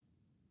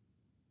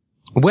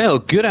Well,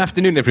 good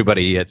afternoon,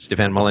 everybody. It's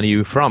Stefan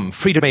Molyneux from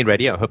Free Domain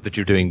Radio. I hope that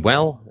you're doing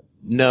well.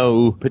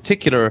 No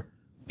particular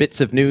bits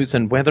of news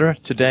and weather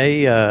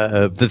today.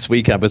 This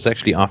week I was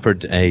actually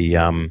offered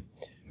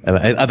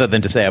other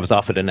than to say I was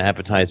offered an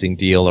advertising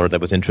deal, or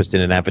that was interested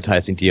in an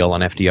advertising deal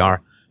on FDR.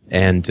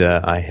 And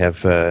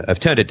I've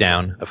turned it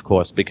down, of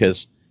course,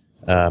 because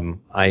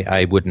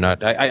I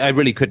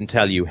really couldn't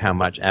tell you how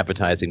much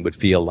advertising would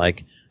feel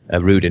like a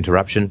rude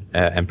interruption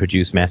and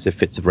produce massive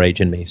fits of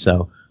rage in me.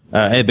 So,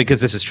 because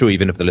this is true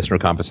even of the listener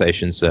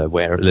conversations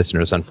where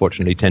listeners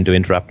unfortunately tend to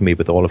interrupt me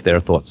with all of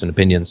their thoughts and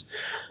opinions.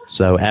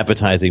 So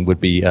advertising would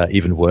be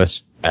even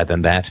worse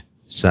than that.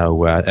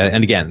 So,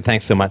 and again,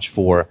 thanks so much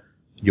for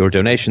your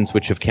donations,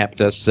 which have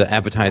kept us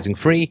advertising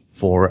free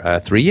for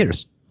 3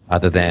 years,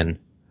 other than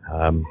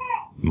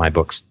my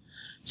books.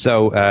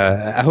 So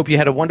I hope you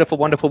had a wonderful,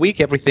 wonderful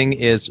week. Everything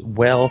is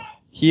well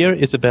here.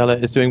 Isabella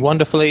is doing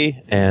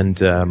wonderfully, and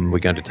we're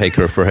going to take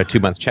her for her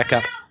 2-month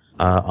checkup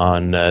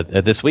on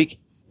this week.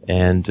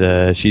 And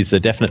she's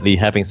definitely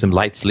having some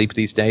light sleep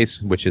these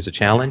days, which is a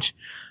challenge.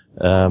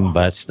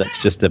 But that's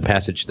just a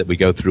passage that we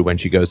go through when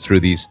she goes through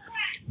these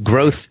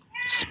growth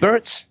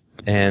spurts.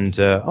 And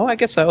I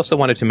guess I also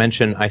wanted to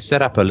mention I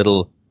set up a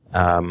little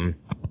let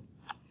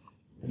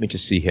me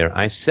just see here.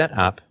 I set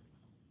up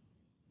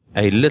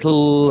a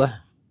little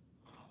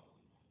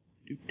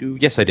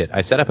yes, I did.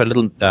 I set up a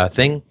little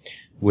thing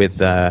with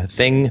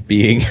thing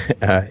being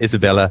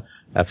Isabella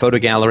photo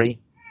gallery,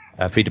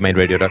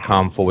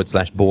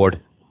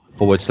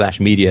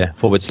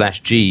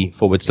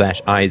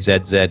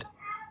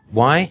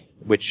 freedomainradio.com/board/media/G/IZZY,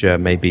 which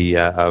may be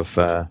of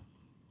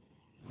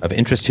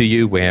interest to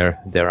you, where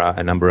there are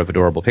a number of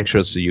adorable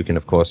pictures, so you can,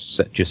 of course,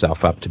 set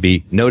yourself up to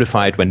be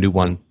notified when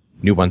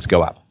new ones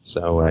go up.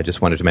 So I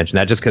just wanted to mention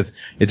that, just because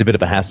it's a bit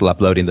of a hassle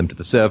uploading them to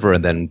the server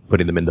and then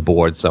putting them in the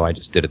board, so I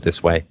just did it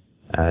this way.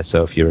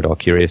 So if you're at all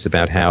curious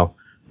about how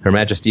Her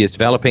Majesty is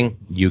developing,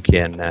 you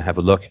can have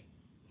a look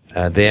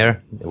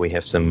there. We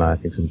have some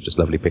just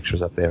lovely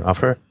pictures up there of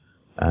her.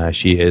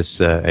 She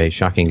is a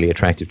shockingly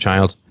attractive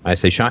child. I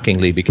say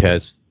shockingly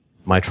because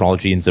my troll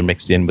genes are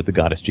mixed in with the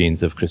goddess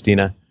genes of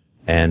Christina.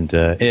 And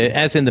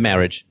as in the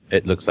marriage,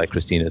 it looks like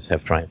Christina's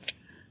have triumphed.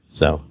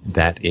 So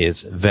that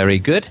is very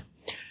good.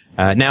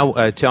 Now,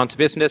 on to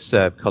business.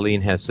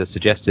 Colleen has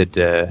suggested,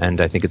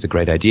 and I think it's a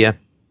great idea,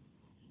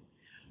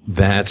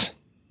 that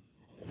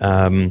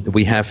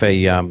we have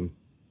a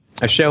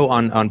show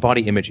on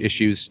body image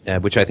issues,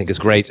 which I think is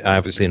great.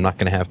 Obviously, I'm not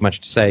going to have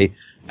much to say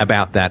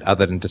about that,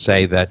 other than to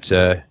say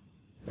that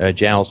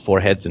jowls,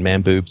 foreheads, and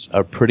man boobs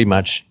are pretty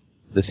much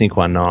the sine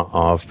qua non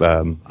of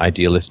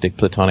idealistic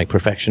platonic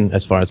perfection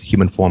as far as the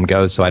human form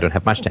goes, so I don't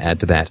have much to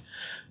add to that.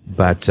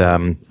 But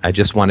I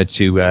just wanted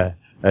to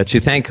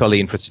thank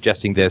Colleen for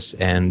suggesting this,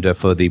 and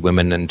for the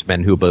women and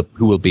men who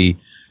will be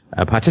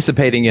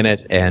participating in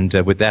it. And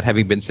with that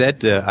having been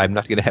said, I'm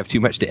not going to have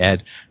too much to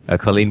add.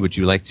 Colleen, would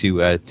you like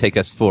to take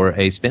us for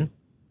a spin?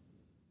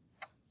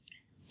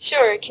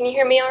 Sure. Can you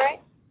hear me all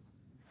right?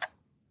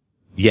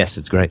 Yes,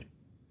 it's great.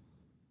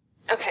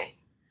 Okay.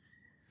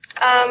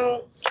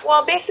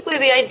 Well, basically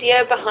the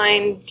idea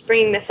behind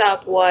bringing this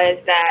up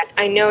was that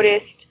I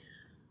noticed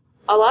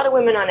a lot of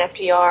women on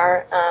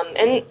FDR,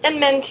 and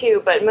men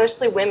too, but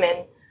mostly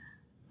women,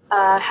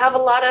 have a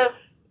lot of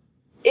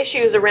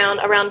issues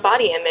around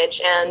body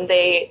image, and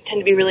they tend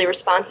to be really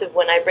responsive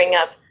when I bring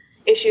up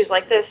issues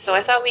like this. So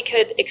I thought we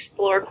could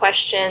explore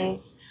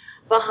questions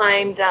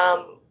behind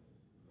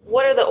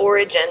what are the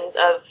origins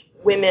of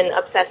women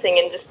obsessing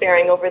and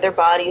despairing over their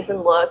bodies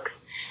and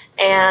looks,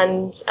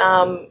 and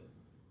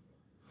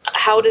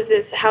how does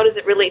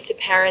it relate to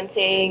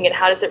parenting, and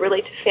how does it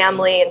relate to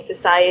family and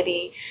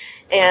society,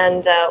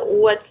 and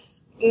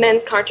what's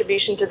men's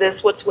contribution to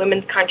this, what's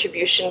women's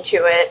contribution to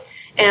it,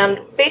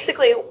 and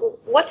basically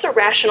what's a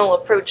rational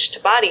approach to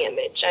body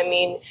image. I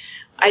mean,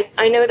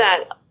 I know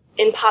that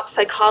in pop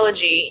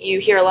psychology you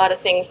hear a lot of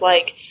things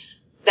like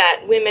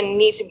that women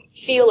need to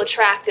feel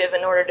attractive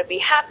in order to be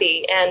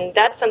happy, and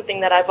that's something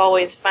that I've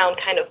always found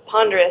kind of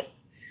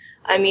ponderous.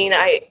 I mean,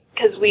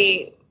 because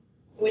we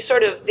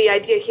sort of, the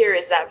idea here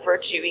is that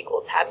virtue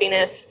equals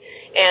happiness,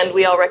 and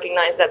we all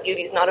recognize that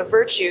beauty is not a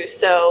virtue,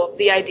 so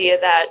the idea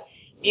that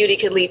beauty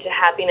could lead to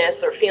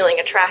happiness, or feeling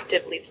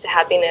attractive leads to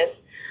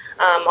happiness,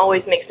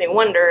 always makes me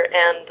wonder,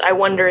 and I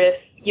wonder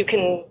if you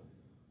can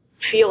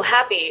feel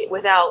happy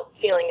without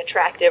feeling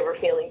attractive or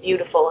feeling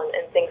beautiful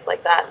and things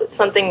like that. It's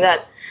something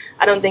that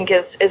I don't think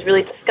is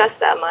really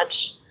discussed that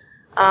much.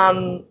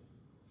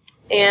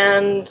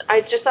 And I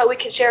just thought we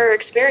could share our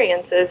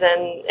experiences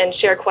and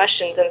share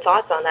questions and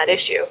thoughts on that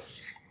issue.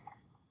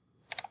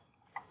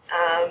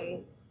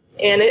 And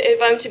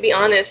if I'm to be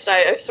honest,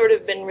 I've sort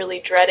of been really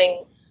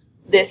dreading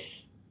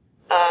this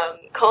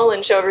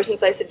call-in show ever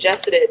since I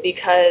suggested it,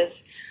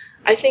 because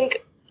I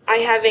think I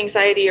have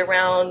anxiety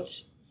around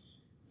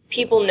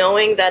people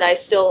knowing that I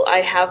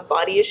have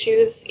body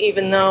issues,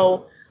 even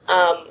though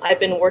I've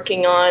been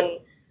working on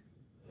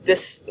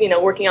this,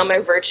 working on my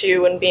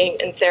virtue and being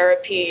in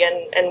therapy,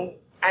 and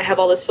I have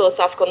all this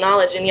philosophical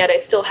knowledge, and yet I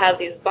still have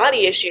these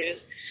body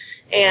issues.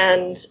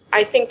 And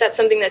I think that's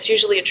something that's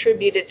usually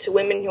attributed to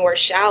women who are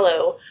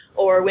shallow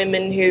or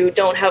women who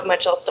don't have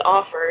much else to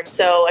offer.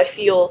 So I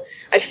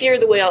fear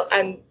the way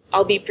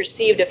I'll be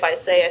perceived if I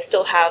say I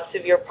still have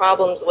severe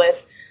problems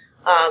with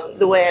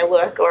the way I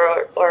look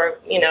or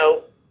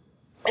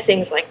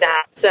things like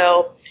that.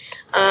 So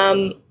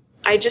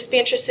I'd just be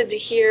interested to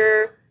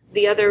hear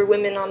the other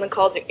women on the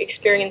call's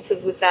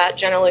experiences with that,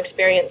 general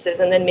experiences,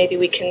 and then maybe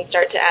we can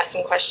start to ask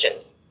some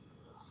questions.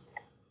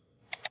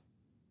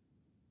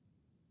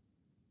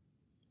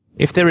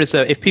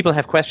 If people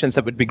have questions,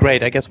 that would be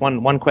great. I guess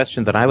one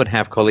question that I would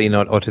have, Colleen,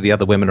 or to the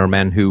other women or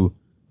men who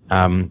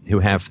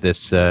have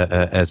this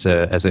as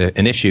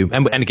an issue,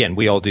 and again,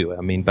 we all do.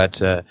 I mean, but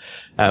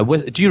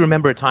do you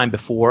remember a time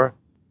before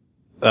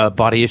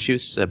body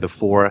issues,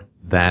 before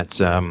that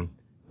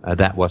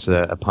that was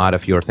a part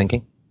of your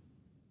thinking?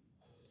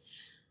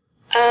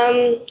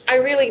 I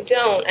really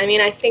don't. I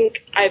mean, I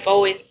think I've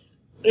always,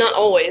 not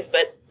always,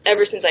 but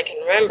ever since I can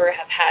remember,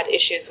 have had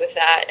issues with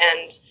that,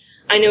 and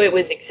I know it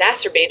was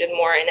exacerbated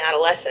more in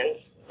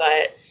adolescence,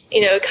 but,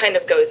 it kind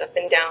of goes up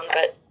and down,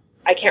 but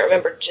I can't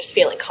remember just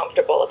feeling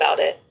comfortable about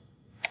it.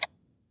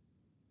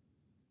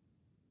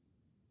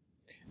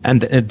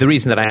 And the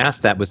reason that I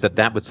asked that was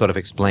that would sort of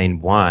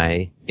explain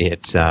why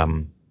it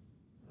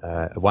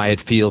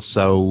feels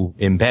so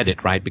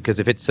embedded, right? Because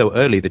if it's so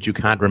early that you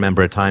can't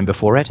remember a time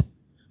before it,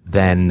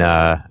 then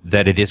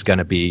that it is going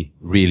to be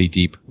really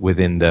deep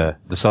within the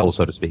soul,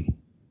 so to speak.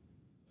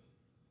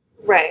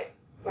 Right.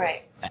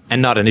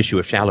 And not an issue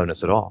of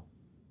shallowness at all.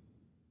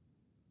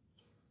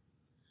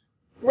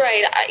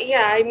 Right.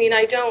 I mean,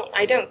 I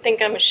don't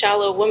think I'm a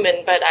shallow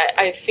woman, but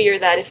I fear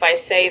that if I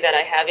say that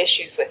I have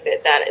issues with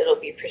it, that it'll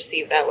be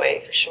perceived that way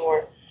for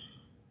sure.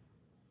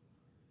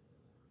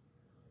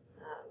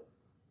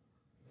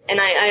 And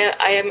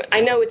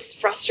I know it's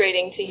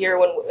frustrating to hear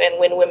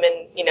when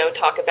women,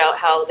 talk about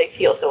how they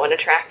feel so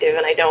unattractive,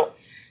 and I don't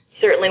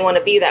certainly want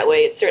to be that way.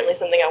 It's certainly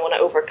something I want to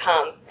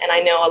overcome. And I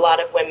know a lot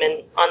of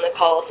women on the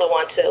call also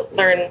want to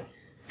learn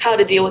how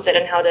to deal with it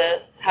and how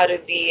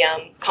to be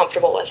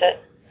comfortable with it.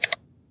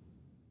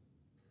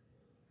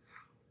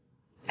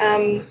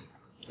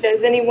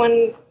 Does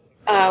anyone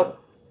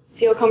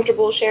feel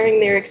comfortable sharing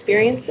their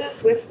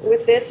experiences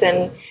with this,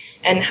 and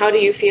how do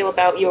you feel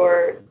about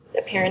your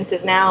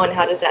appearances now, and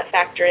how does that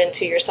factor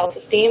into your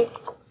self-esteem?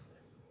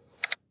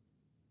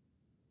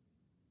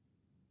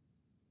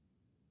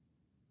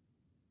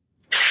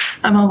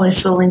 I'm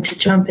always willing to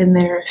jump in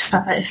there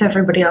if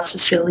everybody else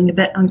is feeling a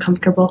bit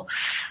uncomfortable.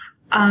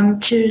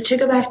 To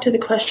go back to the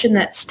question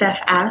that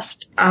Steph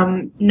asked,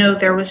 no,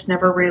 there was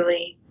never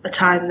really a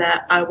time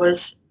that I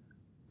was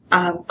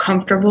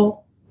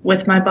comfortable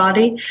with my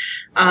body.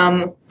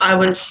 I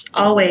was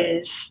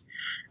always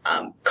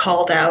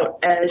called out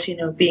as,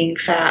 being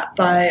fat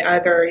by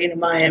either,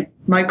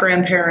 my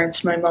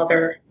grandparents, my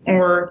mother,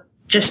 or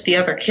just the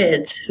other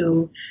kids,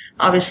 who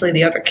obviously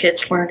the other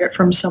kids learned it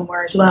from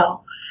somewhere as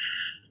well.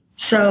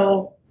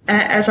 So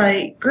as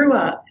I grew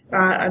up,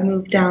 I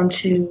moved down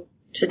to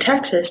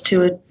Texas,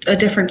 to a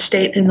different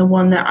state than the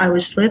one that I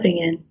was living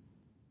in.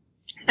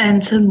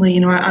 And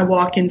suddenly, I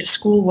walk into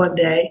school one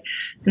day,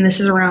 and this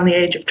is around the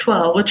age of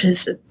 12, which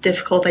is a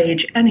difficult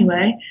age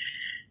anyway.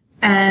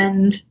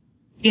 And,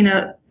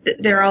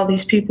 there are all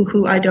these people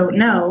who I don't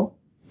know.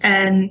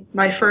 And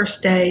my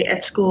first day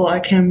at school, I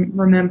can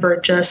remember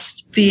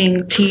just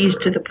being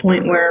teased to the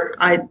point where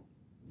I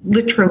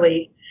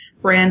literally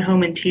ran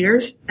home in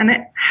tears. And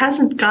it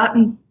hasn't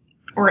gotten,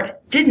 or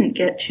it didn't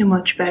get too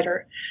much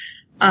better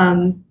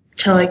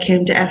till I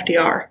came to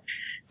FDR.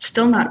 It's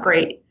still not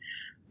great.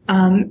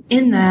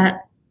 In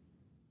that,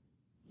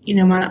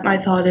 my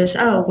thought is,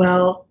 oh,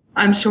 well,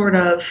 I'm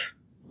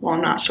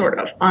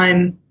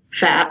I'm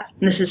fat.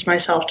 And this is my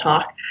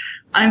self-talk.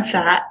 I'm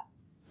fat.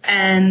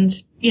 And,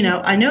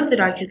 I know that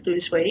I could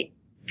lose weight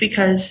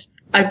because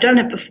I've done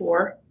it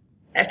before,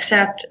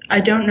 except I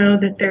don't know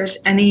that there's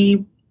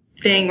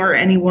anything or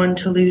anyone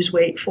to lose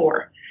weight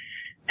for.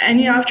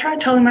 And, I've tried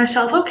telling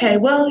myself, okay,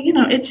 well,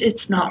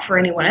 it's not for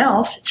anyone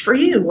else. It's for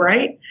you,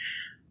 right?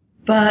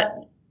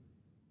 But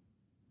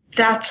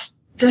that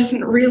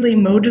doesn't really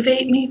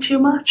motivate me too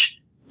much,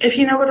 if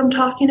you know what I'm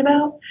talking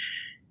about.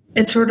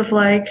 It's sort of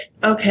like,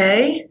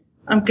 okay,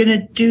 I'm going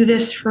to do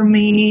this for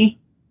me.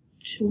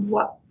 To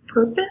what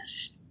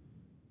purpose?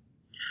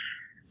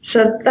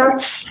 So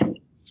that's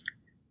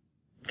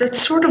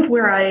sort of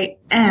where I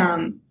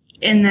am,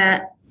 in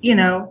that,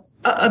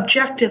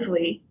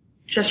 objectively,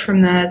 just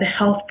from the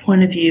health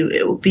point of view,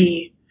 it would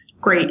be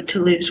great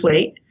to lose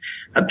weight.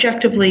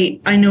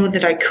 Objectively, I know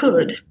that I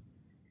could.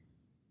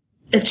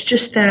 It's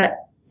just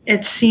that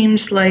it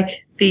seems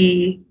like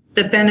the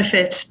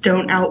benefits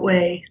don't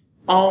outweigh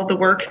all of the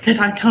work that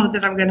I know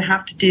that I'm going to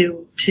have to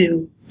do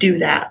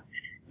that,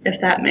 if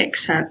that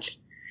makes sense.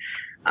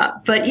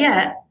 But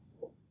yet,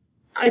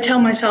 I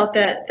tell myself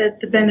that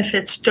the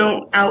benefits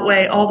don't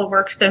outweigh all the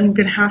work that I'm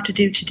going to have to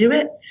do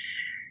it.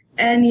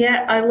 And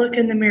yet I look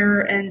in the mirror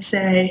and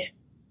say,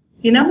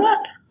 you know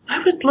what?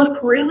 I would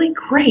look really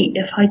great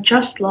if I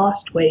just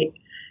lost weight.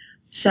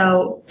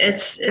 So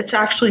it's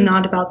actually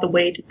not about the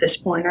weight at this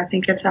point. I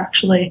think it's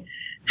actually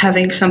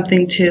having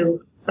something to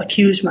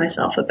accuse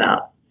myself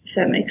about, if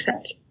that makes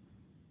sense.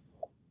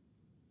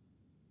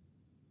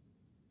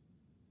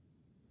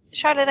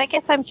 Charlotte, I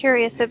guess I'm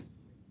curious. Can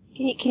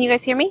you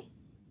guys hear me?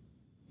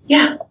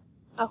 Yeah.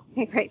 Oh,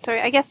 okay, great.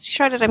 Sorry. I guess,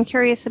 Charlotte, I'm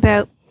curious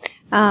about,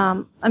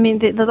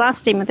 the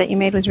last statement that you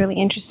made was really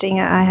interesting.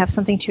 I have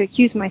something to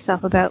accuse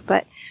myself about,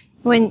 but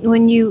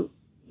when you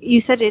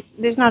said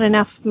there's not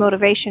enough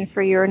motivation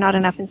for you or not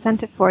enough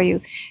incentive for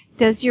you,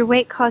 does your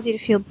weight cause you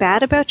to feel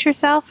bad about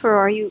yourself, or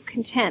are you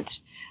content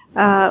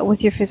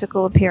with your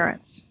physical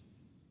appearance?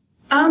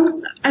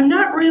 I'm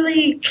not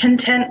really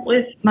content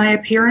with my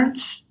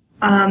appearance.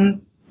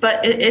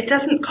 But it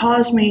doesn't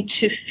cause me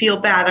to feel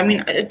bad. I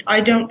mean,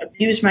 I don't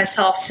abuse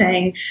myself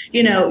saying,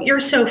 you're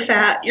so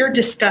fat, you're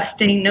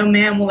disgusting, no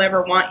man will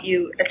ever want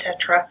you,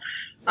 etc.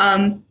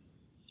 I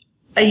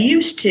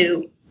used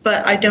to,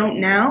 but I don't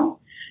now.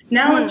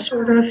 Now it's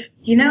sort of,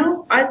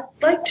 I'd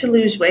like to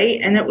lose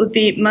weight, and it would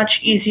be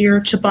much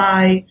easier to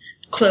buy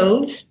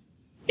clothes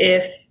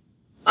if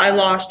I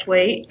lost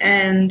weight,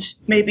 and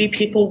maybe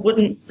people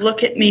wouldn't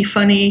look at me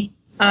funny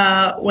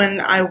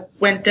when I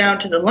went down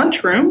to the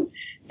lunchroom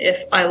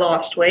if I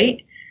lost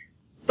weight,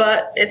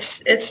 but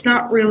it's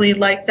not really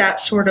like that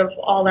sort of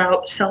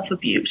all-out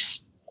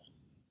self-abuse.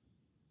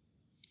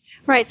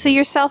 Right, so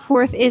your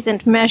self-worth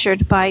isn't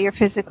measured by your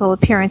physical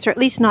appearance, or at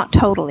least not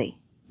totally.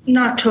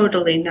 Not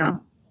totally,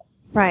 no.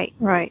 Right.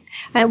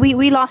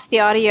 We lost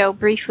the audio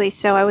briefly,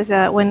 so I was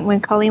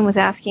when Colleen was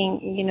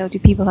asking, do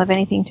people have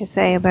anything to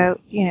say about,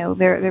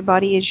 their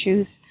body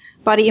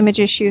image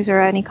issues,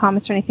 or any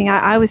comments or anything?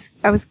 I was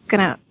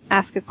gonna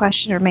ask a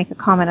question or make a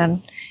comment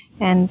on.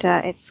 And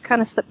it's kind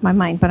of slipped my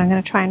mind, but I'm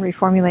going to try and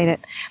reformulate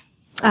it.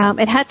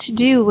 It had to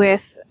do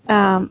with,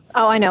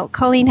 I know,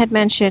 Colleen had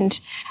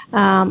mentioned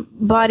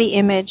body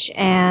image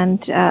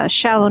and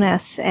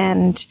shallowness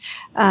and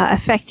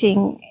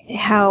affecting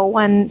how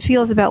one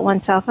feels about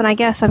oneself. And I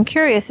guess I'm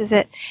curious, is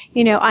it,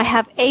 I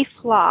have a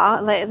flaw,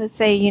 let's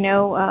say,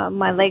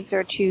 my legs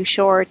are too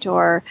short,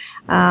 or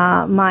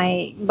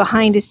my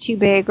behind is too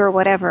big, or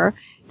whatever.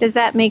 Does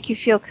that make you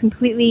feel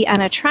completely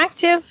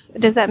unattractive?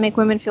 Does that make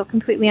women feel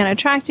completely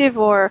unattractive,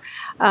 or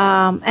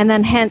and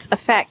then hence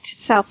affect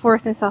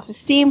self-worth and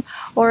self-esteem?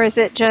 Or is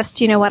it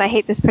just, I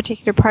hate this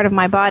particular part of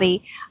my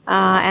body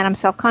and I'm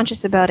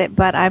self-conscious about it,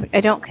 but I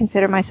don't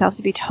consider myself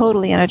to be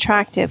totally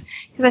unattractive?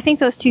 Because I think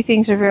those two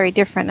things are very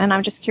different, and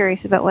I'm just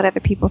curious about what other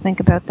people think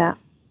about that.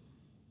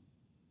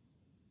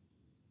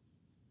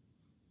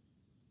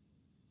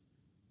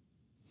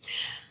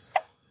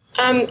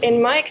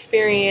 In my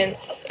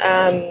experience,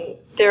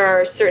 there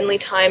are certainly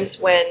times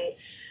when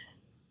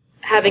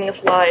having a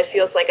flaw, it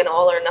feels like an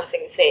all or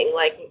nothing thing.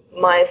 Like,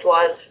 my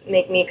flaws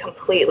make me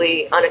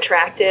completely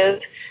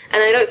unattractive.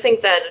 And I don't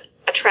think that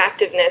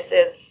attractiveness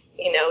is,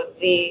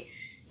 the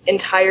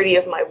entirety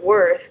of my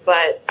worth,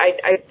 but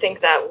I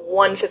think that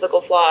one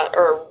physical flaw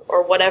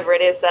or whatever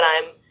it is that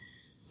I'm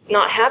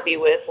not happy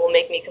with will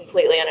make me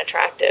completely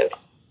unattractive.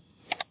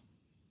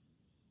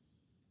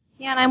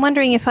 Yeah, and I'm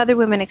wondering if other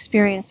women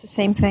experience the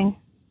same thing.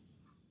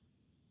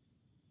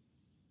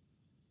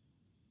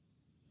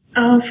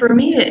 For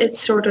me,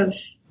 it's sort of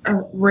a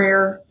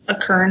rare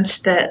occurrence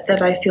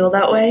that I feel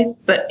that way.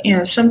 But,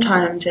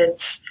 sometimes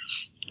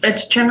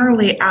it's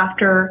generally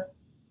after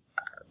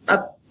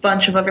a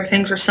bunch of other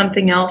things or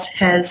something else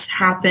has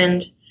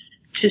happened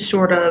to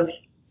sort of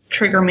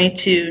trigger me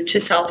to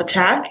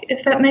self-attack,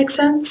 if that makes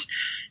sense.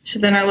 So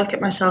then I look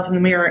at myself in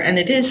the mirror, and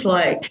it is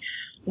like,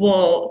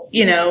 well,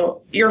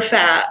 you're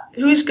fat.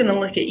 Who's going to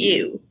look at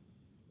you?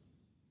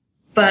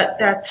 But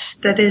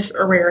that is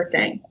a rare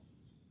thing.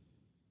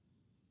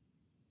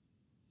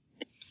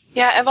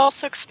 Yeah, I've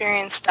also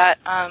experienced that.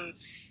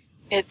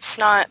 It's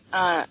not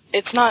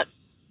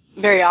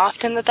very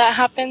often that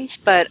happens,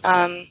 but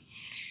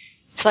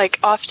it's like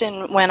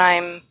often when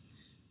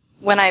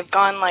I've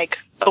gone like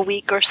a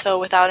week or so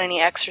without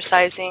any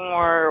exercising,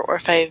 or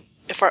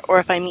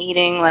if I'm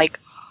eating like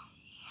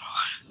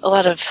a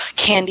lot of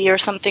candy or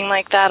something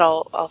like that,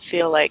 I'll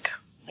feel like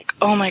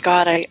oh my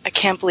god, I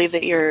can't believe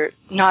that you're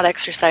not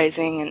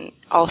exercising, and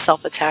I'll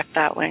self-attack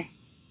that way.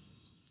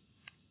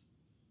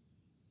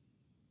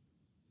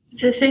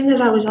 The thing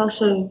that I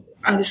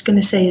was going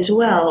to say as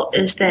well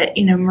is that,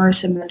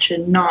 Marissa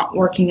mentioned not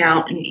working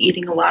out and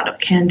eating a lot of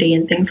candy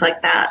and things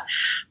like that.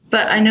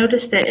 But I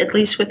noticed that, at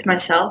least with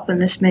myself, and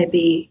this may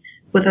be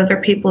with other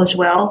people as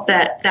well,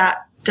 that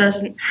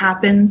doesn't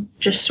happen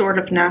just sort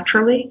of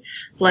naturally.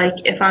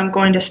 Like, if I'm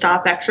going to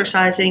stop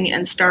exercising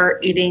and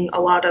start eating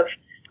a lot of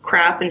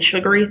crap and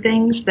sugary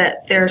things,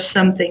 that there's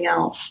something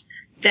else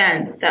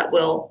then that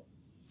will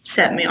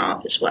set me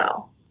off as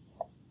well.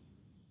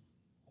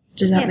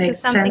 Does that make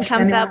sense? So something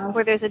comes up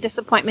where there's a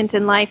disappointment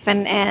in life,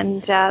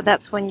 and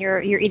that's when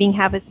your eating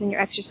habits and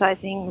your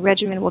exercising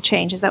regimen will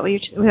change. Is that what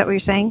you're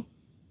saying?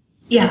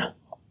 Yeah.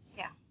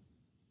 Yeah.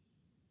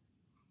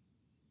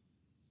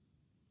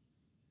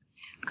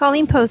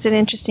 Colleen posed an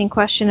interesting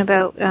question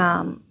about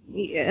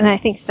and I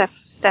think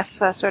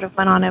Steph sort of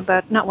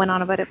not went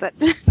on about it, but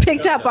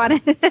picked up on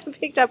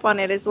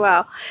it as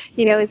well.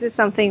 Is this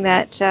something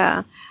that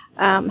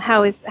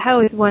how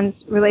is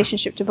one's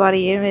relationship to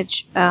body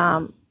image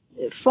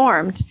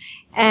formed?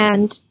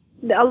 And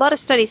a lot of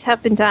studies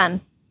have been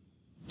done.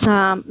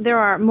 There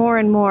are more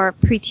and more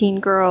preteen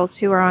girls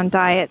who are on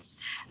diets.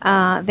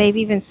 They've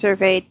even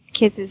surveyed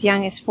kids as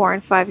young as 4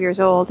 and 5 years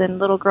old, and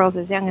little girls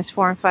as young as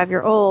 4 and 5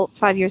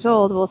 years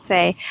old will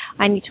say,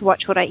 "I need to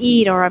watch what I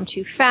eat," or "I'm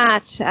too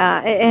fat,"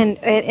 and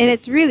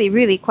it's really,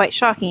 really quite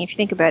shocking if you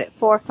think about it.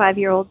 4 or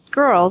 5-year-old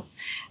girls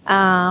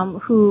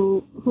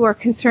who are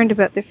concerned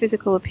about their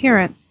physical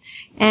appearance,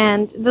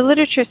 and the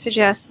literature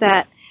suggests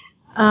that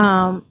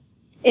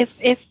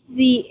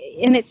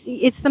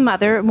it's the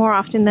mother more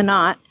often than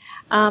not.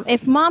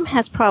 If mom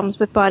has problems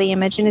with body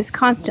image and is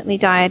constantly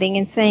dieting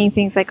and saying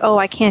things like, "Oh,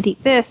 I can't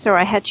eat this," or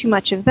 "I had too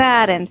much of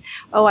that," and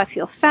 "Oh, I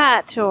feel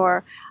fat,"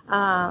 or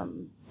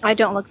 "I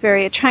don't look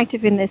very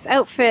attractive in this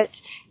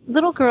outfit,"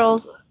 little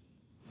girls,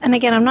 and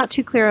again, I'm not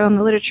too clear on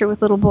the literature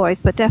with little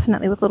boys, but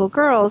definitely with little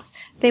girls,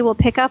 they will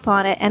pick up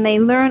on it, and they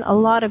learn a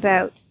lot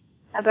about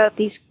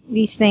these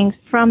things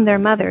from their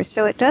mothers.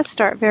 So it does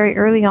start very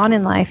early on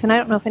in life, and I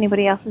don't know if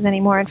anybody else has any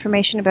more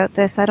information about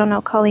this. I don't know,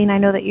 Colleen, I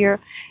know that you're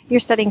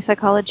studying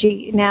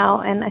psychology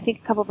now, and I think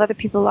a couple of other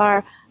people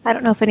are. I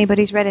don't know if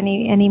anybody's read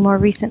any more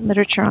recent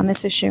literature on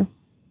this issue.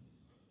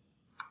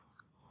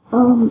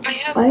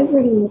 I've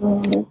read a little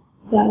on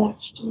that,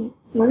 actually.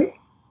 Sorry?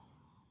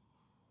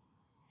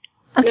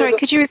 I'm sorry,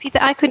 could you repeat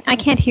that? I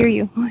can't hear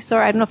you.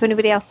 Sorry, I don't know if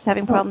anybody else is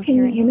having problems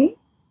hearing. Can you hear me?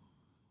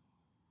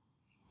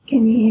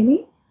 Can you hear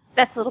me?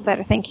 That's a little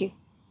better, thank you.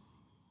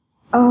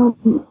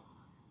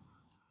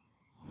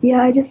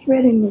 Yeah, I just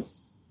read in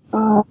this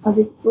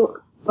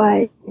book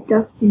by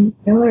Dustin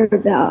Miller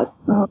about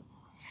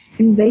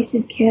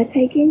invasive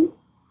caretaking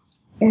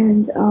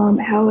and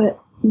how it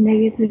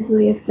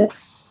negatively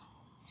affects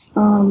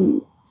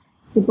the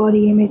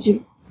body image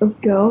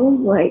of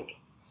girls. Like,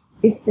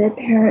 if their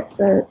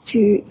parents are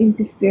too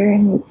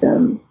interfering with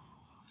them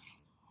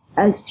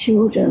as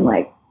children,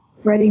 like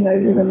fretting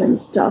over them and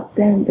stuff,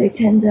 then they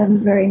tend to have a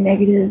very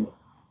negative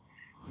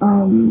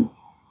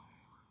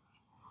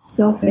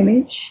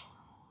self-image.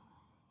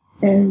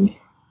 And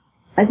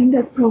I think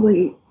that's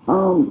probably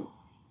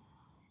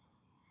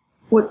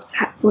what's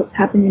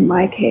happened in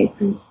my case,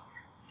 because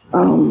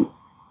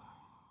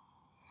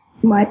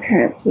my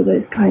parents were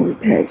those kinds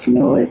of parents,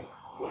 always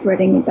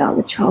fretting about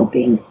the child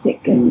being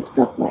sick and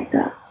stuff like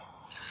that.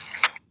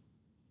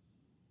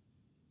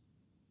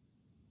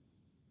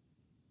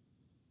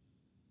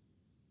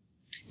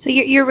 So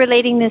you're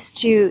relating this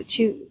to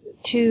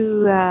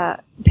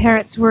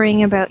parents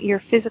worrying about your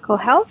physical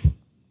health,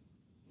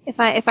 if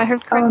I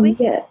heard correctly?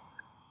 Yeah.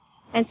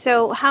 And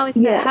so how is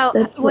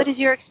that? What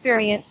is your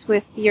experience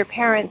with your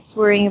parents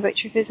worrying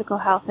about your physical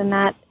health and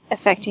that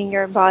affecting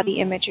your body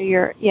image or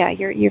your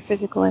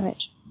physical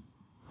image?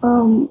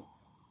 I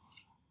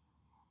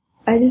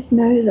just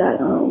know that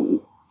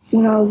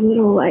when I was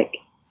little, like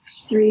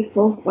 3,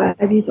 4,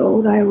 5 years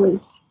old, I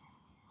was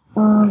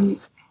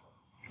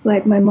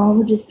like, my mom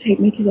would just take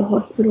me to the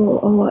hospital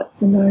a lot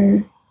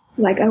for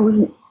I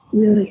wasn't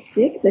really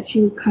sick, but she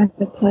would kind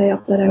of play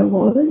up that I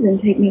was and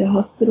take me to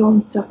hospital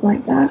and stuff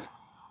like that.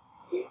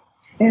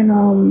 And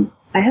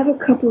I have a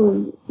couple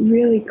of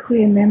really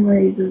clear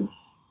memories of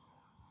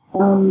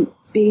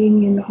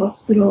being in the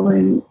hospital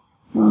and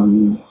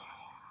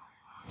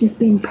just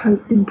being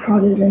poked and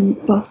prodded and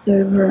fussed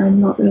over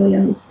and not really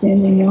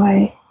understanding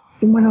why,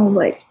 from when I was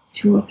like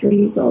 2 or 3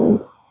 years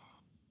old.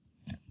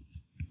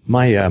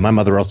 My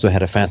mother also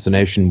had a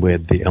fascination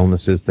with the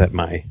illnesses that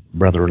my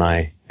brother and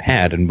I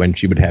had, and when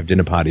she would have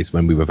dinner parties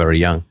when we were very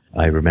young,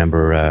 I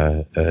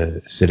remember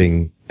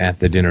sitting at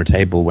the dinner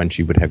table when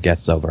she would have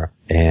guests over,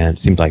 and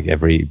it seemed like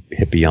every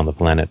hippie on the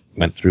planet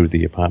went through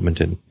the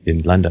apartment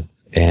in London,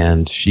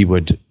 and she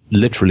would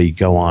literally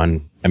go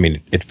on. I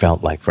mean, it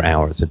felt like for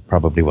hours. It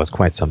probably was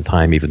quite some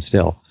time even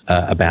still,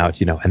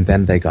 about, and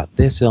then they got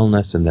this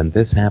illness, and then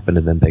this happened,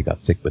 and then they got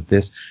sick with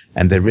this.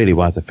 And there really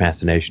was a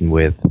fascination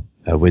with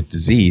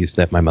disease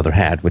that my mother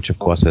had, which of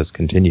course has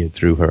continued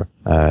through her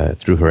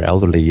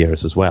elderly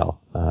years as well,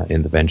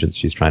 in the vengeance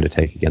she's trying to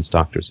take against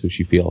doctors who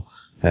she feels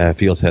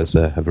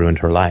have ruined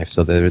her life.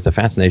 So there is a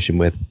fascination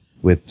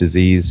with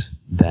disease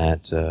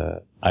that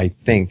I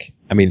think,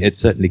 it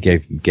certainly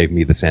gave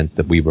me the sense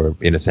that we were,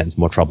 in a sense,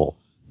 more trouble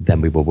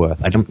than we were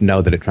worth. I don't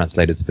know that it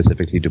translated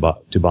specifically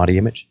to body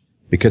image,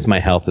 because my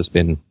health has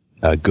been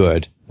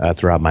good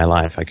throughout my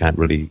life. I can't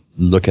really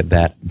look at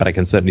that, but I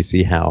can certainly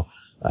see how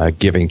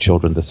giving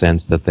children the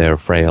sense that they're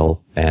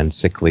frail and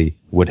sickly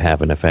would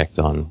have an effect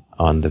on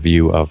the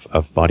view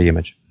of body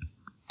image.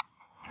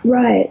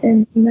 Right,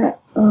 and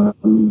that's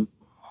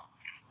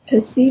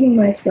perceiving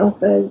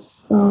myself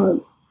as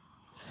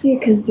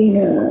sick has been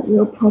a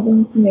real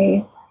problem for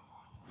me,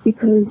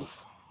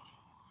 because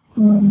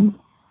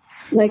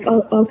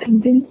I'll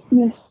convince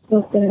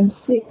myself that I'm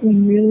sick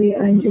when really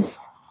I'm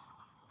just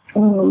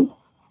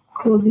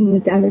causing the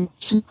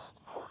damage,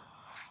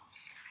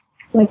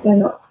 by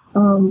not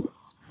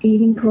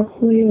eating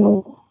properly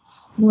or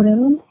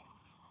whatever.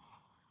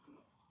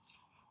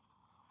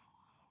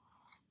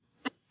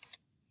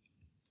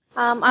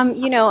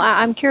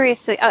 I'm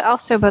curious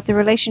also about the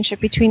relationship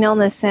between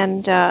illness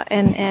and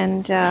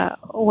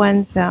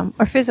one's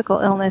or physical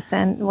illness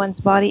and one's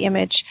body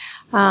image.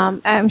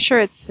 I'm sure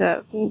it's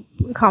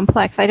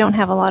complex. I don't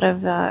have a lot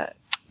of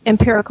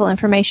empirical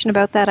information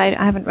about that. I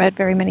haven't read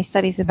very many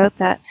studies about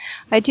that.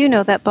 I do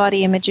know that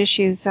body image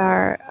issues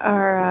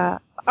are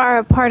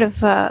a part of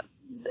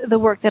the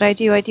work that I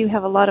do. I do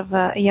have a lot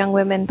of young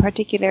women,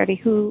 particularly,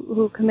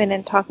 who come in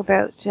and talk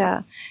about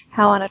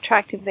how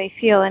unattractive they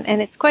feel,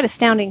 and it's quite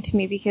astounding to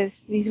me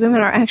because these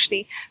women are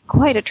actually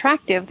quite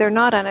attractive. They're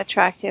not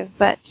unattractive,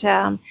 but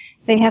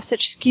they have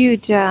such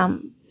skewed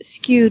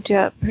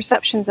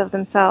perceptions of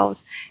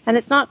themselves, and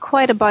it's not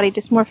quite a body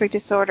dysmorphic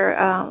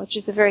disorder, which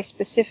is a very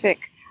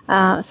specific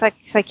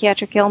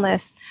psychiatric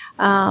illness,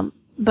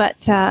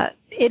 but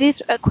it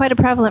is quite a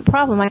prevalent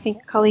problem. I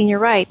think, Colleen, you're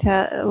right.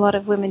 A lot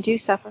of women do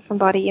suffer from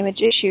body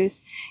image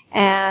issues,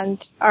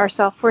 and our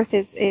self-worth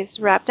is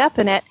wrapped up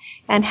in it.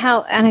 And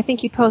I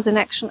think you pose an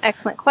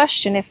excellent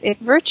question. If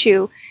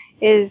virtue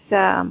is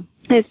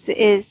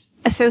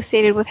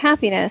associated with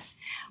happiness,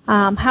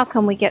 how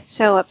come we get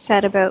so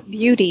upset about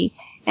beauty?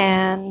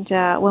 And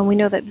when we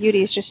know that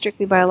beauty is just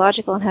strictly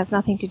biological and has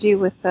nothing to do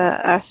with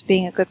us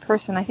being a good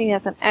person, I think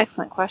that's an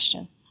excellent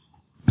question.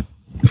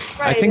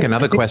 I think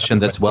another question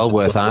that's well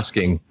worth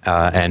asking,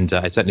 and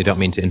I certainly don't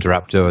mean to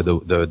interrupt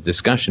the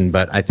discussion,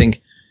 but I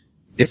think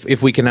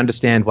if we can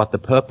understand what the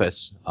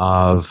purpose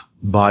of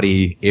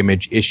body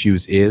image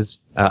issues is,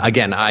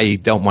 again, I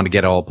don't want to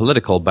get all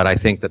political, but I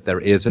think that there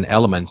is an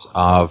element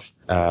of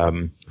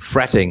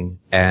fretting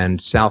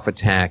and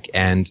self-attack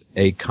and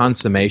a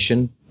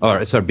consummation,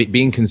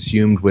 being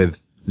consumed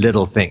with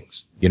little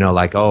things,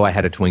 like, oh, I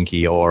had a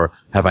Twinkie, or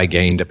have I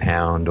gained a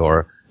pound,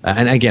 or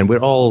and again, we're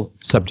all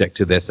subject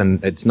to this,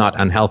 and it's not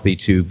unhealthy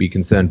to be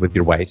concerned with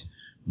your weight,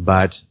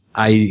 but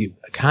I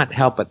can't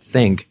help but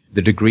think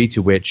the degree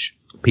to which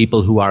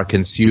people who are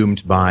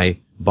consumed by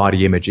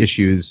body image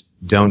issues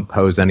don't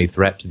pose any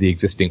threat to the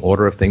existing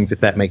order of things,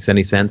 if that makes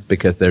any sense,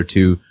 because they're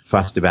too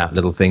fussed about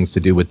little things to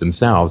do with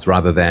themselves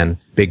rather than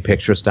big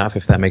picture stuff,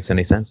 if that makes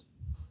any sense.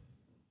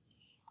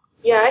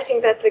 Yeah, I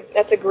think that's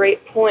a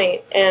great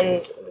point.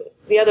 And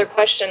the other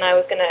question I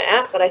was going to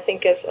ask that I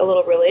think is a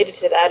little related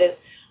to that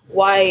is,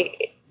 why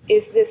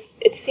is this,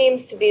 it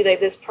seems to be like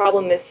this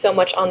problem is so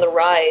much on the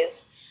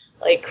rise.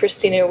 Like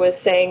Christina was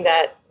saying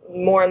that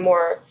more and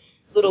more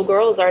little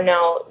girls are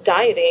now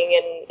dieting,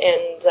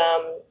 and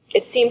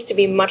it seems to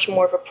be much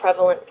more of a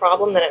prevalent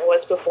problem than it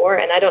was before.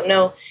 And I don't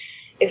know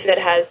if that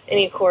has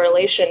any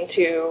correlation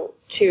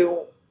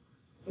to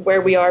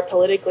where we are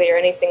politically or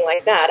anything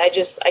like that.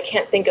 I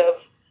can't think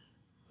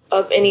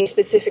of any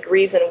specific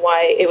reason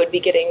why it would be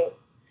getting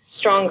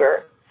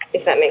stronger,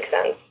 if that makes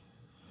sense.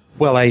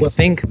 Well, I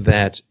think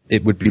that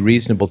it would be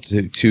reasonable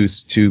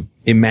to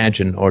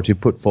imagine or to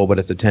put forward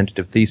as a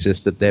tentative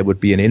thesis that there would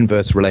be an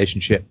inverse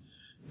relationship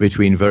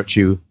between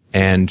virtue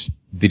and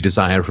the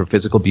desire for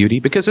physical beauty,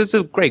 because it's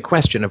a great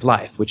question of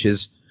life, which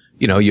is,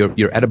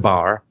 you're at a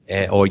bar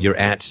or you're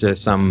at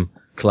some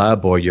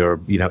club, or you're,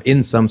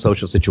 in some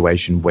social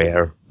situation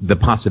where the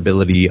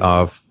possibility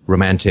of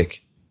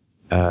romantic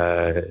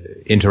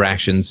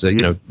interactions,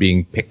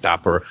 being picked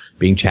up or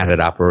being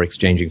chatted up or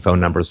exchanging phone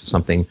numbers or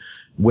something,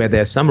 where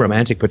there's some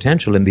romantic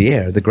potential in the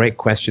air. The great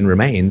question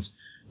remains,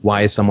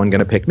 why is someone going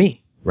to pick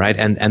me, right?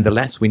 And the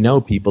less we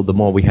know people, the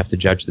more we have to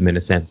judge them, in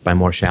a sense, by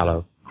more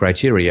shallow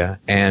criteria.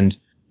 And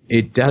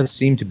it does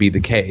seem to be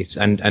the case,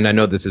 and I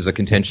know this is a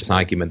contentious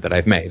argument that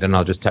I've made, and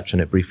I'll just touch on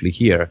it briefly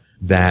here,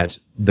 that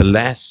the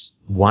less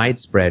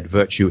widespread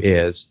virtue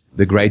is,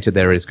 the greater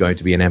there is going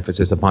to be an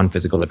emphasis upon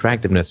physical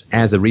attractiveness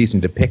as a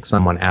reason to pick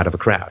someone out of a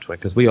crowd, right?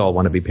 Because we all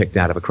want to be picked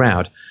out of a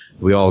crowd.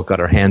 We all got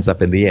our hands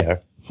up in the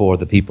air for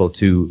the people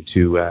to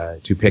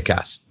pick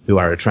us, who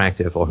are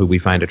attractive or who we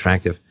find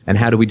attractive. And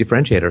how do we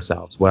differentiate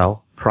ourselves?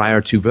 Well,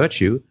 prior to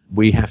virtue,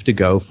 we have to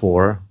go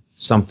for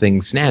something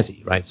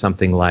snazzy, right?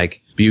 Something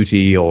like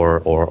beauty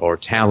or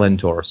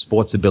talent or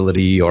sports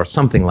ability or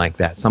something like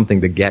that.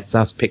 Something that gets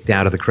us picked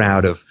out of the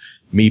crowd of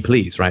me,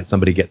 please, right?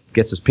 Somebody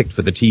gets us picked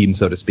for the team,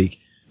 so to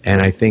speak.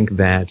 And I think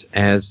that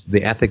as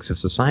the ethics of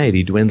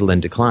society dwindle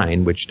and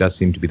decline, which does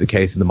seem to be the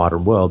case in the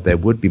modern world, there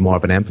would be more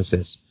of an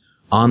emphasis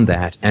on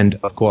that. And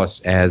of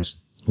course, as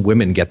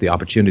women get the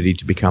opportunity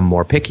to become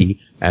more picky,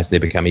 as they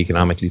become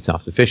economically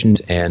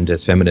self-sufficient, and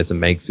as feminism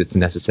makes its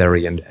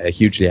necessary and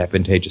hugely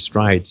advantageous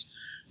strides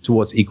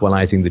towards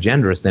equalizing the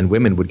genders, then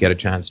women would get a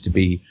chance to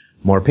be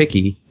more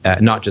picky,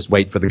 not just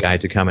wait for the guy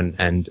to come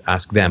and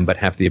ask them, but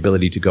have the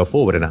ability to go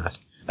forward and ask.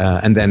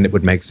 And then it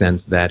would make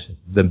sense that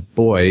the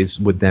boys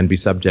would then be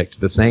subject to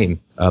the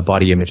same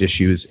body image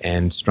issues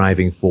and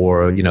striving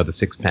for, the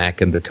six-pack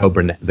and the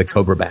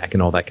cobra back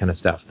and all that kind of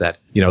stuff. That,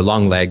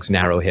 long legs,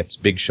 narrow hips,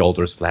 big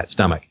shoulders, flat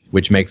stomach,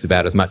 which makes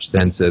about as much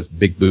sense as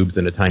big boobs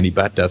and a tiny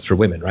butt does for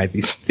women, right?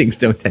 These things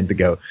don't tend to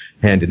go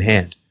hand in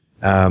hand.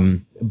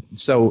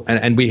 So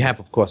we have,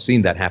 of course,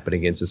 seen that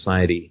happening in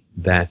society,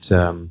 that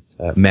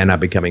men are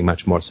becoming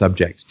much more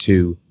subject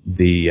to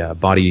the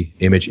body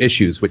image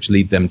issues, which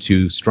lead them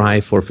to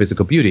strive for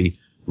physical beauty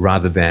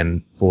rather than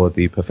for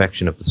the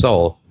perfection of the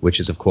soul, which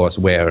is, of course,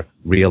 where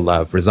real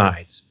love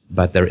resides.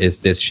 But there is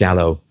this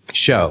shallow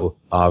show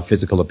of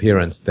physical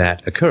appearance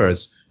that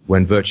occurs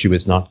when virtue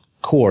is not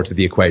core to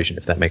the equation,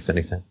 if that makes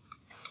any sense.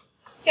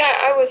 Yeah,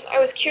 I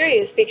was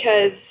curious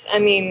because, I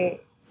mean,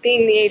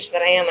 being the age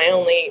that I am, I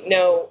only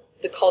know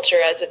the culture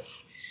as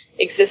it's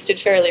existed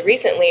fairly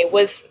recently.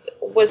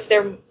 Was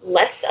there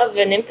less of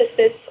an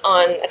emphasis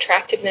on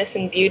attractiveness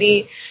and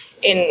beauty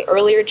in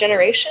earlier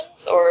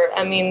generations? Or,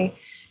 I mean...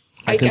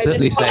 I can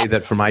certainly say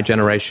that for my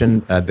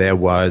generation, there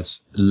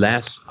was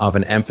less of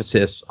an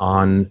emphasis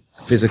on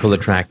physical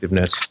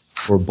attractiveness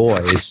for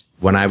boys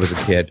when I was a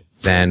kid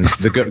than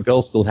the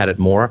girls still had it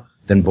more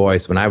than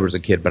boys when I was a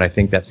kid, but I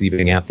think that's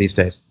evening out these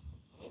days.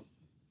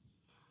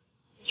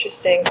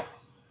 Interesting.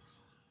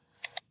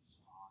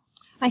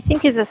 I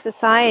think as a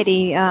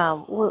society,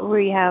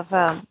 we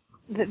have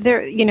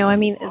there, you know, I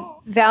mean,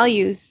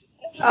 values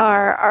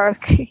are,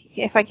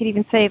 if I could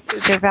even say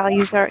their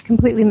values are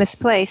completely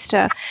misplaced.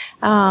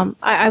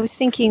 I was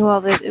thinking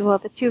while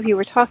the two of you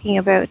were talking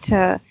about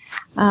a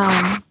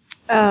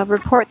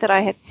report that I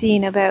had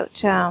seen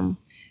about,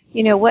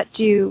 you know, what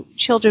do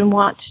children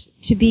want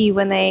to be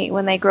when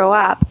they grow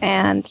up,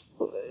 and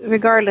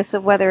regardless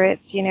of whether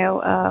it's, you know,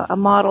 a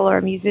model or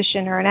a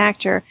musician or an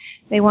actor,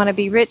 they want to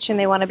be rich and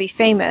they want to be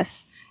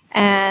famous,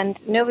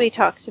 and nobody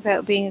talks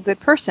about being a good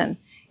person.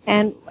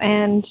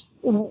 And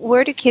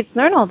where do kids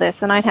learn all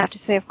this? And I'd have to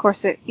say, of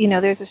course, you know,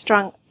 there's a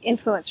strong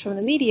influence from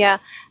the media,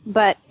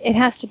 but it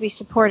has to be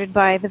supported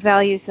by the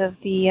values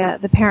of the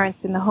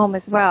parents in the home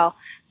as well.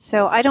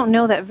 So I don't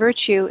know that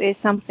virtue is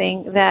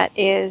something that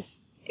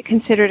is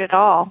considered at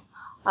all.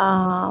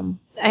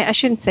 I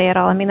shouldn't say at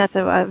all. I mean, that's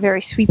a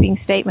very sweeping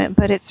statement,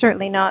 but it's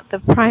certainly not the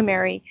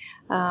primary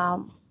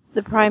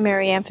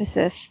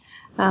emphasis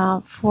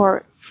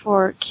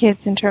for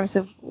kids in terms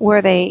of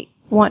where they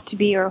want to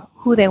be or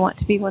who they want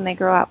to be when they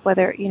grow up,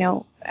 whether, you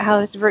know, how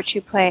does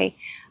virtue play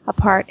a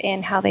part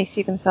in how they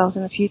see themselves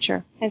in the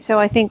future. And so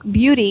I think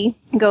beauty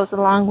goes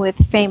along with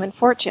fame and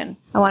fortune.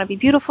 I want to be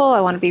beautiful,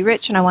 I want to be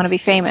rich, and I want to be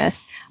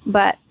famous,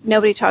 but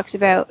nobody talks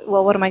about,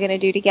 well, what am I going to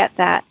do to get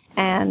that?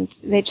 And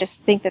they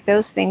just think that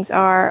those things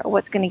are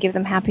what's going to give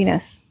them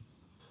happiness.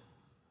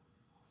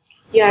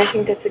 Yeah, I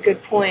think that's a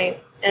good point.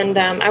 And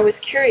I was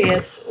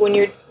curious, when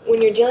you're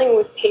dealing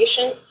with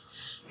patients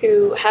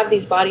who have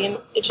these body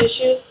image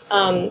issues,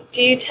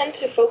 do you tend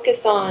to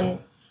focus on,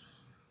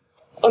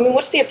 I mean,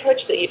 what's the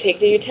approach that you take?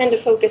 Do you tend to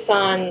focus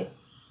on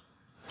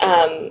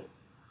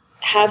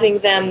having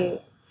them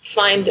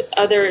find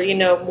other, you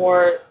know,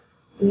 more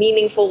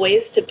meaningful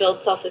ways to build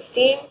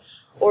self-esteem?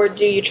 Or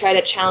do you try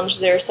to challenge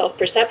their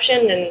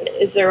self-perception? And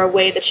is there a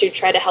way that you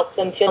try to help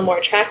them feel more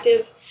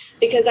attractive?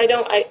 Because I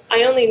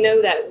only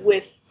know that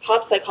with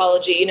pop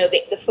psychology, you know,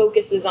 the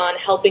focus is on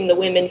helping the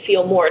women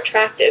feel more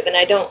attractive. And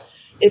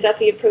is that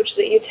the approach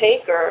that you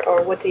take,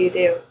 or what do you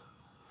do?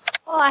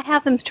 Well, I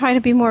have them try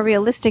to be more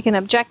realistic and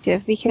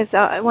objective, because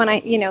when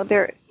I, you know,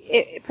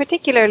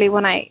 particularly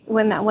when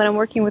I'm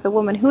working with a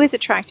woman who is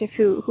attractive,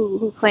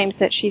 who claims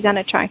that she's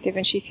unattractive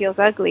and she feels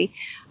ugly,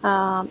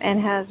 and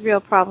has real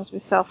problems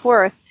with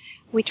self-worth,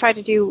 we try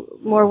to do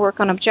more work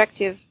on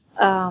objective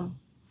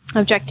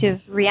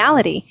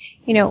reality.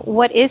 You know,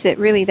 what is it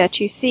really that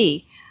you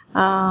see?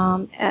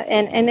 And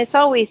it's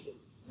always,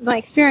 my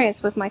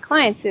experience with my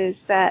clients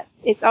is that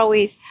it's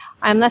always,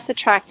 I'm less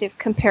attractive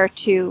compared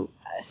to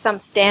some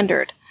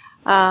standard.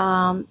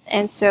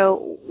 And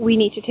so we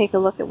need to take a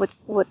look at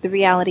what the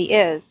reality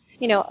is.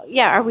 You know,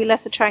 yeah, are we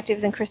less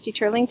attractive than Christy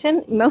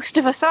Turlington? Most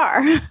of us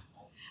are.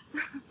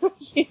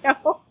 You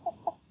know?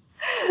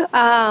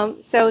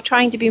 So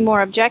trying to be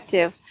more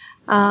objective,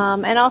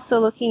 and also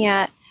looking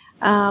at,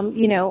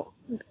 you know,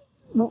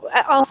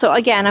 also,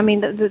 again, I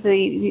mean,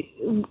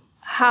 the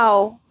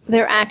how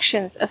their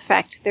actions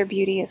affect their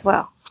beauty as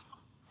well.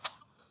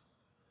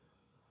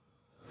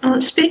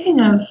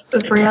 Speaking of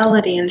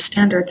reality and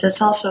standards,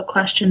 it's also a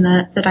question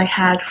that I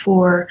had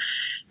for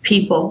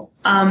people.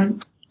 I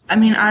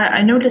mean,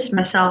 I noticed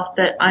myself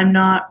that I'm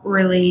not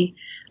really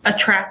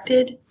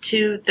attracted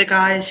to the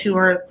guys who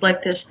are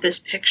like this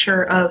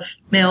picture of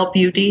male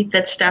beauty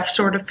that Steph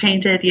sort of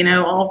painted, you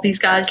know, all of these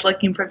guys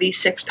looking for these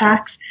six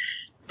packs.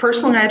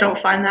 Personally, I don't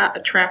find that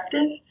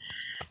attractive.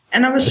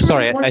 And I was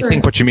sorry, I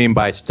think what you mean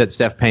by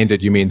Steph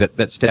painted, you mean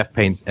that Steph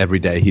paints every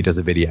day. He does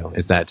a video.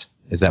 Is that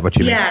what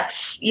you mean?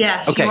 Yes.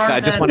 Okay, so I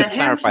just wanted to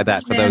clarify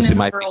that for those who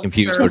might be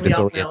confused or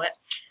disoriented.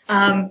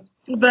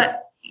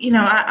 But, you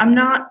know, I'm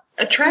not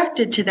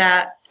attracted to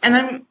that. And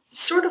I'm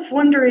sort of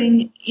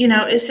wondering, you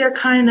know, is there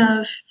kind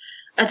of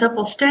a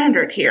double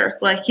standard here?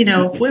 Like, you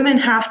know, women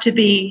have to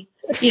be,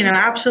 you know,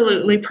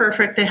 absolutely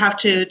perfect. They have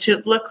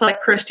to look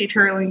like Christy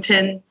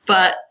Turlington,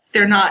 but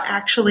they're not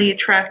actually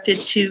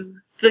attracted to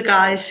the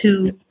guys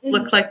who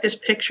look like this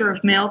picture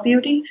of male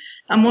beauty.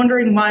 I'm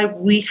wondering why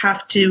we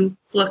have to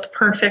look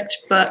perfect,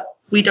 but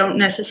we don't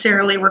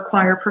necessarily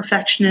require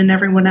perfection in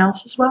everyone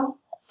else as well.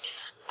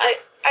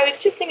 I I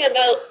was just thinking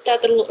about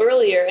that a little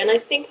earlier, and I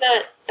think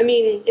that, I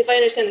mean, if I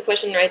understand the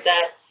question right,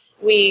 that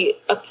we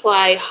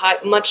apply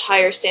much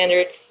higher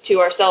standards to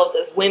ourselves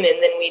as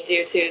women than we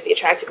do to the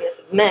attractiveness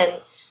of men.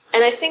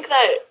 And I think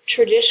that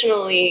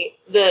traditionally,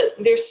 there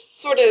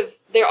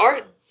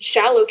are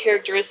shallow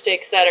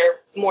characteristics that are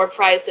more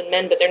prized in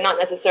men, but they're not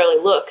necessarily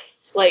looks.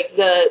 Like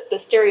the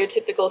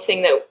stereotypical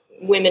thing that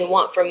women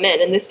want from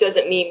men, and this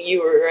doesn't mean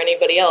you or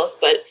anybody else,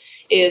 but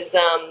is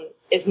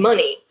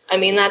money. I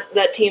mean,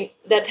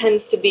 that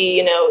tends to be,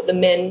 you know, the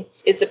man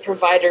is the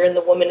provider and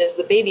the woman is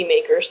the baby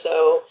maker.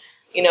 So,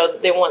 you know,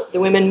 they want the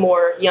women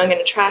more young and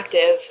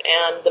attractive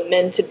and the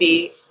men to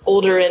be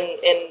older and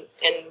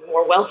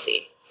more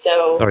wealthy.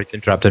 So sorry to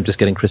interrupt. I'm just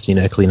getting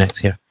Christina a Kleenex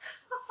here.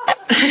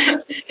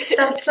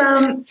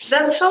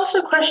 That's also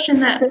a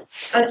question that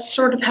I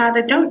sort of had.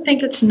 I don't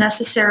think it's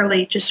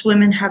necessarily just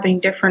women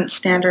having different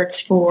standards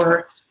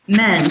for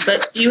men,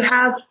 but you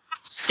have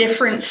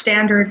different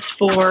standards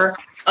for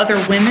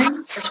other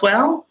women as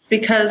well.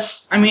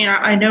 Because, I mean,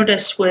 I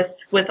notice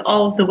with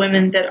all of the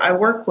women that I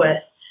work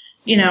with,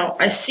 you know,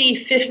 I see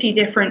 50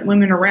 different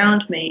women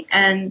around me,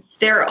 and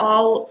they're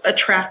all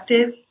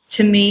attractive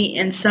to me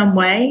in some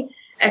way,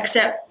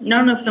 except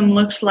none of them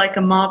looks like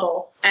a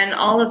model. And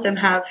all of them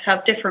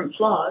have different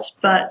flaws,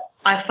 but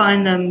I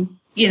find them,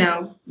 you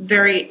know,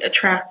 very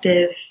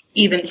attractive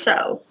even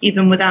so,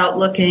 even without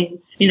looking,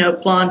 you know,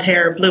 blonde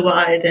hair,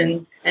 blue-eyed,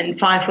 and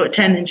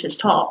 5'10"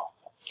 tall.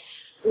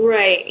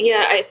 Right.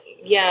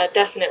 Yeah,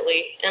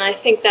 definitely. And I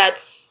think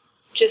that's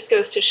just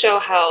goes to show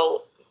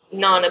how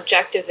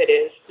non-objective it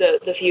is,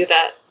 the view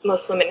that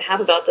most women have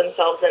about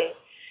themselves,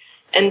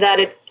 and that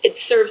it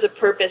serves a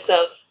purpose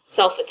of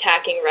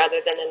self-attacking rather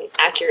than an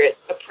accurate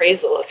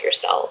appraisal of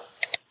yourself.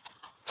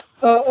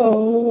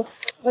 Uh-oh.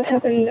 What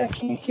happened? I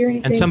can't hear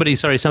anything. And somebody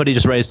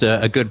just raised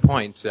a good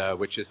point,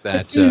 which is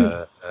that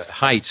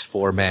height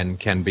for men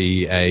can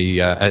be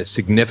a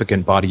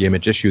significant body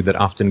image issue that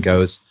often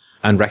goes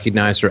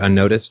unrecognized or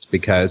unnoticed.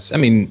 Because, I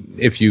mean,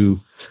 if you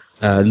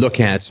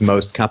look at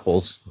most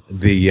couples,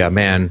 the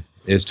man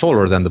is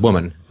taller than the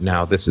woman.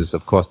 Now, this is,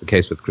 of course, the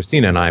case with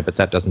Christina and I, but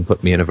that doesn't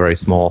put me in a very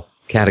small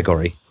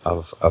category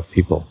of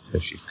people,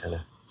 because she's kind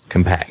of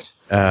compact.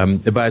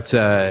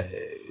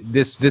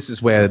 This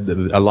is where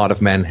a lot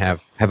of men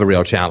have a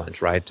real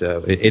challenge, right?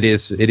 It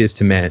is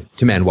to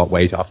men what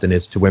weight often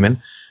is to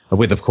women,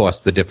 with, of course,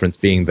 the difference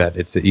being that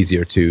it's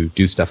easier to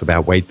do stuff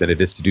about weight than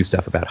it is to do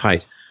stuff about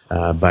height.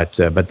 But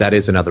that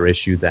is another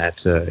issue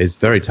that is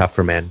very tough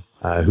for men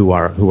who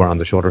are on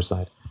the shorter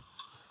side.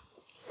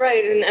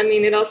 Right, and I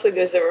mean, it also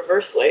goes the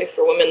reverse way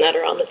for women that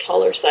are on the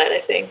taller side, I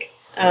think.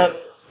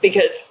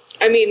 Because,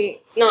 I mean,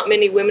 not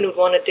many women would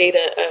want to date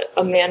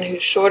a man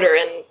who's shorter,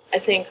 and I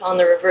think on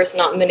the reverse,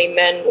 not many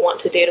men want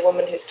to date a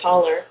woman who's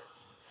taller.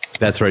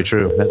 That's very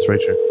true. That's very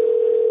true.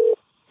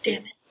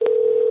 Damn it.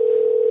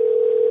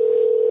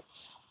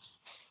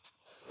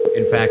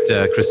 In fact,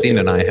 Christine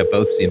and I have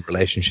both seen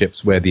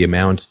relationships where the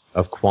amount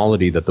of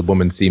quality that the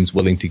woman seems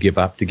willing to give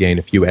up to gain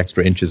a few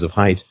extra inches of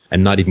height,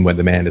 and not even when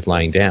the man is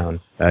lying down,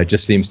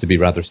 just seems to be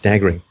rather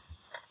staggering.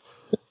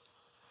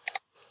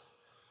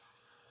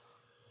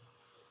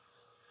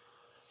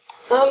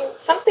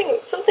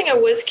 Something I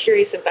was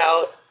curious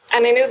about,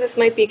 and I know this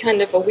might be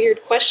kind of a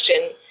weird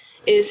question,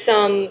 is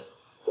well,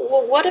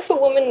 what if a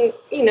woman,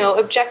 you know,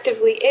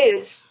 objectively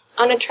is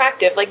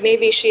unattractive? Like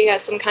maybe she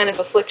has some kind of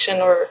affliction,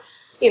 or,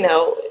 you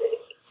know,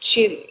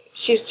 she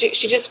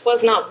just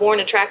was not born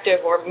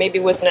attractive, or maybe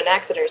was in an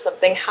accident or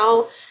something.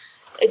 How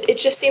it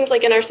just seems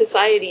like in our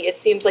society, it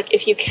seems like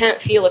if you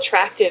can't feel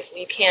attractive,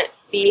 you can't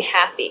be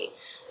happy.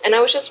 And I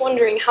was just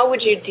wondering, how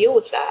would you deal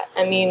with that?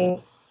 I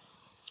mean,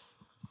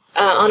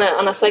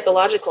 on a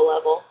psychological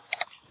level.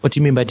 What do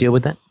you mean by deal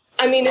with that?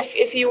 I mean,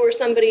 if you were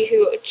somebody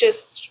who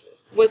just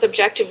was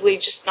objectively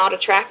just not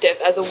attractive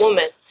as a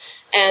woman,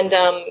 and,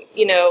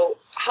 you know,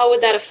 how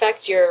would that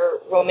affect your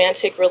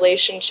romantic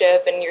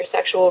relationship and your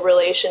sexual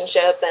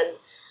relationship?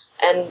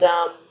 And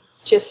I'm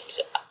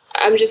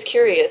just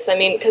curious. I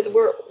mean, because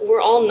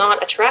we're all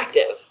not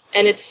attractive,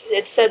 and it's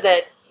said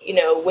that, you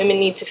know, women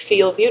need to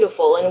feel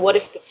beautiful, and what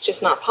if it's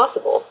just not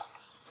possible?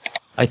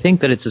 I think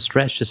that it's a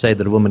stretch to say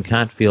that a woman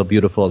can't feel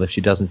beautiful if she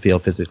doesn't feel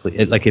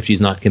physically, like if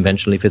she's not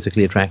conventionally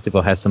physically attractive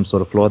or has some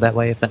sort of flaw that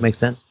way, if that makes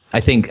sense.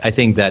 I think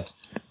that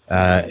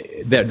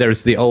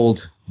there's the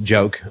old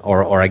joke,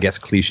 or I guess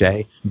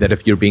cliche, that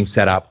if you're being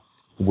set up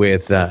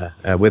with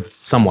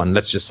someone,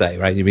 let's just say,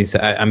 right,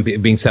 I'm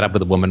being set up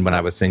with a woman when I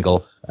was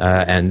single,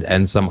 and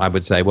I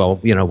would say, well,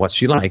 you know, what's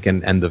she like?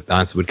 And the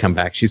answer would come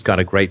back, she's got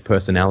a great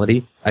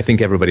personality. I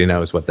think everybody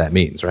knows what that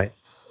means, right?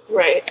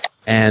 Right.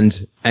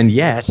 And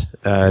yet,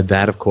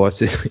 that, of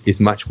course, is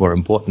much more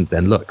important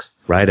than looks,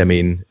 right? I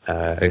mean,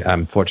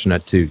 I'm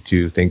fortunate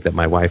to think that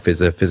my wife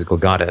is a physical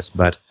goddess,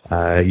 but,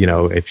 you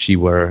know, if she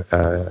were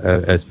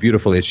as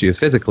beautiful as she is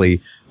physically,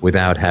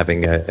 without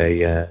having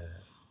a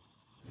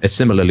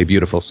similarly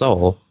beautiful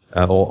soul,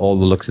 all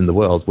the looks in the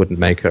world wouldn't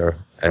make her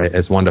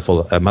as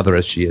wonderful a mother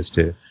as she is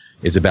to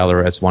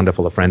Isabella, as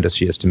wonderful a friend as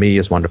she is to me,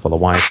 as wonderful a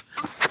wife.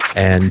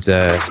 And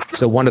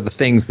so one of the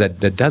things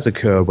that does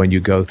occur when you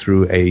go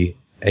through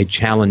a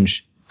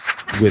challenge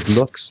with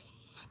looks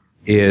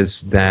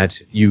is that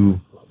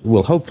you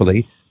will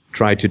hopefully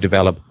try to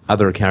develop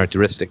other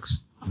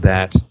characteristics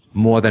that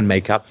more than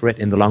make up for it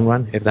in the long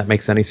run, if that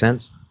makes any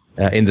sense.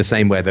 In the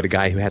same way that a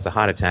guy who has a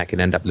heart attack can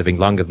end up living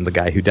longer than the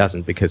guy who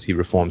doesn't because he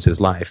reforms his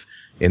life.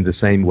 In the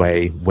same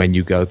way, when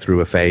you go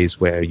through a phase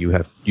where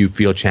you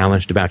feel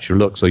challenged about your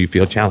looks or you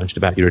feel challenged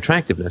about your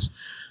attractiveness,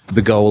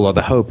 the goal or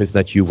the hope is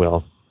that you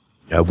will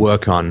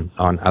work on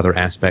other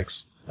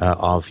aspects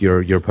of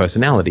your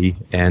personality,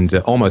 and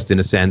almost in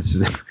a sense,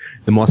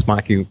 the more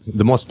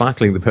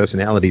sparkling the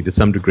personality, to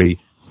some degree,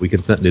 we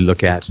can certainly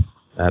look at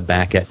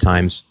back at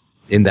times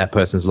in that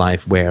person's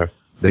life where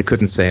they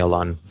couldn't sail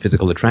on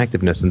physical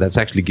attractiveness, and that's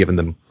actually given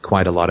them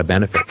quite a lot of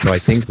benefit. So I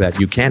think that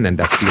you can end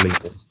up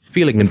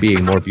feeling and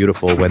being more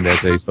beautiful when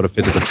there's a sort of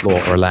physical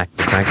flaw or lack of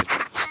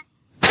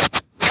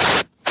attractiveness.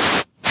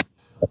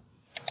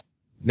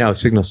 No,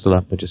 signal's still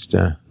up. We're just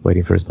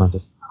waiting for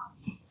responses.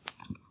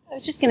 I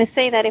was just going to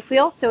say that if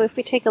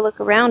we take a look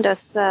around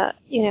us,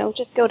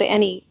 just go to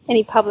any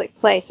public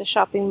place, a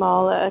shopping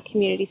mall, a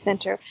community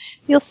center,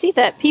 you'll see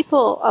that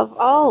people of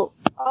all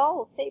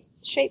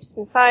shapes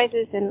and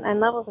sizes and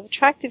levels of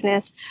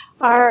attractiveness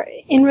are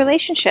in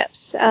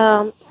relationships.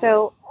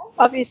 So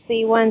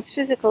obviously one's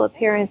physical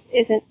appearance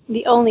isn't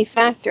the only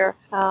factor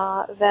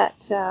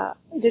that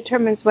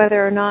determines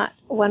whether or not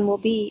one will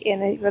be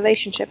in a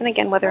relationship. And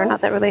again, whether or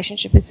not that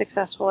relationship is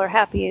successful or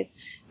happy is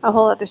a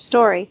whole other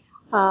story.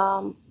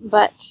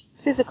 But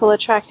physical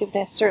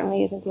attractiveness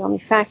certainly isn't the only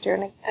factor.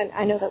 And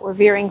I know that we're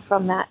veering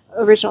from that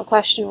original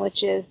question,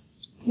 which is,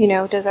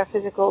 does our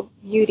physical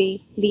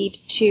beauty lead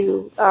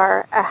to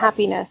our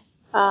happiness?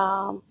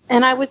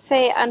 And I would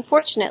say,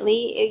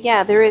 unfortunately,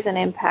 yeah, there is an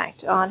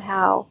impact on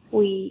how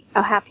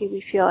happy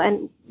we feel,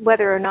 and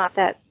whether or not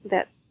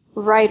that's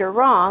right or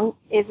wrong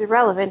is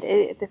irrelevant.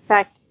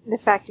 The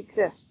fact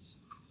exists.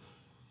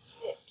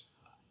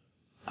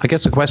 I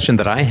guess a question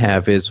that I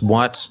have is,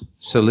 what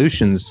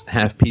solutions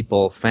have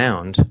people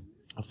found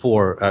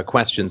for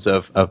questions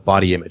of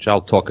body image?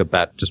 I'll talk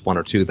about just one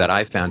or two that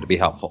I found to be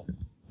helpful.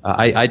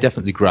 I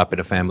definitely grew up in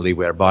a family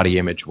where body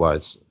image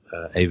was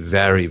a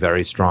very,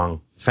 very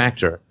strong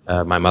factor.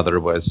 My mother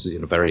was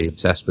very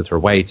obsessed with her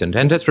weight and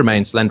has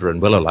remained slender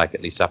and willow-like,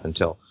 at least up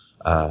until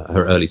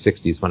her early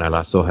 60s, when I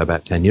last saw her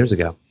about 10 years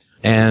ago.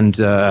 And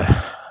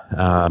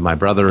my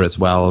brother as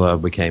well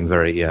became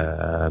very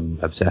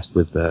obsessed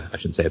with, I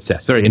shouldn't say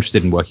obsessed, very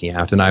interested in working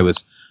out. And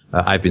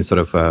I've been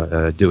sort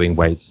of doing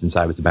weights since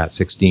I was about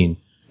 16.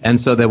 And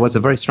so there was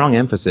a very strong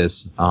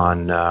emphasis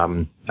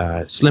on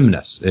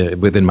slimness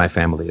within my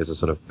family as a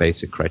sort of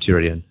basic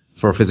criterion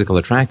for physical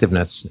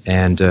attractiveness,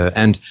 and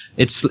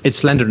it's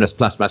slenderness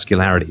plus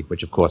muscularity,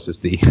 which of course is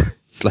the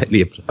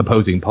slightly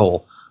opposing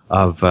pole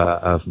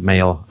of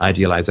male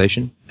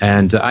idealization.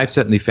 And I've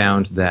certainly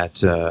found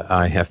that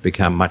I have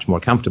become much more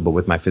comfortable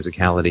with my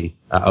physicality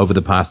over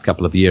the past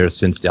couple of years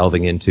since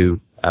delving into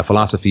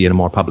philosophy in a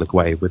more public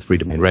way with Free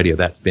Domain Radio.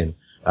 That's been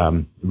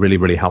really,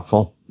 really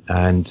helpful.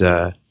 And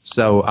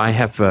so I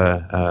have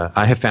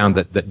found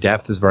that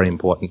depth is very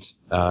important.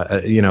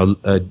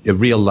 A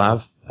real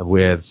love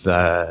with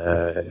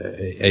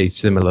a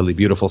similarly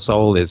beautiful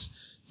soul is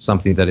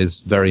something that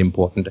is very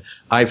important.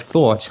 I've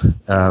thought,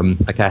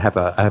 I have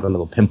a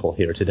little pimple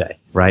here today,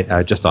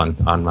 right, just on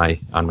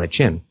my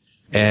chin,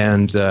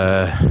 and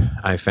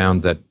I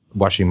found that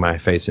washing my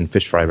face in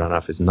fish fry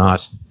runoff is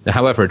not,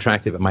 however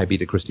attractive it might be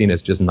to Christina,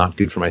 is just not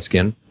good for my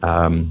skin.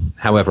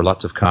 However,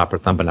 lots of carp are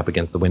thumping up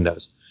against the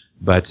windows.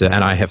 But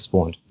and I have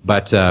spawned.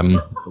 But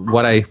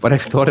what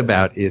I've thought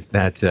about is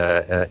that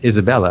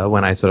Isabella,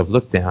 when I sort of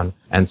look down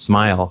and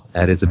smile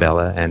at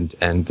Isabella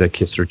and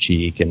kiss her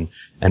cheek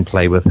and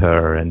play with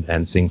her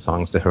and sing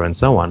songs to her and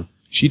so on,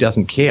 she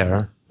doesn't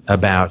care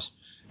about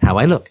how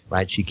I look,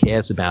 right? She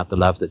cares about the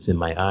love that's in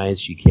my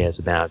eyes. She cares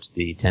about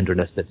the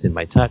tenderness that's in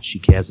my touch. She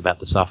cares about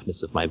the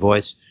softness of my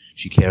voice.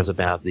 She cares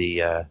about the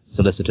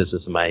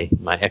solicitousness of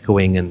my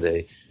echoing and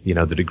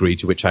the degree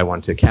to which I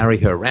want to carry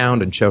her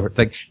around and show her.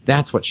 Like,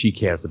 that's what she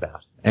cares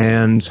about.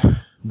 And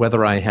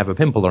whether I have a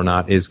pimple or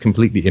not is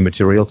completely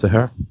immaterial to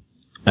her,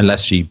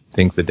 unless she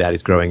thinks that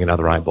Daddy's growing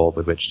another eyeball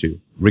with which to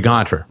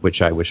regard her,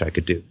 which I wish I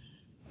could do.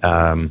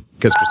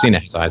 Because Christina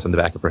has eyes on the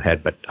back of her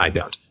head, but I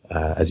don't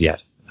as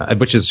yet.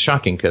 Which is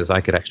shocking because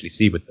I could actually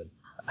see with them.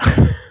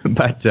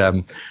 But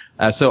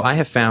so I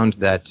have found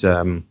that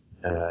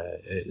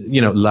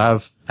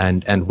love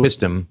and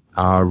wisdom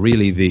are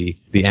really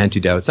the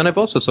antidotes. And I've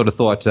also sort of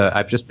thought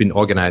I've just been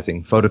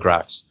organizing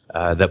photographs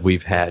that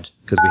we've had,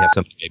 because we have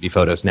so many baby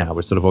photos now.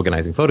 We're sort of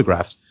organizing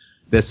photographs.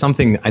 There's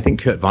something, I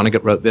think Kurt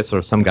Vonnegut wrote this,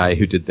 or some guy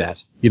who did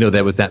that.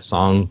 There was that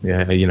song,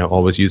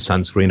 always use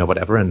sunscreen or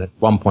whatever. And at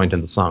one point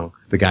in the song,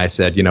 the guy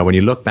said, when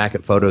you look back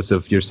at photos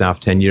of yourself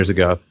 10 years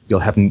ago,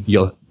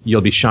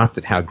 you'll be shocked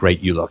at how great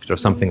you looked, or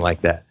something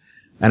like that.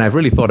 And I've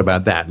really thought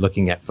about that,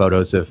 looking at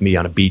photos of me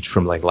on a beach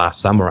from like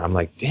last summer. I'm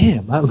like,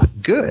 damn, I look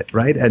good,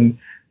 right? And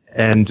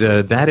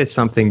that is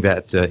something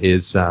that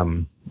is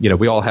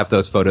we all have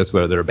those photos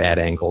where there are bad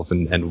angles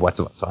and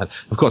what's. So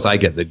of course, I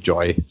get the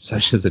joy,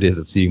 such as it is,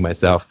 of seeing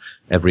myself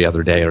every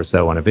other day or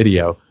so on a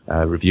video,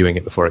 reviewing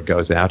it before it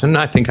goes out. And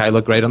I think I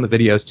look great on the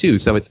videos too.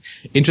 So it's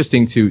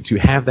interesting to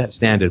have that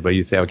standard where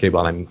you say, okay,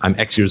 well, I'm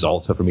X years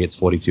old. So for me, it's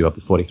 42, I'll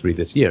be 43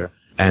 this year.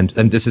 And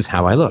this is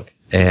how I look.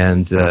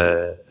 And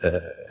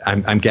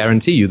I'm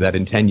guarantee you that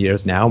in 10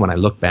 years now, when I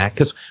look back,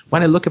 because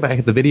when I look back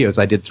at the videos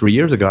I did 3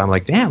 years ago, I'm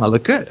like, damn, I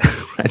look good.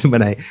 Right?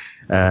 When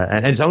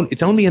and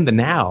it's only in the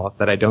now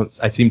that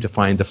I seem to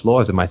find the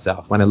flaws in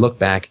myself. When I look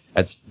back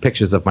at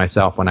pictures of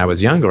myself when I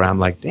was younger, I'm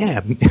like,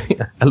 damn,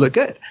 I look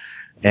good.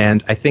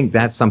 And I think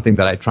that's something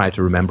that I try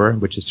to remember,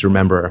 which is to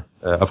remember,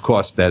 of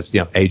course, there's,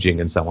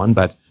 aging and so on,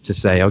 but to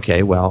say,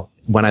 okay, well,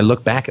 when I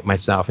look back at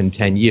myself in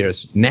 10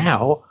 years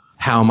now,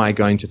 how am I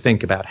going to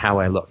think about how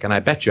I look? And I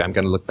bet you I'm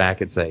going to look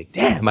back and say,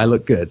 damn, I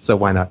look good. So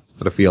why not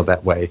sort of feel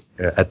that way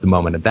at the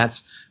moment? And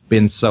that's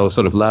been so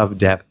sort of love,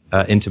 depth,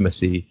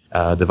 intimacy,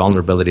 the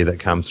vulnerability that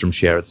comes from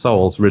shared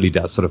souls really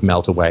does sort of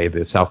melt away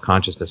the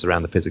self-consciousness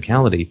around the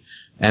physicality.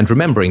 And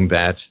remembering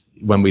that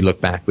when we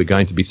look back, we're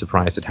going to be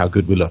surprised at how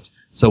good we looked.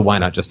 So why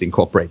not just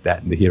incorporate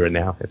that in the here and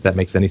now, if that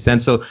makes any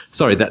sense? So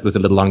sorry, that was a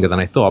little longer than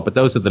I thought, but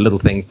those are the little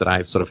things that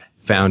I've sort of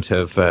found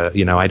have,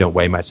 I don't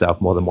weigh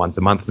myself more than once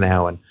a month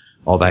now, and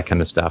all that kind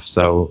of stuff.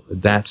 So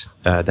that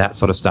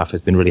sort of stuff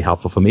has been really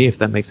helpful for me. If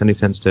that makes any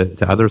sense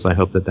to others, I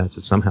hope that that's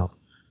of some help.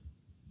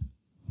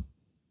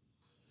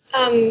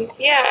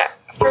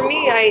 For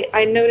me,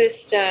 I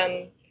noticed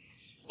a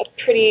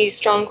pretty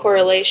strong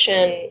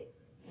correlation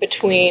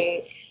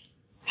between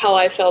how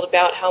I felt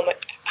about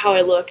how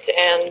I looked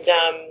and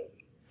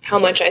how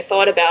much I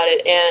thought about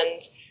it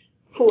and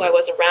who I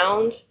was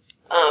around.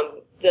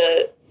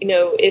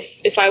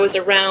 If I was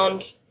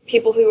around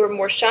people who were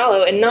more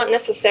shallow, and not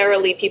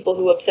necessarily people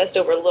who obsessed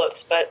over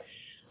looks, but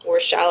were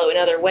shallow in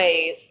other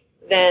ways,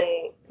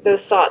 then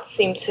those thoughts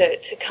seem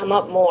to come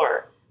up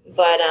more.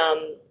 But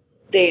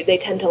they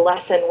tend to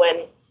lessen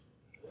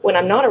when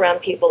I'm not around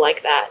people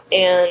like that.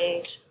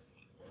 And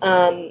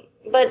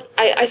but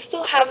I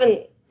still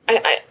haven't.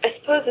 I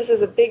suppose this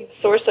is a big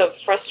source of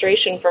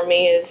frustration for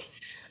me. Is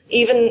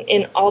even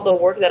in all the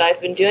work that I've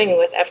been doing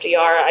with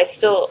FDR,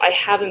 I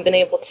haven't been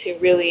able to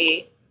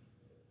really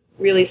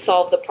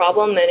solve the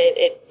problem, and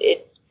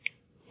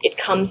it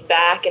comes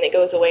back and it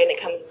goes away and it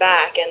comes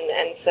back,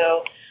 and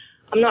so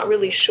I'm not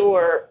really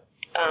sure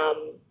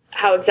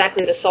how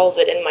exactly to solve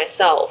it in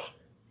myself.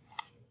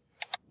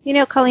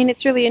 Colleen,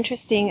 it's really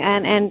interesting,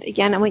 and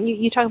again, when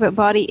you talk about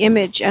body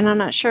image, and I'm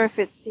not sure if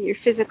it's your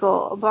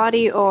physical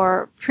body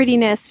or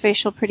prettiness,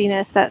 facial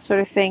prettiness, that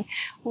sort of thing.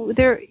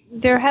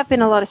 There have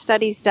been a lot of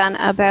studies done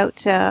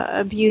about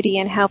beauty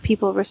and how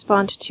people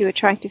respond to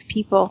attractive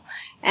people.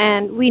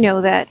 And we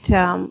know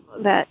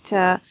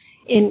that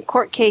in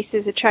court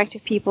cases,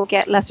 attractive people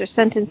get lesser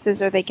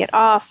sentences, or they get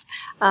off.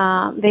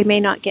 They may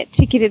not get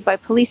ticketed by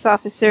police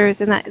officers,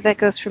 and that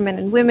goes for men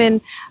and women.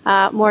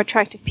 More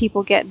attractive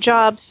people get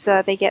jobs.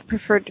 They get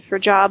preferred for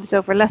jobs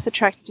over less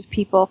attractive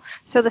people.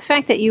 So the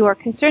fact that you are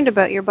concerned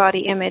about your body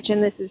image,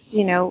 and this is,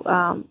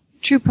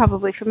 true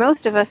probably for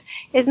most of us,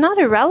 is not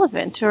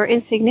irrelevant or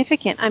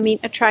insignificant. I mean,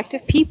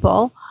 attractive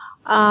people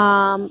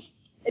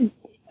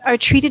are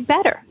treated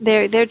better.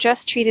 They're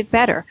just treated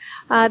better.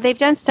 They've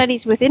done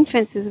studies with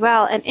infants as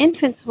well, and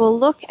infants will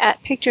look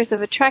at pictures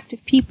of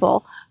attractive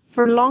people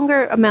for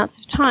longer amounts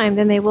of time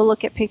than they will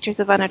look at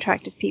pictures of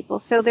unattractive people.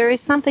 So there is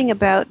something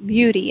about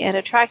beauty and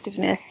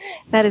attractiveness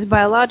that is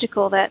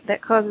biological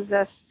that causes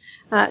us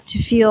to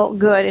feel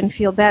good and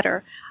feel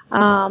better.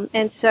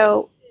 And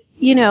so,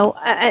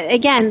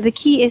 again, the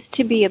key is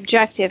to be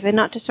objective and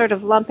not to sort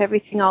of lump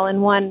everything all in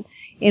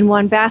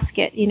one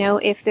basket.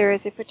 If there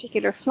is a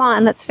particular flaw,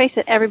 and let's face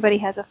it, everybody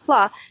has a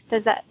flaw,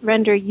 does that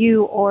render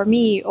you or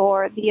me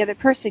or the other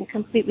person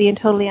completely and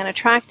totally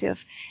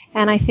unattractive?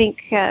 And I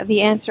think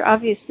the answer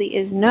obviously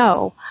is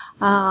no.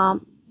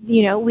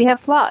 We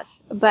have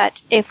flaws,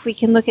 but if we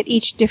can look at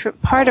each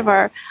different part of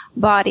our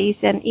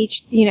bodies and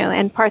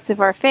and parts of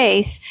our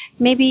face,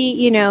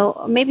 maybe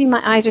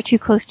my eyes are too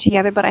close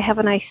together, but I have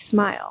a nice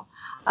smile.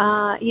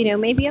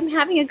 Maybe I'm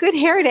having a good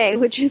hair day,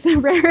 which is a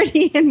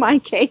rarity in my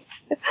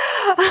case.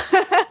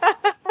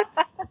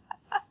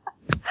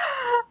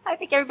 I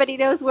think everybody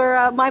knows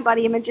where my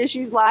body image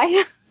issues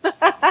lie.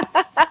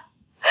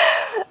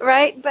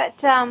 Right?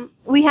 But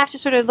we have to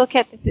sort of look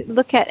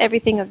at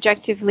everything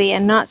objectively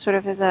and not sort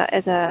of as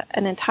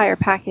an entire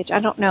package. I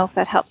don't know if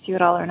that helps you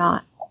at all or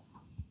not.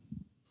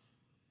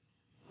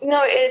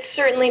 No, it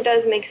certainly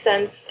does make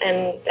sense,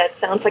 and that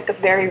sounds like a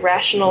very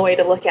rational way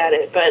to look at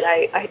it, but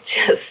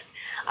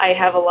I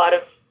have a lot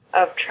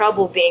of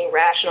trouble being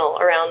rational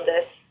around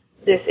this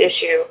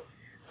issue.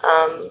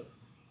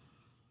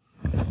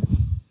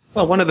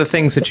 Well, one of the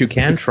things that you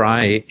can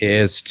try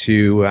is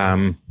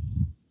to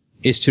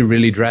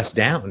really dress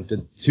down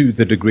to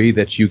the degree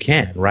that you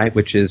can, right?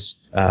 Which is,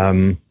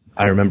 I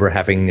remember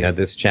having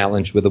this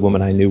challenge with a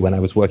woman I knew when I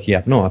was working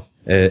up north.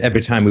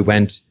 Every time we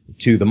went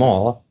to the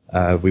mall,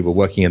 we were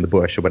working in the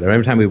bush or whatever.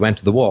 Every time we went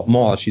to the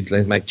mall, she'd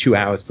spend like 2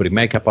 hours putting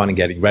makeup on and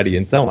getting ready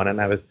and so on.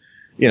 And I was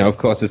of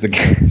course, as a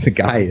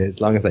guy,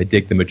 as long as I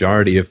dig the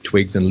majority of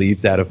twigs and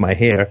leaves out of my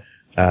hair,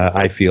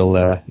 I feel,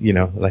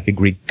 like a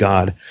Greek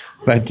god.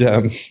 But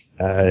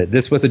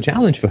this was a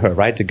challenge for her,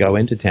 right, to go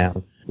into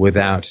town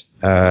without,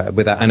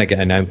 and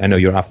again, I know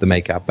you're off the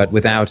makeup, but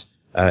without,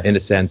 in a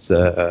sense,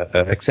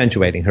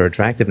 accentuating her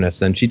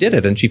attractiveness. And she did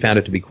it, and she found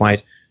it to be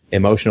quite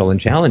emotional and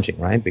challenging,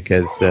 right?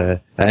 Because,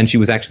 and she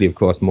was actually, of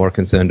course, more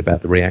concerned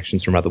about the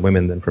reactions from other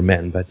women than from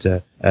men. But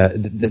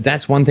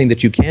that's one thing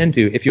that you can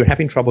do. If you're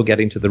having trouble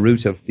getting to the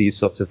root of these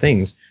sorts of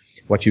things,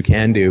 what you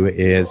can do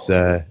is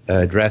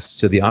dress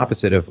to the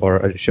opposite of,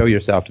 or show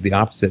yourself to the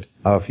opposite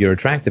of your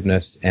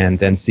attractiveness, and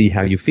then see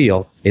how you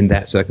feel in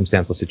that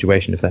circumstantial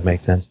situation, if that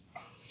makes sense.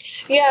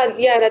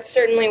 Yeah, that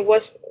certainly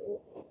was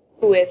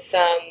with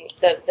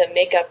the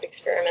makeup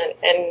experiment.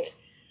 And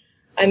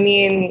I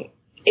mean,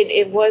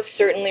 it was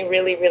certainly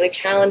really, really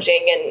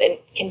challenging, and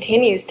it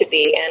continues to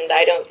be. And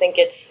I don't think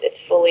it's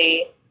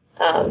fully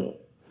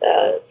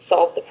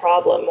solved the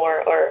problem,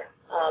 or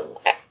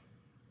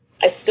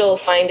I still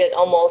find it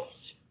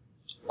almost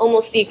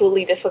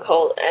equally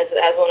difficult as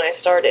when I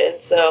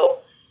started. So.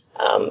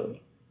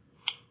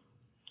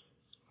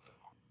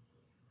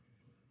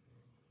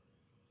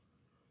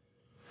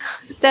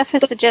 Steph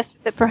has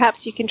suggested that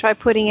perhaps you can try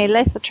putting a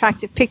less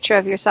attractive picture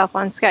of yourself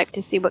on Skype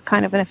to see what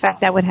kind of an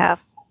effect that would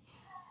have.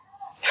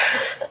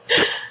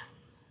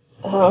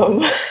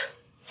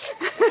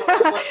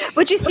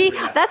 But you see,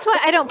 that's why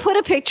I don't put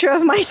a picture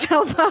of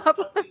myself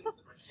up.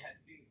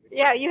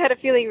 Yeah, you had a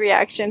feeling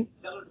reaction.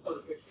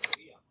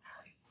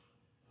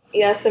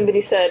 Yeah,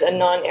 somebody said a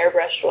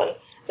non-airbrushed one.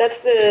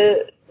 That's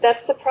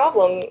the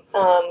problem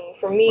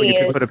for me. Or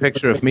you could put a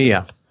picture of me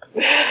up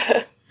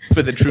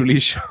for the truly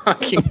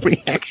shocking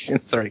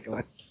reaction. Sorry, go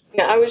on.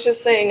 Yeah, I was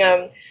just saying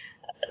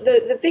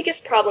the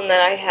biggest problem that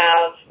I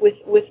have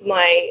with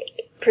my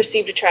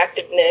perceived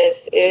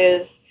attractiveness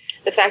is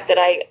the fact that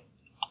I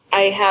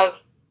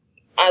have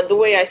the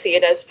way I see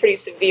it as pretty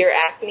severe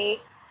acne.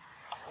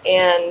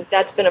 And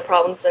that's been a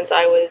problem since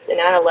I was an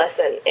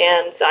adolescent.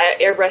 And so I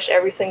airbrush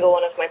every single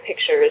one of my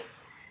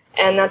pictures.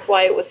 And that's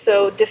why it was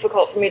so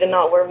difficult for me to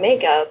not wear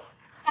makeup.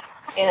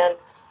 And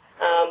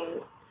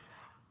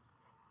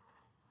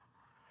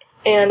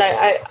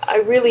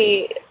I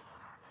really,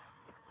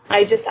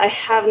 I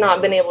have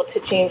not been able to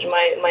change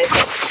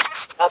myself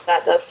about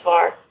that thus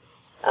far.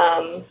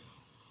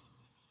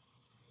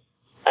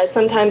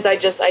 Sometimes I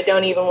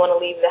don't even want to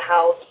leave the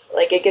house.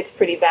 Like, it gets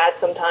pretty bad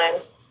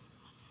sometimes.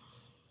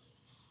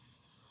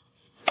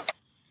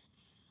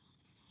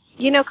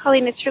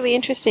 Colleen, it's really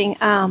interesting.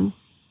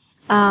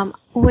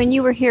 When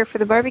you were here for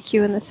the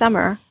barbecue in the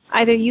summer,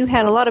 either you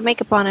had a lot of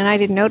makeup on and I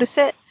didn't notice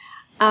it,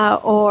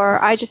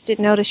 or I just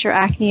didn't notice your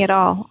acne at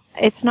all.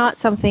 It's not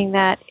something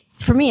that,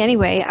 for me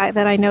anyway,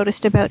 that I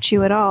noticed about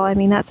you at all. I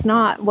mean, that's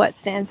not what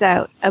stands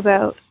out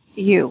about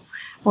you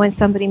when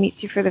somebody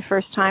meets you for the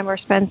first time, or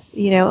spends,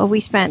 we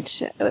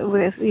spent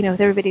with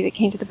everybody that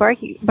came to the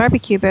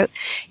barbecue about,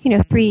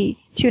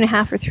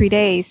 2.5 or 3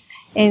 days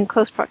in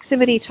close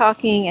proximity,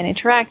 talking and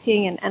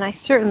interacting, and I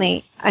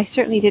certainly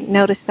didn't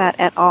notice that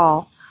at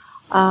all.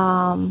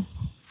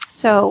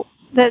 So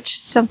that's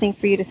just something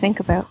for you to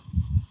think about.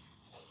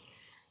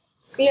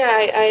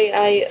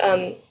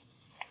 Yeah,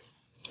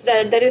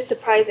 that is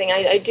surprising.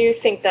 I do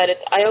think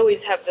that I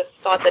always have the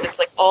thought that it's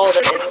like all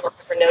that anyone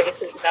ever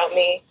notices about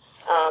me.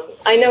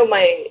 I know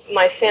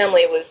my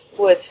family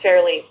was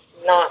fairly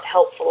not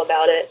helpful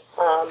about it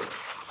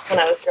when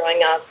I was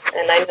growing up,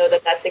 and I know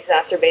that that's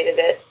exacerbated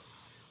it.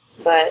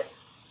 But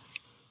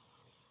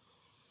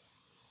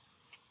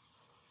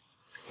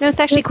no, it's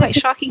actually quite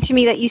shocking to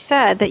me that you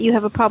said that you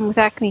have a problem with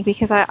acne,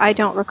 because I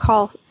don't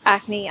recall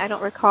acne, I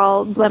don't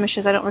recall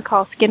blemishes, I don't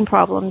recall skin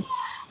problems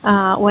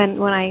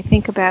when I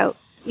think about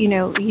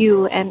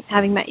you and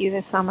having met you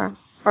this summer,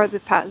 or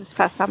this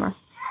past summer.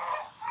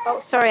 Oh,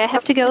 sorry, I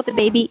have to go. The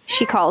baby,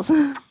 she calls.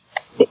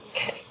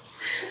 Okay.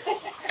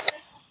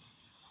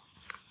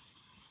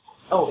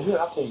 Oh, here,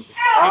 I'll change it.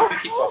 You can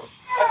keep talking.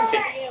 I can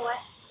take it. You know what?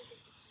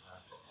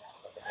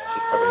 She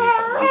probably needs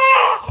something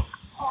else.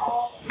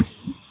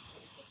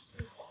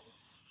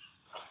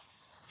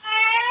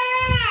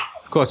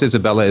 Of course,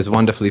 Isabella is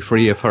wonderfully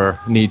free of her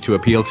need to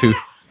appeal to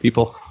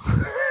people.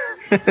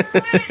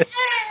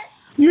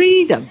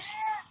 Freedoms.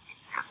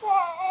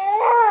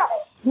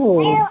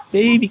 Oh,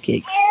 baby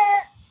cakes.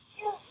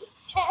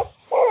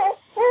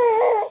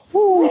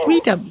 Oh,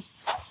 sweet dubs.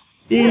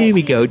 There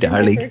we go,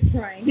 darling.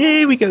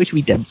 There we go,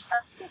 sweet dubs.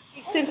 The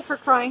extent of her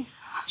crying.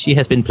 She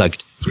has been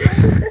plugged.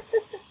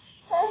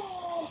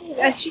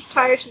 And she's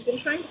tired. She's been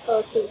trying to fall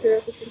asleep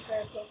throughout this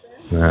entire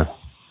program.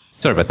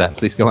 Sorry about that.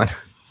 Please go on.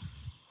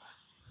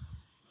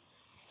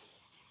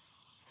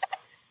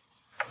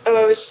 Oh,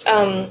 I was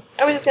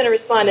just going to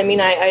respond. I mean,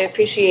 I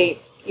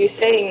appreciate you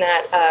saying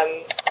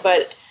that,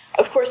 but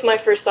of course my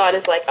first thought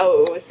is like,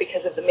 oh, it was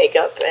because of the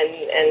makeup,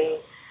 and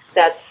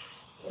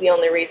that's the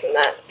only reason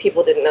that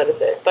people didn't notice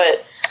it.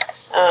 But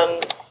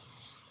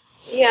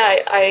yeah,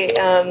 I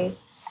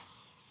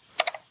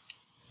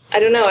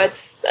don't know.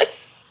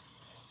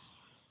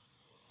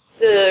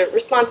 the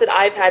response that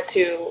I've had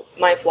to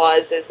my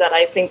flaws is that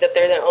I think that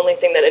they're the only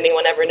thing that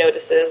anyone ever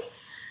notices,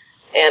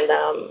 and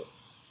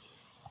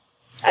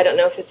I don't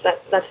know if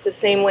that's the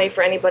same way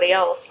for anybody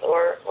else,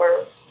 or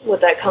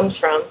what that comes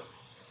from.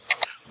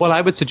 Well,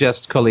 I would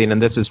suggest, Colleen,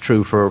 and this is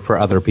true for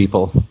other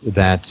people,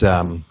 that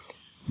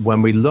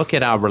when we look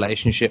at our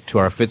relationship to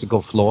our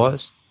physical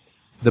flaws,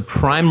 the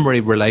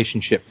primary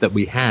relationship that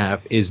we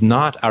have is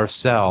not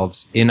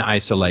ourselves in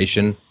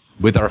isolation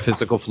with our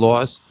physical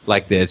flaws,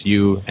 like there's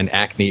you and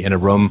acne in a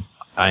room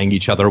eyeing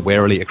each other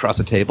warily across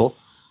a table,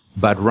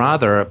 but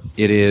rather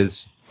it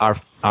is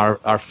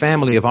our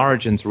family of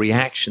origin's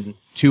reaction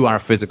to our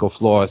physical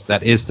flaws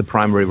that is the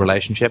primary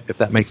relationship, if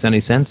that makes any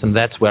sense. And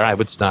that's where I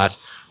would start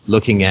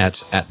looking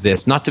at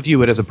this, not to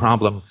view it as a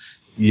problem,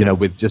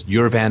 with just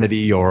your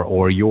vanity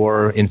or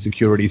your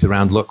insecurities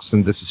around looks,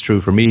 and this is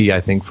true for me,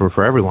 I think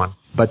for everyone,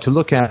 but to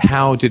look at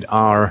how did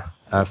our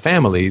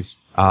families,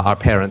 our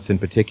parents in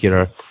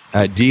particular,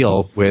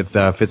 deal with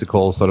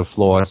physical sort of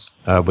flaws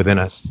within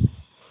us.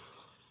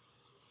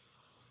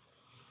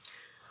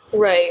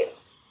 Right,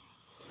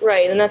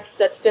 and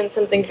that's been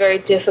something very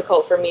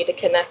difficult for me to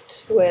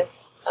connect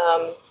with,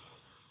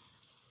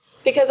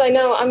 because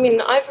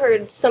I've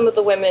heard some of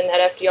the women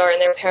at FDR and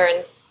their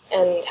parents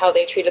and how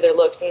they treated their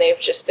looks, and they've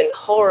just been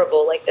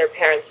horrible. Like their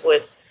parents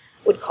would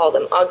call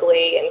them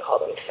ugly and call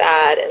them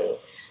fat and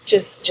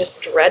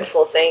just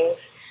dreadful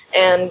things.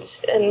 And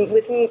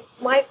with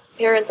my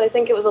parents, I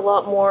think it was a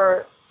lot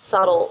more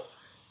subtle.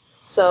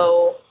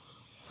 So,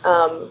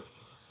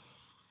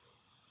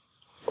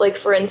 like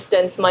for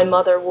instance, my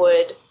mother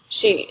would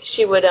she'd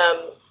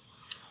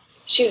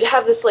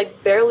have this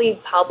like barely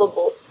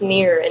palpable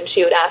sneer, and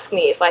she would ask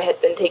me if I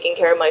had been taking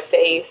care of my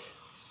face,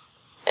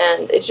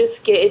 and it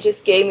just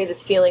gave me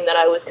this feeling that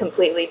I was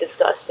completely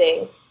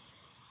disgusting.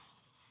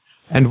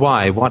 And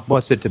why? What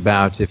was it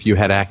about, if you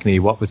had acne,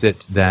 what was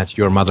it that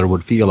your mother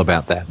would feel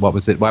about that? What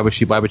was it? Why would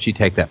she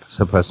take that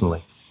so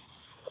personally?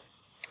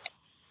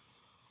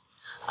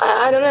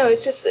 I don't know.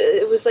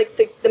 It was like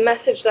the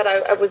message that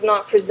I was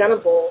not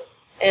presentable.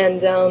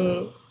 And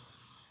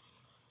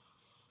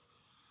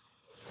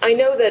I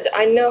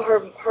know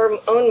her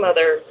own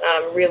mother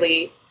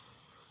really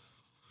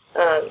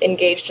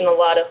engaged in a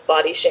lot of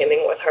body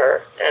shaming with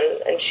her,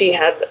 and she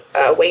had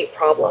weight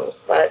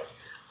problems, but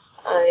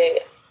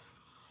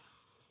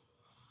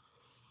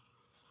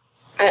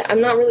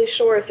I'm not really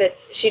sure if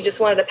she just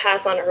wanted to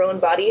pass on her own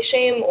body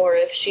shame, or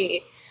if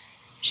she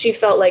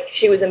felt like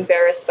she was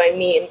embarrassed by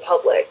me in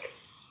public.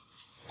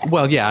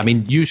 Well, yeah,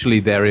 usually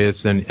there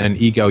is an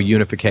ego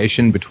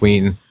unification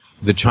between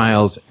the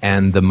child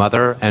and the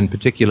mother, and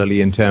particularly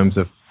in terms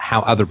of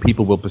how other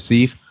people will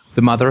perceive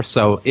the mother.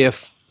 So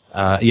if,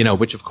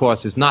 which of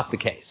course is not the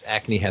case.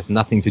 Acne has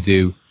nothing to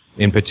do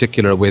in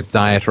particular with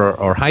diet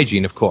or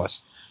hygiene, of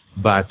course.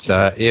 But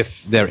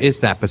if there is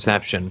that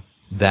perception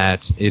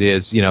that it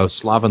is,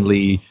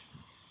 slovenly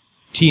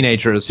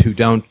teenagers who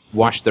don't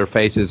wash their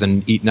faces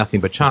and eat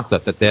nothing but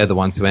chocolate, that they're the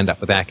ones who end up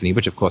with acne,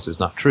 which of course is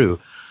not true.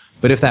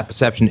 But if that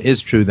perception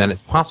is true, then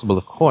it's possible,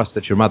 of course,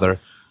 that your mother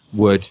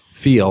would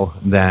feel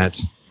that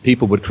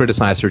people would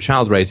criticize her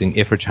child raising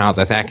if her child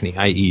has acne,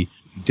 i.e.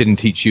 didn't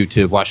teach you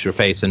to wash your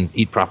face and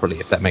eat properly,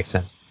 if that makes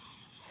sense.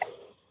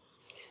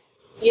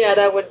 Yeah,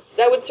 that would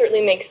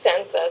certainly make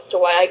sense as to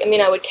why.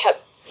 I would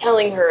kept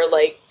telling her,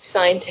 like,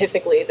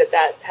 scientifically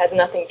that has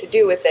nothing to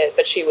do with it,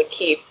 but she would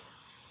keep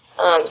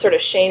sort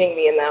of shaming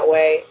me in that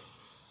way.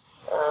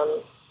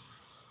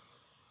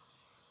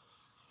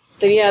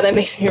 But yeah, that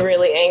makes me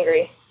really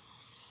angry.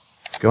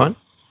 Go on.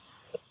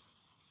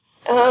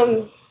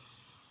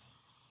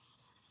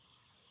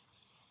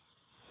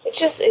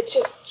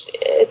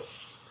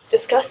 It's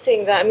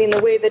disgusting that,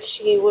 the way that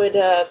she would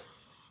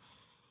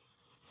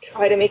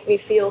try to make me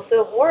feel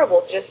so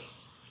horrible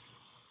just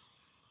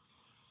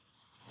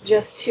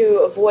to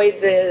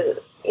avoid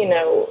the,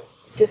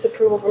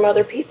 disapproval from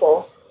other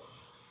people.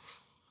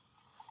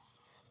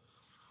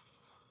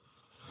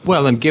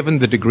 Well, and given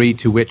the degree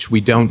to which we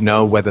don't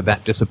know whether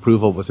that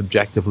disapproval was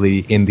objectively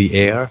in the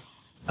air,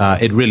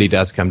 it really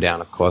does come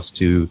down, of course,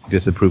 to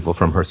disapproval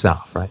from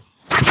herself, right?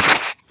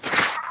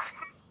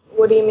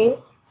 What do you mean?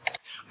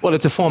 Well,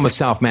 it's a form of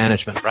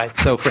self-management, right?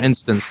 So, for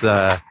instance,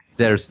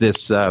 there's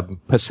this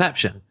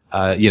perception,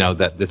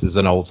 that this is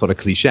an old sort of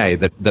cliche,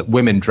 that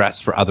women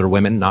dress for other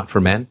women, not for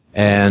men.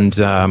 And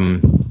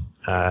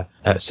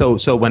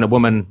so when a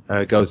woman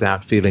goes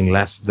out feeling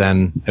less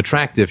than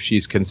attractive,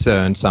 she's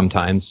concerned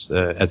sometimes,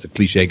 as the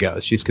cliche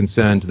goes, she's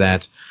concerned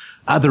that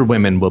other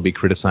women will be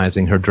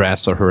criticizing her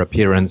dress or her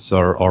appearance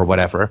or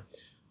whatever.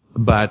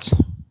 But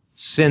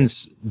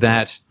since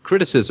that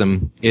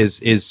criticism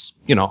is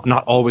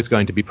not always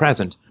going to be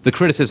present, the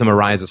criticism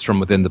arises from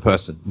within the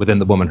person, within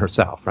the woman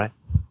herself, right?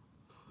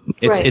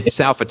 It's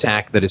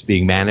self-attack that is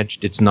being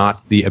managed. It's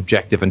not the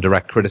objective and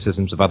direct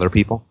criticisms of other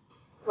people.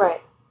 Right.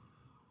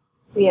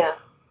 Yeah.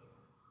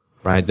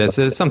 Right.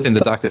 There's something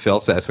that Dr. Phil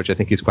says, which I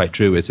think is quite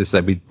true, is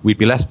that we'd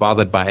be less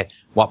bothered by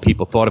what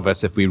people thought of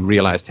us if we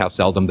realized how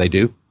seldom they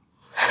do.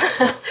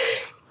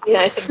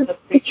 Yeah, I think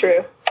that's pretty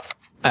true.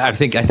 I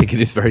think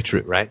it is very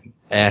true, right?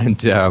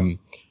 And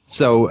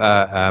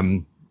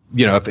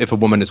if a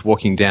woman is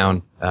walking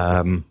down,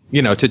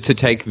 to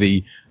take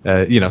the,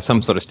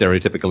 some sort of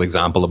stereotypical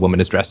example, a woman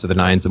is dressed to the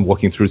nines and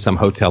walking through some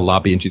hotel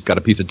lobby, and she's got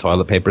a piece of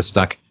toilet paper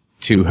stuck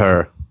to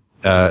her,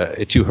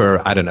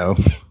 I don't know,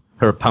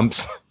 her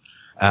pumps.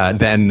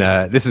 Then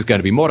this is going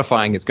to be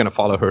mortifying. It's going to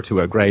follow her to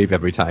her grave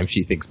every time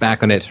she thinks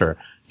back on it. Her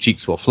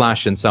cheeks will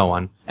flush and so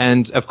on.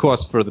 And, of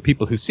course, for the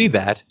people who see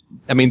that,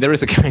 I mean, there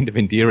is a kind of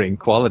endearing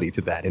quality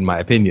to that, in my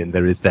opinion.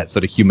 There is that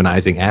sort of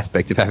humanizing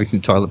aspect of having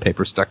some toilet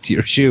paper stuck to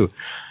your shoe.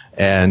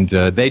 And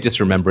they just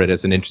remember it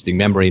as an interesting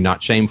memory,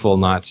 not shameful,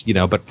 not,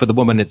 but for the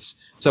woman, it's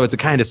a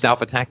kind of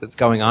self-attack that's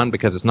going on,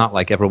 because it's not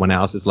like everyone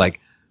else is like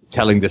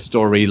telling this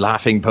story,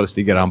 laughing,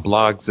 posting it on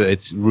blogs.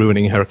 It's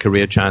ruining her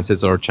career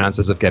chances or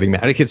chances of getting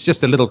married. It's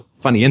just a little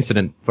funny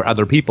incident for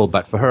other people,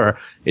 but for her,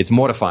 it's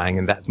mortifying,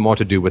 and that's more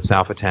to do with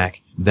self-attack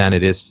than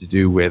it is to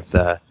do with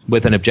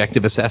an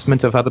objective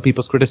assessment of other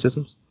people's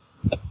criticisms.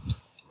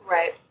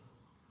 Right.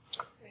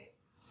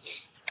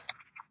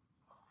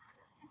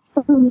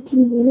 Can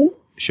you hear me?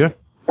 Sure.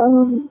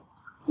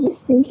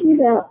 Just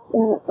thinking about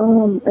that,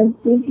 I'm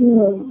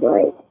thinking of,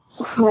 like,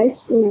 high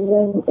school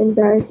when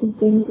embarrassing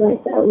things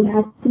like that would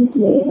happen to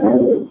me. I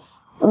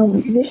was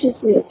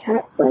viciously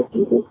attacked by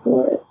people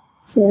for it.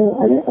 So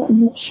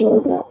I'm not sure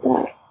about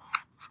that.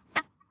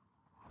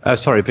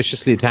 Sorry,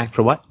 viciously attacked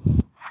for what?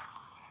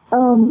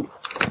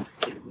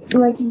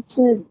 Like you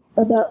said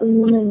about the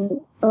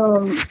woman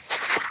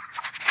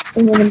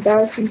in an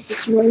embarrassing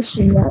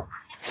situation that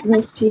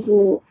most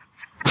people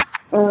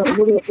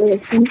wouldn't really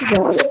think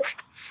about it.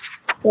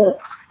 But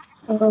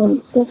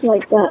stuff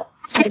like that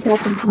has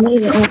happened to me,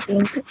 and I've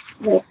been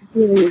like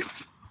really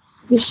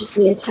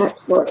viciously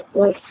attacked for it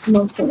for like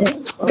months on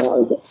end while I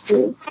was at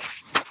school.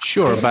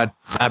 Sure, but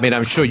I mean,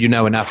 I'm sure you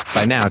know enough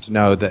by now to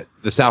know that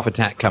the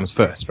self-attack comes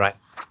first, right?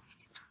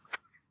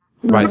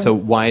 Right. So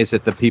why is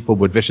it that people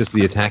would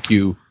viciously attack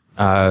you?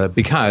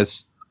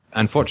 Because,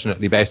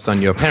 unfortunately, based on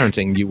your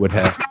parenting, you would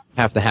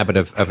have the habit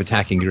of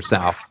attacking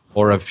yourself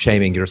or of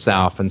shaming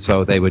yourself, and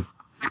so they would,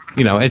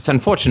 it's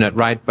unfortunate,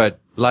 right? But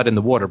blood in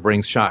the water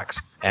brings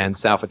sharks, and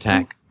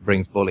self-attack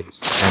brings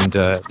bullies. And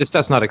this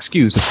does not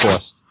excuse, of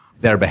course,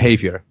 their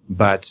behavior,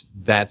 but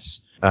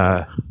that's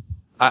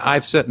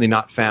I've certainly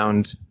not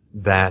found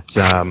that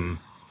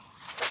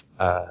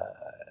I've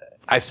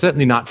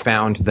certainly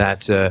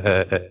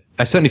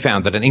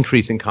found that an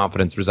increase in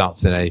confidence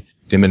results in a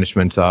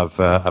diminishment of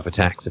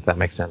attacks, if that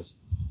makes sense.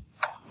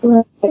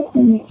 Right, that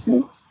makes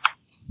sense.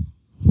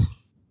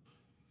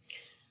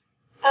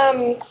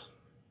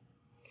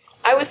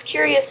 I was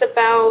curious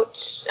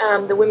about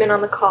the women on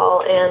the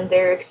call and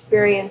their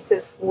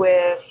experiences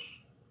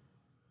with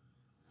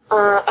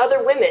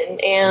other women,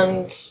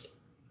 and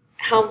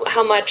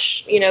how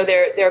much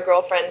their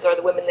girlfriends or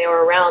the women they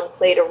were around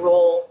played a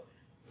role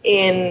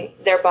in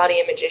their body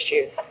image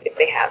issues, if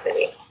they have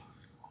any.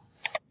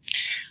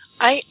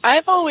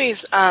 I've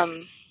always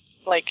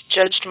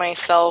judged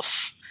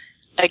myself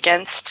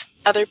against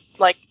other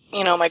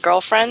my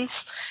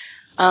girlfriends.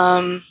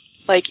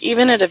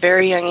 Even at a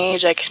very young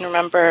age, I can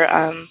remember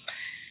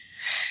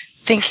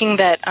thinking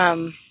that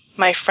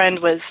my friend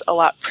was a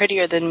lot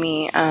prettier than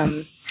me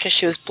because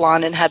she was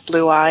blonde and had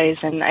blue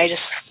eyes, and I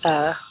just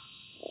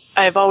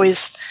I've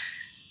always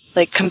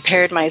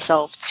compared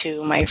myself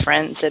to my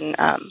friends and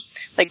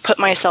put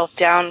myself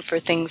down for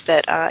things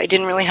that I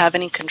didn't really have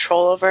any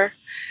control over,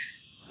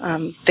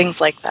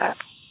 things like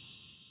that.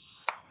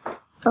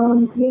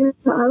 Yeah,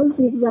 I was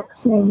the exact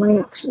same way,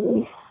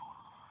 actually.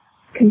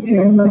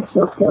 Comparing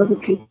myself to other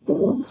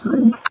people all the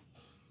time.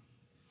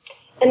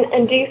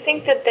 And do you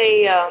think that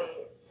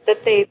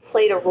they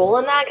played a role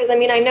in that? Because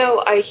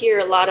I hear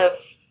a lot of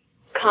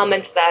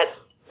comments that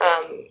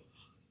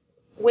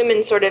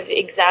women sort of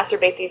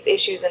exacerbate these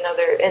issues in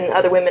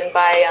other women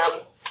by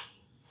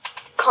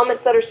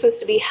comments that are supposed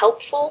to be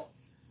helpful.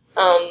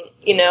 For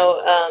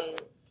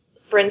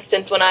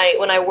instance, when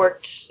I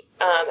worked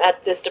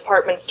at this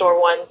department store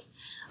once,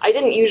 I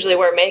didn't usually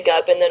wear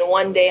makeup, and then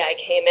one day I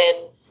came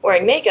in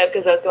wearing makeup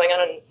because I was going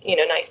on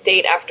a nice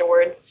date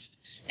afterwards,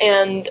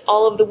 and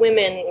all of the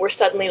women were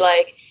suddenly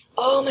like,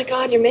 "Oh my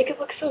God, your makeup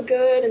looks so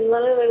good," and la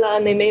la la la,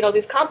 and they made all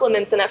these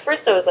compliments. And at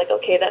first I was like,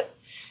 okay, that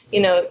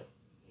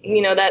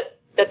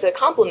that's a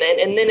compliment,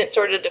 and then it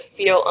started to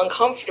feel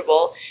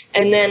uncomfortable.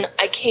 And then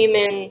I came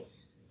in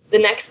the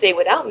next day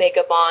without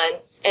makeup on,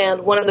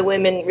 and one of the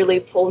women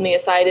really pulled me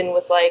aside and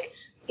was like,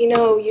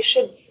 you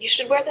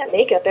should wear that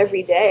makeup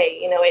every day.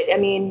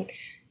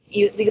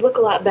 You look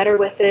a lot better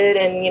with it,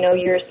 and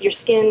your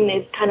skin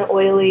is kind of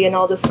oily and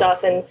all this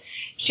stuff. And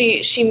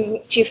she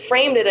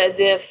framed it as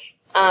if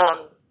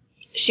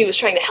she was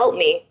trying to help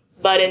me,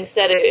 but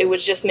instead it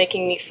was just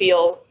making me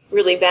feel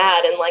really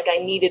bad and like I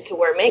needed to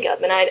wear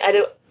makeup. And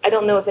I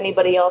don't know if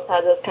anybody else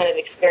had those kind of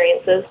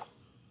experiences.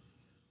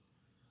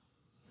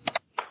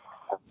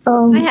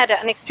 I had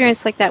an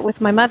experience like that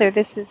with my mother.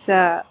 This is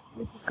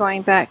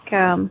going back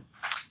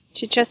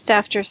to just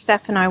after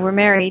Steph and I were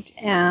married.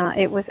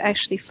 It was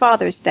actually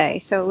Father's Day,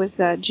 so it was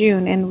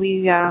June, and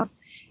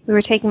we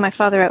were taking my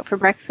father out for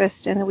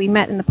breakfast, and we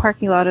met in the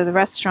parking lot of the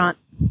restaurant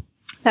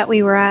that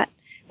we were at,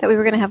 that we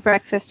were going to have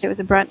breakfast. It was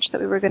a brunch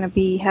that we were going to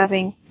be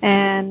having.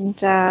 And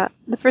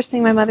the first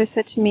thing my mother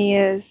said to me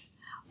is,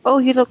 "Oh,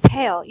 you look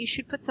pale. You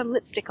should put some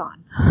lipstick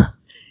on."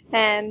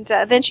 And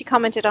then she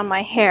commented on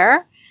my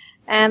hair.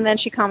 And then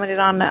she commented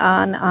on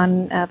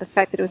the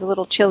fact that it was a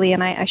little chilly,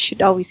 and I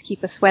should always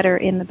keep a sweater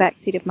in the back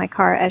seat of my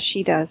car, as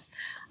she does.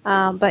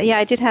 But yeah,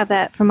 I did have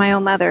that from my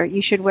own mother.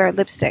 You should wear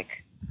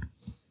lipstick.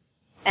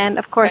 And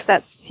of course,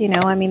 that's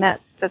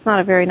that's not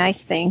a very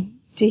nice thing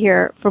to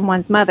hear from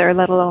one's mother,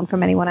 let alone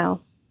from anyone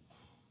else.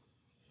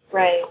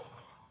 Right.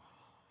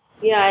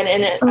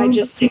 Yeah, I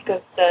just think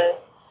of the.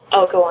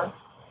 Oh, go on.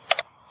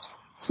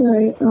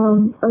 Sorry.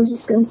 I was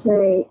just gonna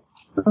say.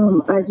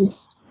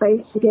 I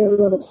used to get a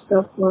lot of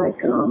stuff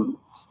like,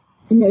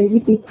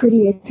 you'd be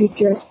prettier if you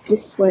dressed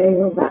this way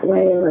or that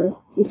way, or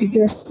if you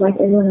dressed like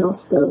everyone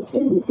else does,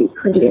 then you'd be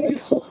prettier and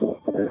stuff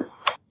like that.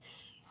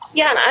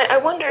 Yeah, and I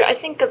wonder, I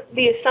think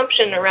the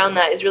assumption around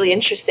that is really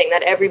interesting,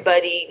 that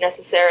everybody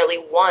necessarily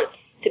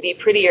wants to be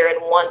prettier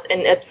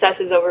and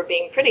obsesses over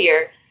being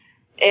prettier.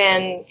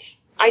 And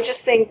I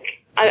just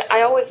think,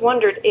 I always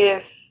wondered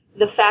if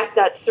the fact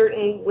that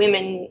certain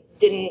women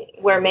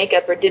didn't wear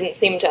makeup or didn't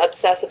seem to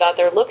obsess about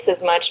their looks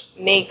as much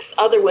makes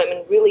other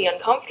women really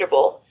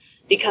uncomfortable,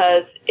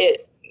 because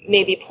it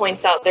maybe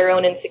points out their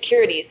own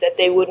insecurities, that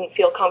they wouldn't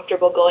feel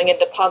comfortable going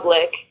into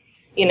public,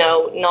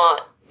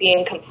 not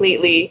being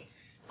completely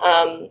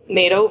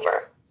made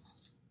over.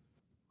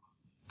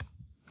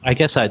 I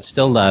guess I'm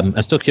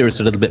still curious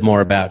a little bit more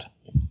about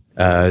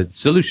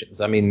solutions.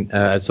 I mean,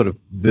 sort of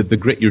the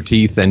grit your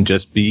teeth and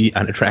just be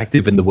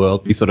unattractive in the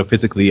world, be sort of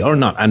physically, or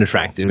not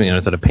unattractive,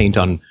 sort of paint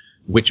on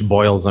witch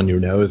boils on your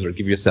nose or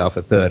give yourself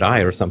a third eye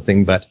or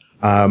something. But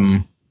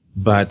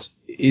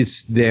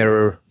is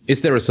there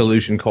a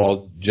solution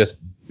called just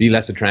be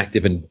less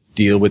attractive and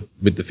deal with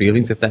the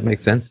feelings, if that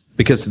makes sense?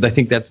 Because I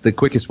think that's the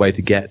quickest way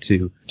to get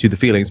to the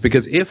feelings.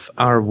 Because if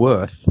our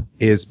worth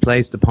is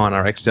placed upon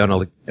our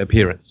external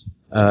appearance,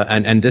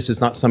 and this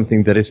is not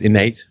something that is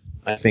innate,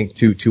 I think,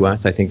 to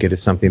us, I think it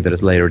is something that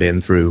is layered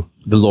in through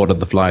the Lord of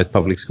the Flies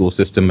public school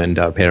system and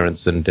our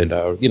parents and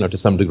our, to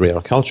some degree,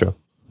 our culture.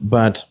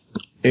 But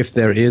if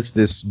there is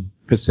this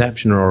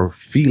perception or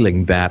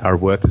feeling that our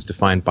worth is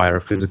defined by our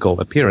physical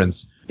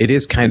appearance, it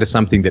is kind of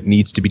something that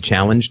needs to be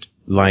challenged,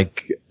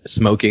 like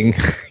smoking,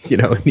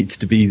 it needs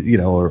to be,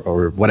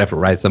 or whatever,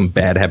 right? Some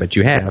bad habit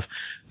you have,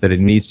 that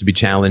it needs to be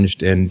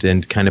challenged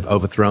and kind of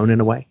overthrown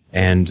in a way.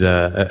 And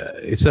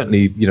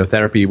certainly,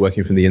 therapy,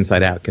 working from the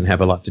inside out, can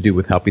have a lot to do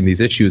with helping these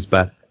issues.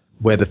 But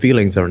where the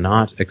feelings are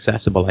not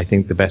accessible, I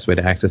think the best way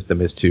to access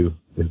them is to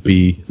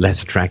be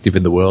less attractive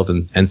in the world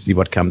and see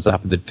what comes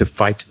up, to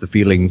fight the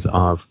feelings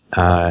of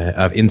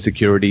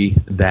insecurity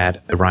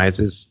that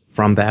arises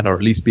from that, or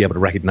at least be able to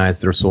recognize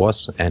their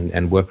source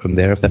and work from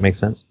there, if that makes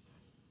sense.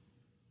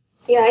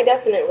 Yeah, I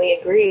definitely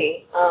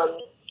agree.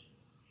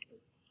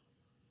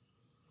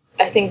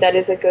 I think that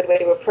is a good way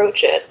to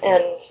approach it,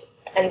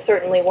 and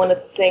certainly one of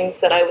the things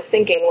that I was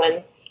thinking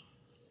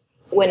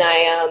when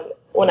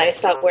I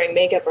stopped wearing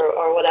makeup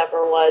or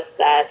whatever was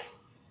that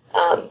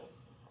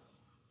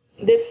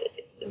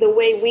the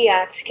way we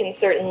act can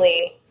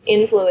certainly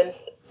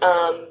influence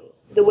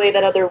the way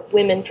that other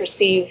women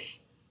perceive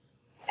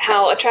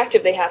how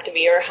attractive they have to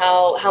be, or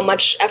how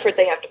much effort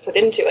they have to put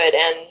into it.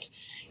 And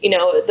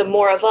the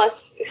more of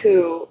us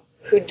who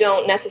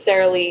don't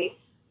necessarily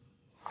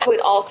put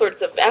all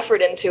sorts of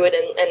effort into it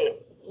and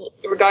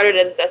regard it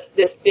as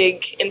this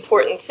big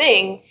important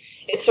thing,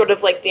 it's sort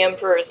of like the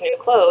emperor's new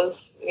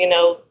clothes.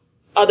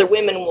 Other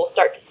women will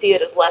start to see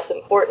it as less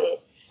important.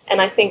 And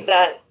I think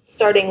that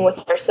starting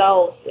with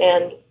ourselves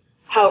and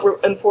how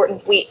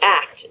important we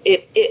act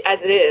it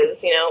as it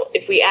is,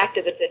 if we act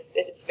as if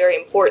it's very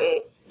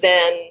important,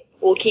 then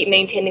we'll keep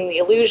maintaining the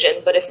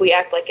illusion. But if we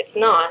act like it's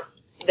not,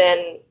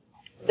 then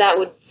that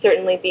would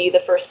certainly be the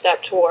first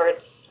step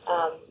towards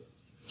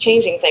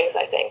changing things,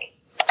 I think.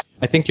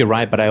 I think you're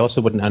right, but I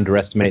also wouldn't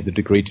underestimate the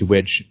degree to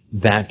which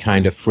that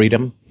kind of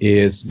freedom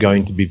is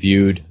going to be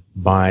viewed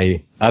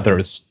by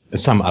others,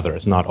 some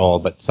others, not all,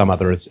 but some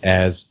others,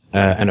 as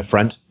an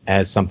affront,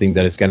 as something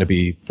that is going to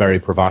be very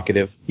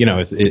provocative.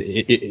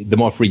 The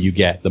more free you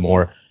get, the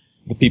more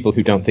the people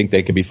who don't think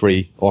they can be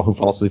free, or who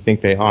falsely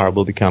think they are,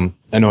 will become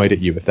annoyed at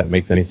you, if that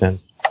makes any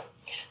sense.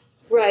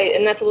 Right,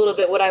 and that's a little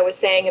bit what I was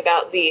saying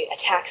about the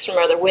attacks from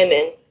other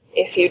women.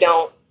 If you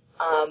don't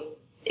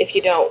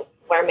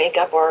wear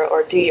makeup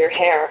or do your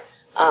hair,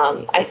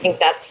 I think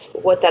that's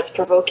what that's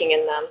provoking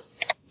in them.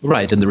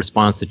 Right, and the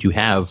response that you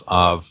have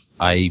of,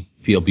 I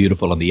feel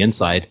beautiful on the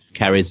inside,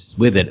 carries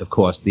with it, of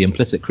course, the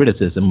implicit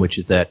criticism, which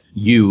is that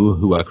you,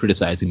 who are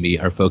criticizing me,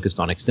 are focused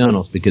on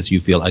externals because you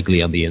feel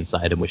ugly on the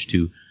inside and wish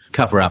to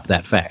cover up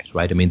that fact,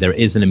 right? I mean, there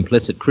is an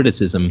implicit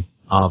criticism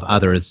of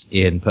others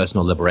in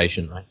personal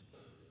liberation, right?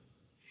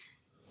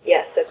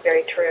 Yes, that's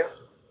very true.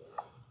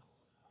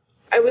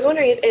 I was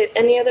wondering if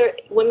any other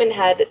women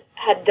had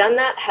done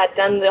that, had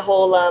done the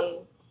whole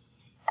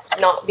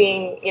not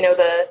being,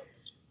 the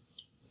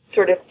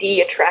sort of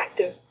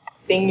de-attractive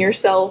thing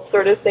yourself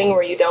sort of thing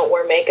where you don't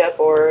wear makeup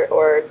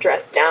or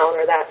dress down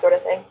or that sort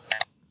of thing?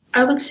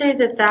 I would say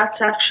that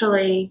that's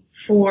actually,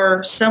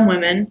 for some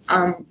women,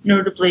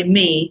 notably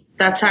me,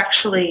 that's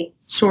actually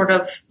sort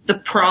of the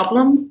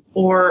problem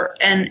or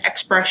an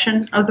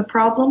expression of the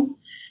problem.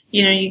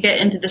 You know, you get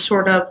into the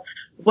sort of,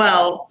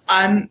 well,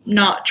 I'm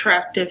not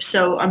attractive,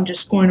 so I'm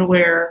just going to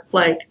wear,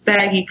 like,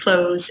 baggy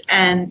clothes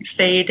and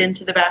fade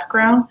into the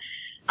background.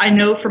 I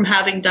know from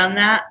having done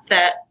that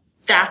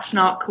that's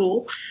not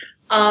cool.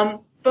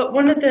 But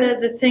one of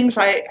the things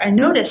I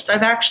noticed,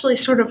 I've actually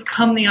sort of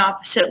come the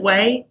opposite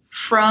way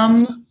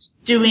from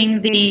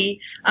doing the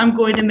I'm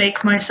going to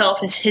make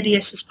myself as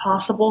hideous as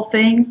possible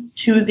thing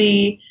to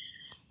the,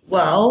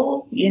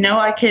 well, you know,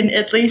 I can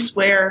at least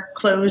wear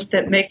clothes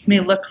that make me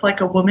look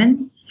like a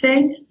woman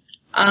thing.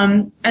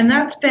 And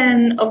that's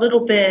been a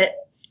little bit,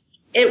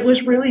 it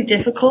was really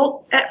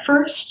difficult at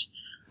first,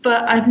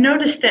 but I've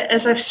noticed that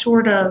as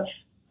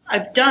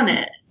I've done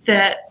it,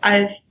 that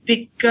I've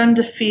begun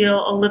to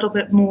feel a little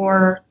bit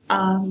more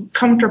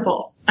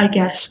comfortable, I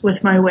guess,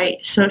 with my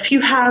weight. So if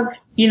you have,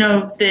 you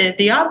know,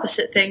 the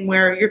opposite thing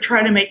where you're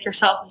trying to make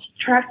yourself as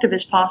attractive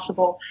as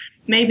possible,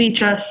 maybe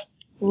just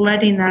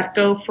letting that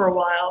go for a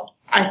while,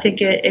 I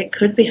think it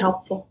could be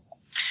helpful.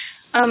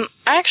 I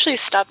actually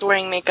stopped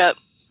wearing makeup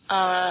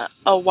a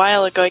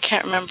while ago. I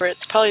can't remember.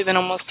 It's probably been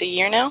almost a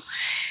year now.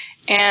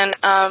 And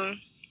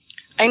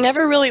I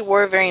never really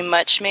wore very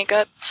much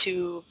makeup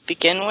to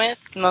begin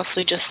with,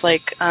 mostly just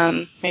like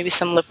maybe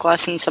some lip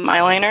gloss and some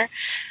eyeliner.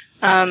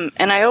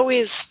 And I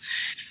always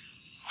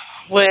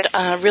would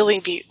really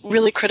be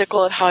really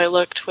critical of how I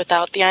looked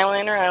without the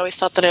eyeliner. I always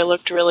thought that I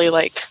looked really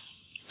like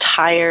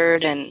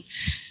tired and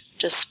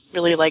just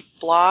really like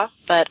blah.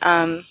 But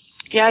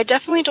yeah, I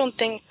definitely don't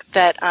think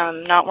that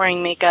not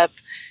wearing makeup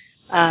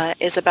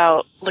is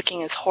about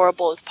looking as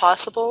horrible as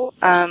possible.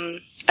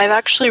 I've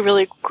actually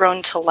really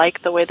grown to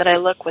like the way that I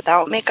look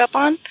without makeup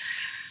on.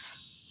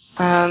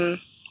 And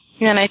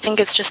I think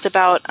it's just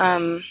about,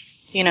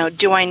 you know,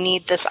 do I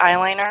need this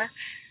eyeliner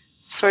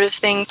sort of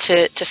thing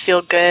to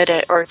feel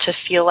good or to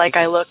feel like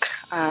I look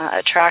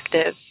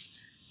attractive.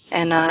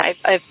 And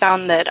I've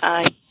found that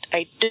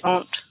I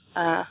don't,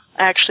 I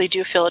actually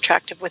do feel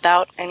attractive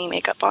without any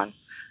makeup on.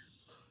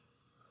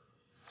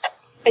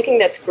 I think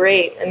that's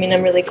great. I mean,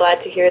 I'm really glad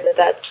to hear that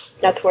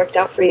that's worked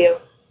out for you.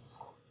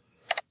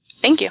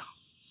 Thank you.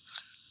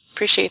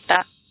 Appreciate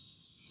that.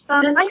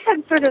 I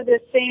had sort of the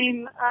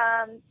same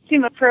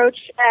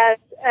approach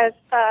as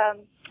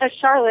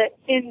Charlotte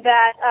in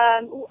that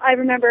I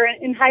remember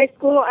in high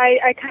school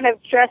I kind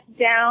of dressed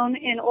down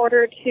in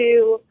order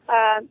to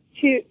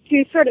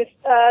sort of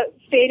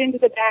fade into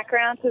the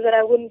background so that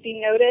I wouldn't be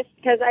noticed,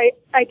 because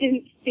I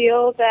didn't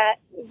feel that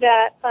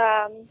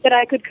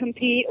I could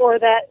compete or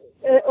that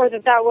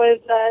was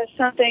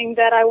something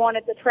that I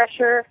wanted the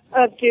pressure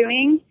of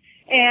doing.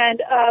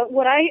 And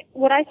what I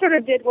sort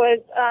of did was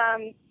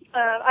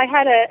I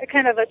had a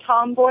kind of a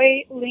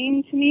tomboy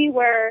lean to me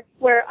where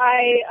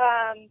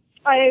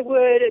I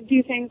would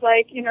do things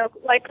like, you know,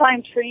 like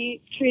climb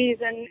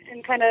trees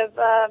and kind of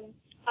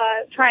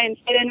try and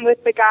fit in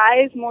with the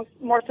guys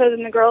more so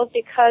than the girls,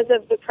 because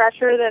of the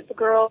pressure that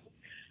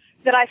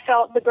I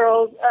felt the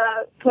girls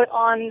put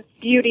on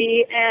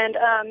beauty and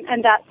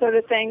that sort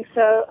of thing.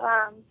 So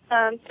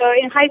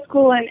in high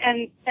school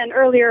and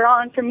earlier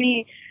on for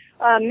me,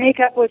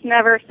 makeup was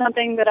never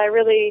something that I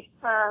really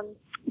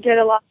did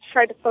a lot.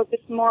 Tried to focus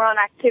more on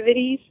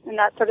activities and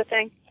that sort of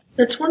thing.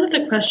 That's one of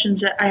the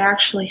questions that I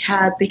actually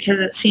had, because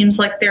it seems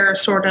like there are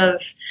sort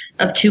of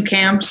two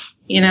camps,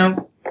 you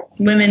know,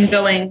 women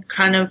going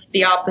kind of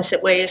the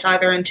opposite ways,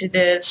 either into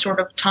the sort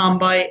of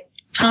tomboy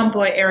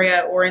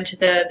area or into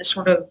the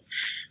sort of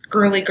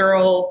girly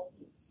girl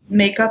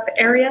makeup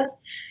area.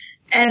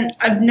 And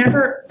I've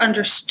never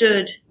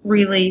understood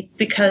really,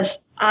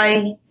 because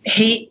I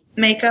hate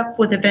makeup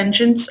with a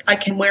vengeance. I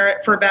can wear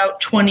it for about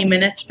 20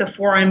 minutes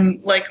before I'm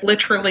like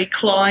literally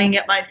clawing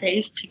at my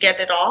face to get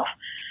it off.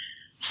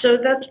 So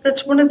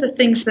that's one of the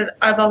things that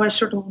I've always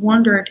sort of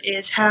wondered,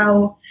 is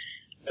how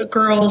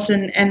girls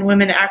and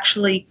women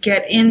actually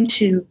get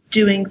into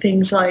doing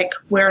things like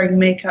wearing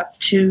makeup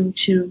to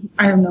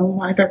I don't know,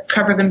 either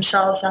cover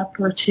themselves up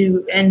or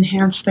to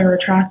enhance their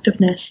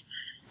attractiveness.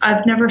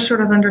 I've never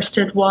sort of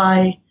understood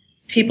why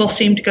people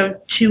seem to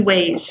go two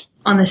ways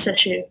on this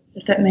issue,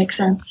 if that makes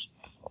sense.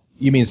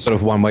 You mean sort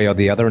of one way or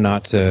the other,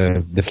 not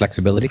the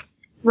flexibility?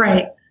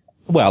 Right.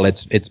 Well,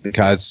 it's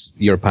because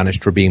you're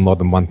punished for being more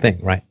than one thing,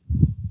 right?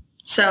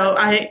 So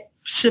I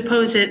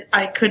suppose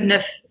I couldn't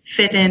have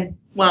fit in.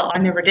 Well, I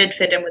never did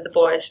fit in with the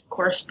boys, of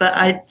course, but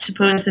I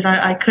suppose that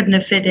I couldn't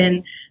have fit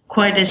in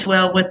quite as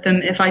well with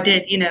them if I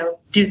did, you know,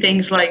 do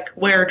things like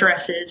wear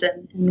dresses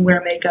and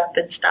wear makeup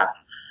and stuff.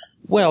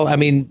 Well, I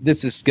mean,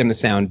 this is going to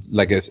sound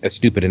like a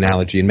stupid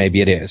analogy, and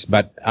maybe it is,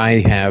 but I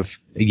have,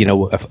 you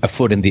know, a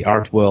foot in the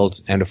art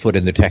world and a foot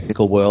in the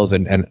technical world,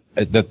 and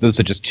those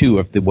are just two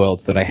of the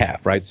worlds that I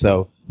have, right?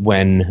 So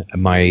when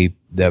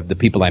the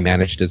people I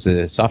managed as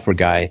a software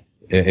guy,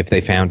 if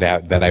they found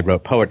out that I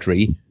wrote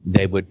poetry,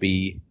 they would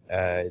be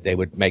they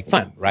would make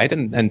fun, right?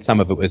 And some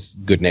of it was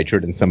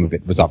good-natured, and some of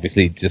it was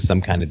obviously just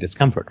some kind of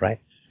discomfort, right?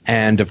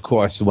 And of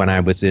course, when I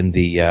was in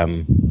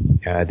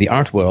the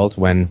art world,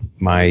 when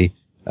my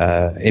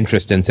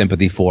interest and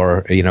sympathy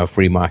for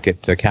free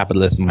market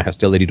capitalism, my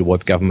hostility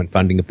towards government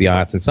funding of the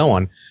arts, and so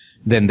on,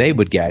 then they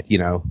would get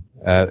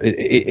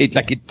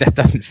that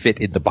doesn't fit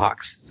in the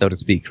box, so to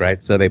speak,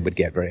 right? So they would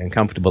get very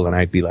uncomfortable, and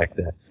I'd be like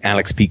the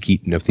Alex P.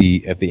 Keaton of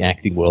the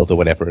acting world or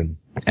whatever.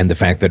 And the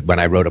fact that when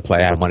I wrote a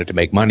play, I wanted to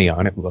make money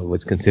on it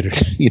was considered,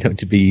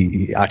 to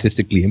be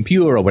artistically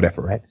impure or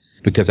whatever, right?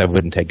 Because I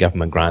wouldn't take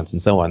government grants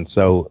and so on.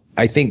 So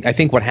I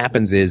think what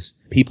happens is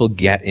people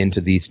get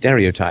into these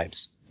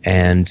stereotypes,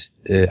 and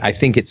I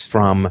think it's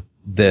from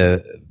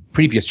the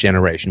previous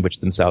generation,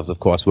 which themselves, of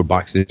course, were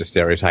boxed into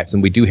stereotypes.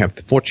 And we do have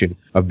the fortune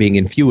of being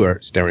in fewer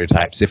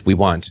stereotypes if we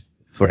want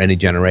for any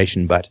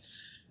generation. But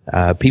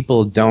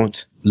people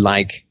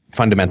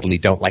fundamentally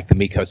don't like the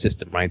Miko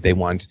system, right? They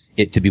want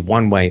it to be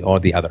one way or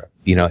the other.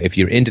 If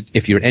you're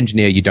an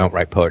engineer, you don't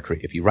write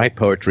poetry. If you write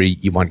poetry,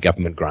 you want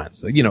government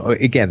grants. So,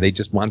 again, they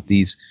just want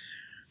these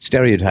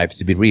stereotypes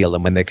to be real.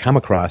 And when they come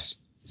across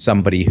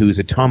somebody who's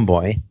a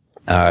tomboy,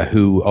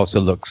 who also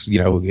looks,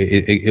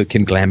 it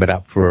can glam it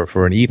up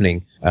for an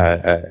evening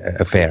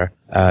affair,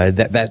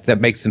 that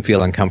makes them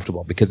feel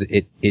uncomfortable, because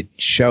it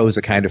shows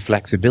a kind of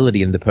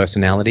flexibility in the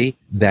personality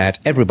that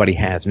everybody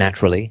has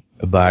naturally,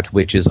 but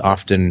which is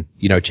often,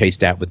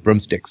 chased out with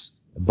broomsticks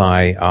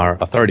by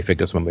our authority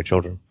figures when we're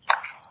children.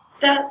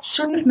 That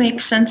sort of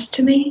makes sense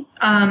to me,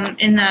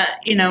 in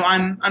that,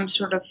 I'm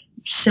sort of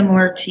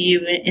similar to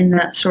you in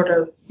that sort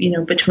of,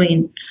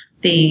 between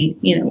the,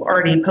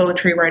 arty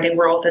poetry writing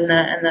world and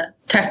the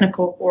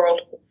technical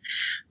world.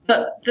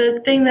 But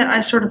the thing that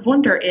I sort of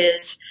wonder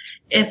is,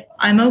 if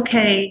I'm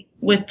okay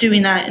with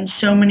doing that in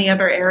so many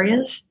other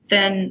areas,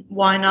 then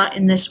why not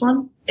in this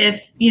one?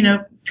 If,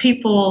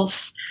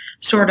 people's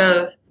sort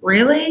of,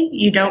 really,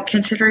 you don't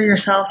consider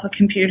yourself a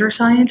computer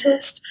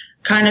scientist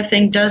kind of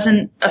thing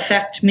doesn't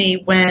affect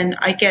me when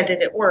I get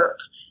it at work,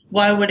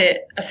 why would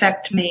it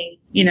affect me,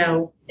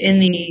 in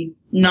the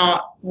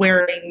not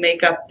wearing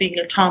makeup, being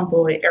a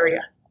tomboy area?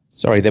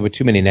 Sorry, there were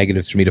too many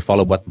negatives for me to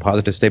follow what the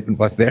positive statement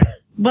was there.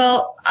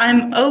 Well,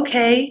 I'm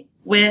okay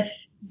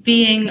with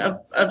being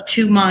of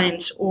two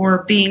minds,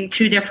 or being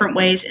two different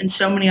ways in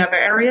so many other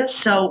areas,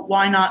 so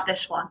why not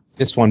this one?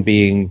 This one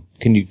being,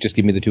 can you just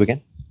give me the two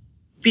again?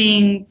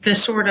 Being the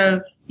sort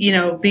of,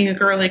 being a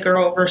girly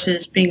girl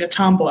versus being a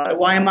tomboy.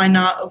 Why am I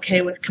not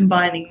okay with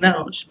combining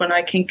those when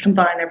I can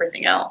combine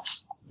everything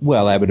else?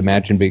 Well, I would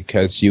imagine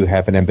because you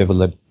have an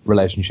ambivalent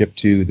relationship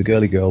to the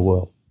girly girl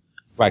world.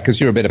 Right,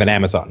 because you're a bit of an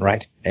Amazon,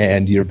 right?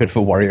 And you're a bit of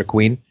a warrior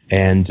queen.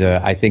 And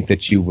I think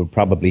that you would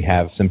probably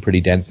have some pretty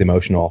dense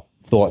emotional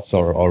thoughts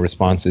or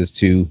responses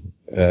to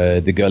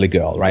the girly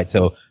girl, right?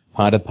 So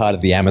part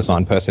of the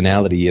Amazon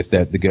personality is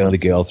that the girly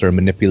girls are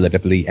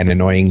manipulatively and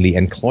annoyingly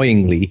and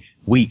cloyingly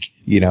weak,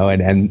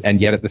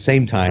 and yet at the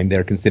same time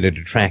they're considered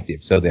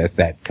attractive. So there's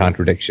that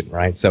contradiction,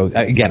 right? So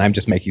again, I'm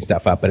just making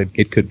stuff up, but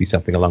it could be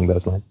something along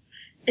those lines.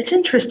 It's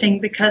interesting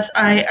because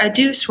I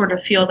do sort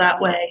of feel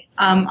that way.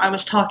 I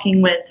was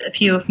talking with a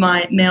few of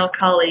my male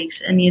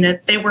colleagues, and,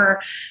 they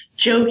were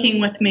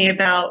joking with me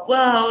about,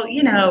 well,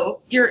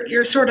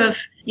 you're sort of,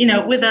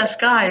 with us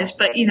guys,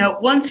 but,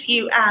 once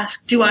you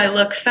ask, do I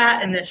look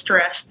fat in this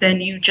dress,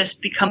 then you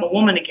just become a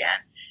woman again.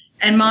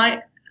 And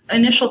my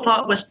initial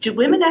thought was, do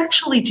women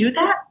actually do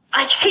that?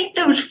 I hate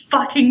those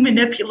fucking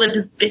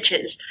manipulative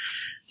bitches.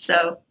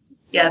 So...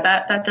 yeah,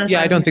 that does. Yeah,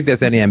 I don't think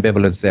there's any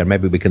ambivalence there.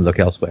 Maybe we can look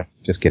elsewhere.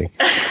 Just kidding.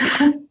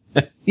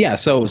 Yeah,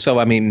 so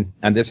I mean,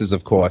 and this is,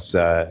 of course,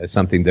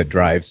 something that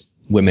drives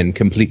women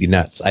completely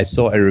nuts. I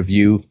saw a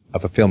review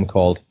of a film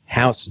called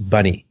House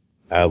Bunny,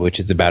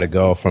 which is about a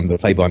girl from the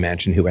Playboy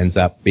Mansion who ends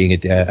up being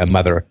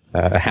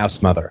a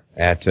house mother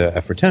at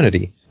a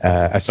fraternity,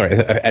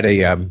 at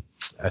a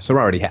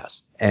sorority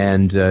house.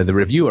 And the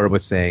reviewer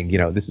was saying,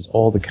 this is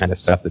all the kind of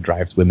stuff that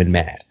drives women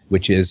mad,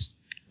 which is,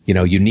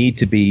 you need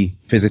to be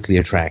physically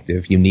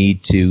attractive. You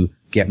need to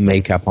get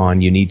makeup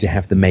on. You need to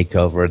have the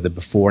makeover, the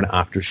before and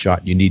after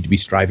shot. You need to be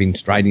striding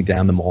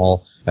down the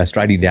mall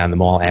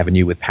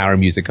avenue with power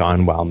music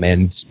on while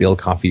men spill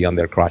coffee on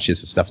their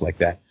crotches and stuff like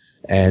that.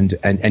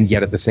 And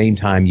yet at the same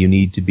time, you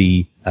need to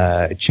be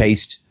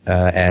chaste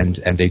and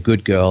a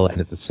good girl, and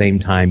at the same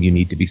time, you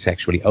need to be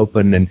sexually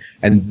open.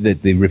 And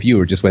the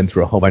reviewer just went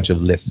through a whole bunch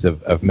of lists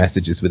of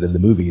messages within the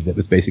movie that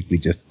was basically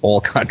just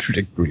all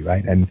contradictory,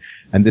 right? And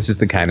this is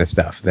the kind of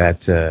stuff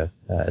that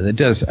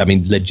does,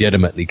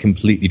 legitimately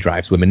completely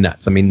drives women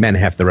nuts. I mean, men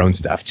have their own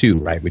stuff too,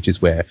 right? Which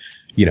is where,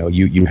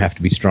 you have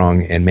to be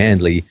strong and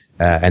manly,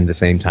 and at the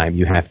same time,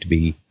 you have to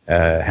be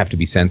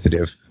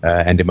sensitive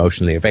and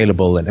emotionally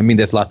available. And I mean,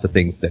 there's lots of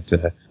things that,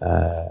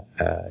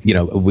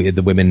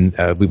 the women,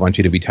 we want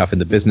you to be tough in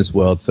the business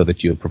world so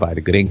that you'll provide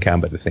a good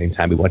income, but at the same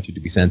time, we want you to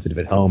be sensitive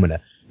at home and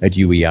a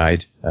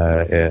dewy-eyed,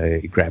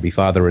 grabby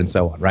father and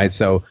so on, right?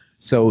 So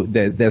So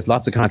there's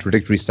lots of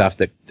contradictory stuff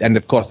and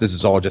of course this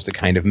is all just a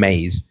kind of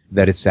maze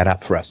that is set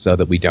up for us so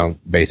that we don't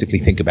basically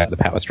think about the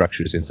power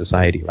structures in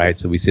society, right?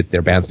 So we sit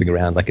there bouncing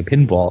around like a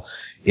pinball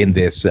in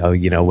this,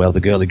 well,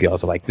 the girly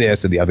girls are like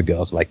this and the other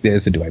girls are like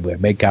this, and do I wear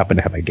makeup and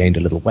have I gained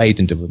a little weight,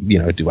 and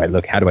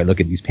how do I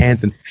look in these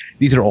pants? And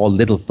these are all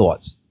little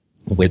thoughts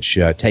which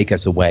take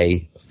us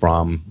away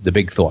from the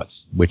big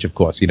thoughts, which of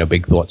course,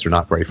 big thoughts are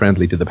not very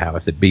friendly to the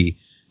powers that be.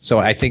 So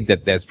I think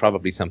that there's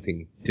probably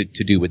something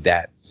to do with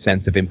that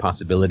sense of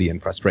impossibility and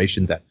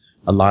frustration that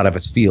a lot of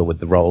us feel with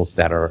the roles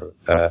that are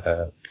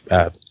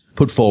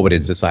put forward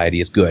in society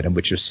as good and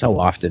which are so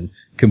often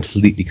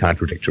completely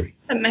contradictory.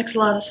 That makes a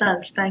lot of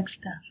sense. Thanks,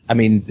 Steph. I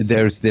mean,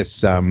 there's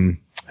a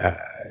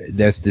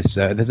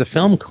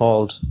film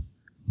called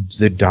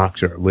The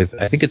Doctor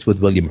I think it's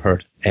with William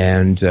Hurt,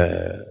 and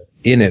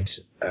in it,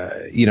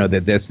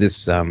 there's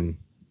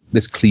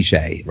this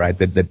cliche, right?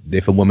 That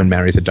if a woman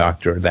marries a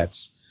doctor,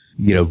 that's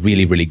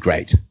really, really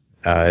great.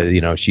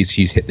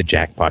 She's hit the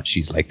jackpot.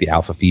 She's like the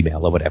alpha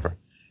female or whatever.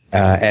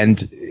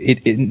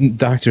 And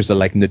doctors are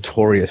like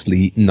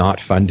notoriously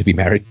not fun to be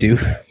married to,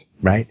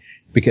 right?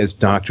 Because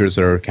doctors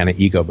are kind of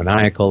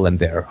egomaniacal and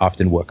they're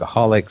often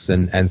workaholics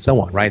and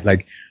so on, right?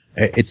 Like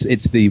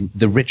it's the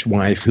rich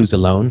wife who's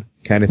alone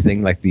kind of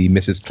thing, like the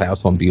Mrs.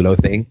 Klaus von Bülow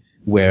thing,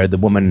 where the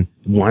woman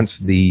wants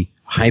the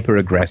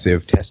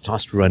hyper-aggressive,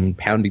 testosterone,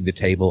 pounding the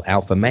table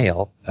alpha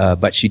male,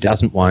 but she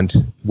doesn't want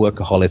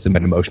workaholism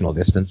and emotional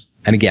distance.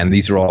 And again,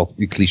 these are all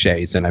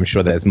cliches, and I'm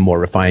sure there's more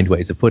refined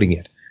ways of putting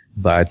it.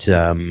 But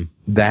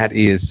that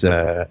is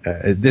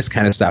this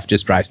kind of stuff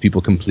just drives people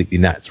completely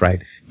nuts,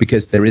 right?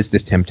 Because there is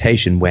this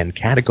temptation when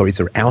categories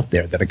are out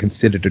there that are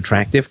considered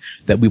attractive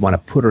that we want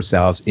to put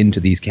ourselves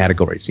into these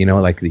categories,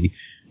 like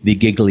the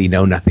giggly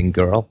know-nothing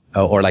girl,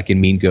 or like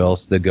in Mean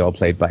Girls, the girl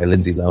played by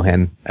Lindsay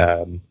Lohan,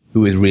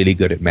 who is really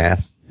good at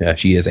math.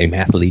 She is a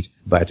mathlete,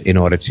 but in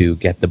order to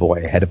get the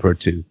boy ahead of her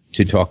to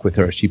talk with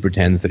her, she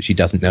pretends that she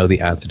doesn't know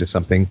the answer to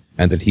something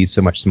and that he's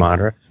so much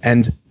smarter.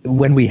 And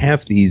when we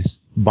have these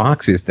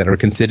boxes that are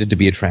considered to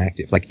be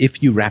attractive, like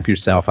if you wrap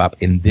yourself up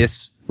in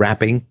this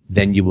wrapping,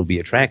 then you will be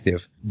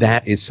attractive.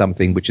 That is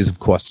something which is, of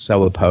course,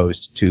 so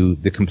opposed to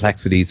the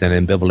complexities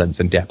and ambivalence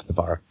and depth of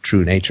our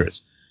true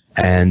natures.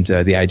 And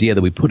the idea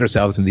that we put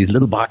ourselves in these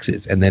little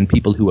boxes and then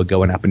people who are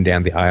going up and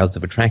down the aisles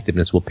of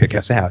attractiveness will pick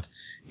us out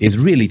is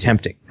really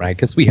tempting, right?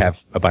 Because we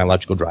have a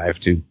biological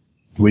drive to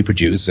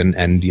reproduce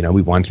and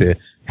we want to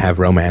have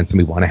romance and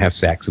we want to have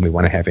sex and we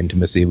want to have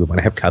intimacy, we want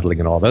to have cuddling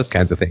and all those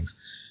kinds of things.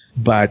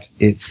 But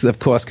it's, of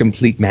course,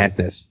 complete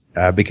madness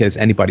because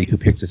anybody who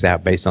picks us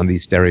out based on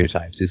these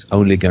stereotypes is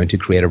only going to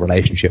create a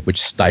relationship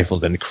which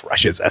stifles and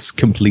crushes us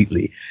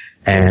completely.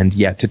 And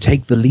yet to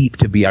take the leap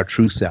to be our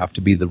true self,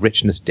 to be the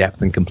richness,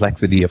 depth, and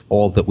complexity of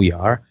all that we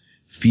are,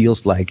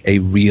 feels like a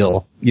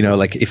real,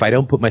 like if I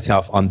don't put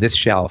myself on this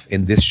shelf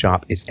in this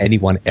shop, is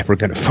anyone ever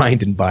going to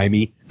find and buy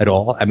me at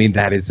all? I mean,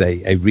 that is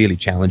a really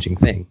challenging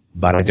thing.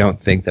 But I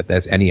don't think that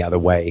there's any other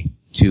way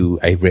to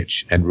a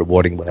rich and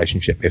rewarding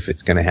relationship if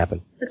it's going to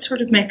happen. That sort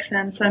of makes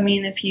sense. I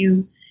mean, if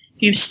you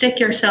stick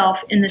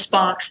yourself in this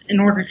box in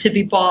order to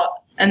be bought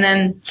and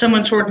then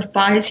someone sort of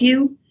buys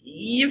you,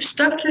 you've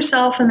stuck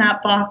yourself in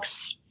that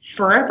box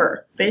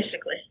forever,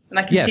 basically. And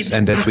I can yes,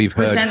 and as we've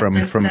heard as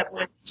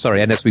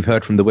we've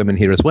heard from the women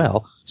here as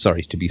well.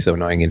 Sorry to be so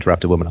annoying,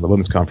 interrupt a woman on the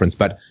women's conference,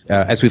 but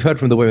as we've heard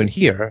from the women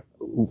here,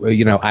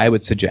 I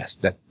would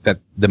suggest that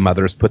the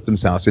mothers put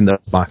themselves in those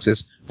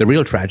boxes. The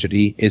real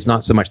tragedy is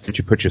not so much that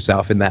you put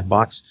yourself in that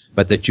box,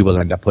 but that you will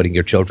end up putting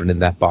your children in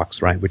that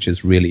box, right? Which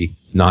is really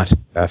not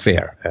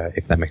fair,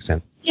 if that makes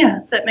sense. Yeah,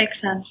 that makes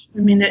sense.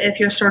 I mean, if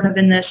you're sort of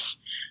in this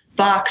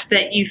box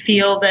that you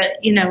feel that,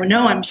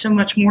 no, I'm so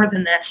much more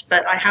than this,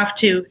 but I have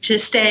to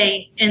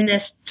stay in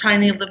this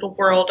tiny little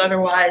world.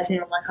 Otherwise,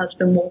 my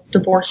husband will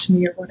divorce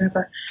me or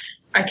whatever.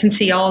 I can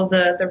see all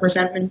the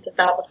resentment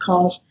that would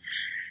cause.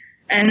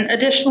 And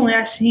additionally,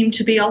 I seem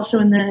to be also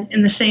in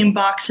the same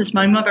box as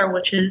my mother,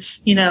 which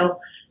is,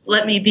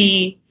 let me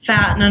be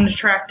fat and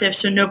unattractive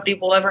so nobody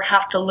will ever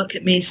have to look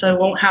at me, so I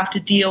won't have to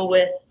deal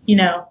with,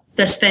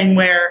 this thing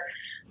where,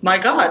 my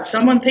God,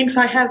 someone thinks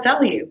I have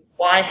value.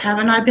 Why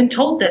haven't I been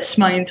told this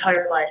my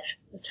entire life,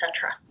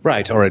 etc.?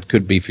 Right, or it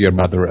could be for your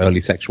mother early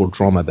sexual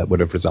trauma that would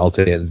have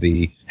resulted in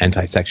the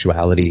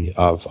anti-sexuality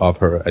of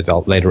her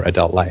later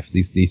adult life.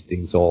 These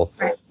things all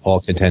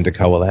can tend to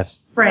coalesce.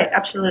 Right,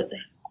 absolutely.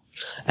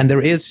 And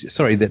there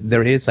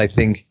is, I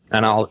think,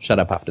 and I'll shut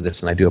up after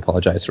this, and I do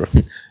apologize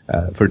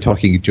for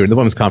talking during the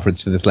women's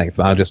conference to this length,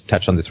 but I'll just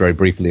touch on this very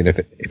briefly, and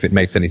if it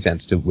makes any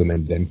sense to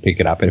women, then pick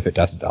it up, and if it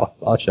doesn't,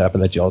 I'll shut up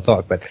and let you all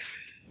talk. But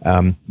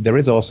there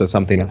is also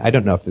something, I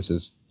don't know if this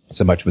is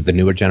so much with the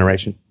newer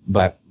generation,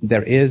 but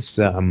there is,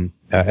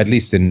 at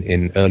least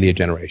in earlier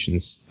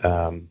generations,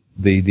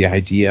 the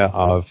idea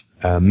of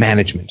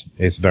management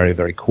is very,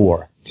 very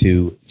core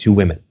to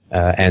women.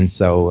 And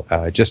so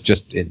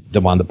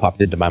the one that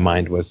popped into my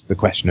mind was the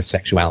question of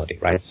sexuality,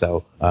 right?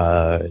 So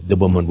the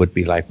woman would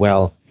be like,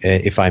 well,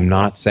 if I'm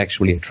not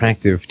sexually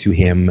attractive to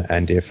him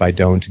and if I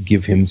don't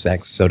give him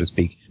sex, so to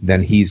speak,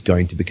 then he's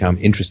going to become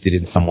interested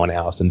in someone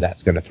else and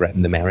that's going to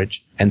threaten the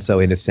marriage. And so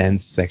in a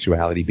sense,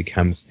 sexuality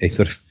becomes a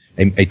sort of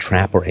a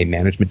trap or a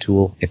management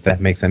tool, if that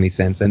makes any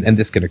sense. And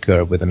this can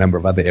occur with a number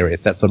of other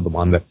areas. That's sort of the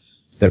one that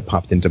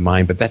popped into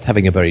mind, but that's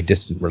having a very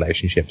distant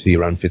relationship to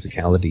your own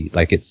physicality.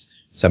 Like it's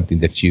something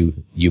that you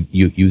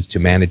use to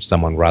manage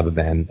someone rather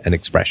than an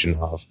expression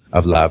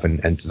of love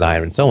and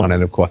desire and so on.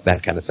 And of course,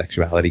 that kind of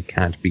sexuality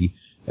can't be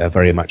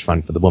very much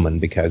fun for the woman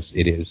because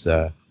it is,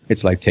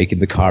 it's like taking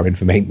the car in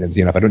for maintenance.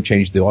 You know, if I don't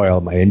change the oil,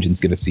 my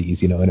engine's going to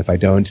seize, you know, and if I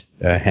don't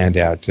hand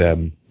out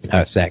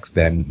sex,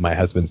 then my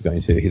husband's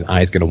his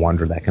eye's going to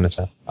wander, that kind of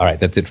stuff. All right,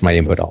 that's it for my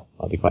input. I'll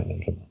be quiet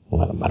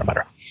now.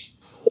 Matter.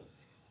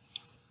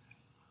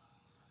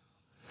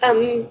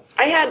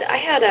 I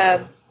had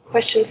a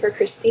question for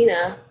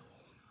Christina.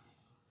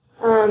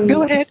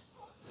 Go ahead.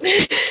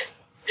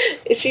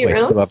 Is she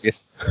around?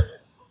 Obvious.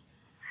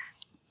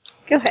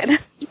 Go ahead.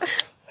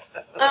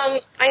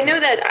 I know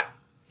that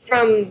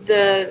from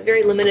the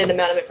very limited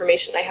amount of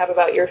information I have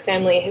about your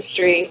family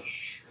history,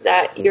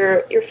 that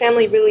your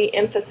family really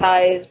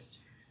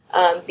emphasized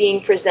being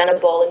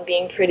presentable and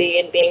being pretty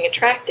and being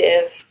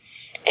attractive.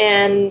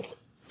 And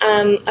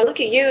I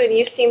look at you and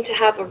you seem to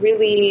have a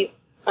really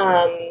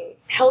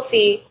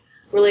healthy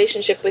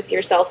relationship with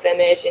your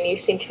self-image, and you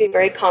seem to be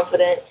very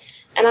confident.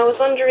 And I was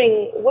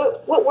wondering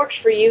what worked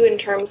for you in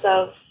terms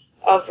of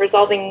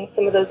resolving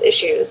some of those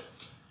issues.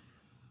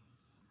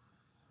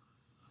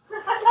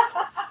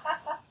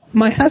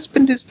 My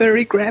husband is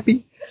very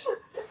grabby.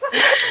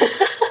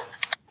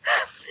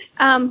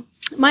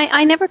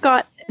 I never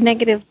got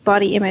negative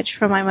body image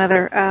from my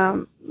mother.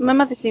 My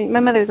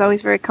mother was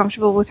always very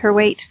comfortable with her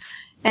weight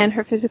and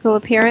her physical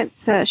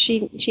appearance.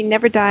 She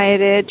never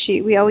dieted.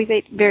 We always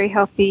ate very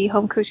healthy,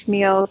 home cooked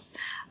meals.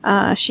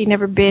 She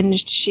never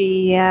binged.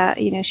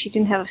 She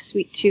didn't have a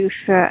sweet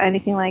tooth,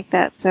 anything like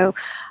that. So,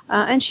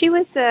 and she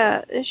was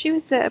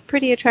a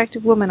pretty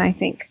attractive woman, I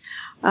think.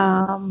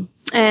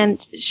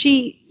 And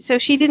she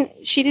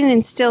didn't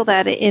instill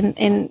that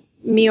in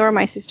me or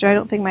my sister. I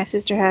don't think my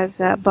sister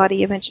has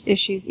body image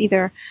issues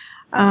either.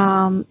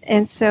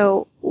 And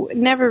so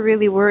never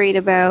really worried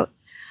about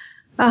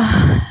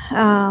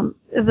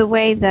the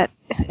way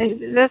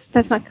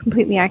that's not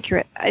completely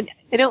accurate. I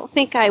don't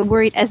think I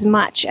worried as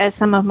much as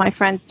some of my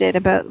friends did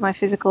about my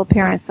physical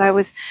appearance. I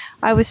was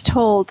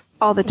told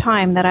all the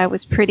time that I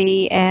was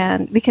pretty,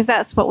 and because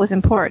that's what was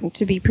important,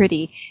 to be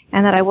pretty,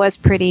 and that I was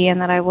pretty,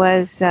 and that I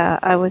was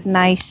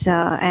nice,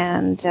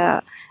 and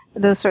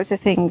those sorts of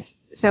things.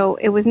 So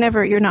it was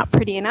never, you're not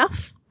pretty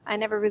enough. I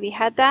never really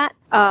had that.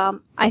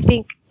 I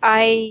think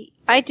I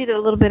did a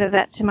little bit of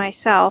that to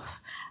myself.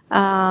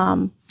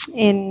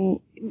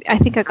 I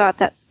think I got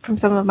that from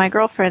some of my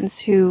girlfriends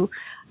who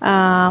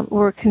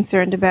were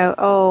concerned about,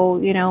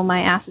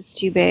 my ass is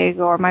too big,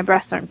 or my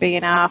breasts aren't big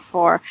enough,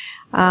 or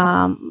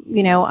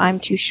I'm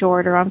too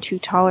short, or I'm too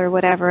tall, or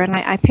whatever. And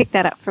I picked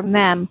that up from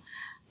them.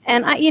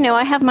 And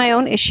I have my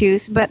own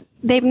issues, but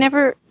they've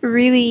never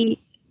really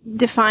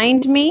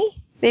defined me.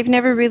 They've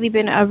never really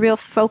been a real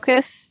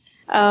focus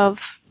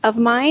of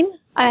mine.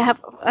 I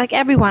have, like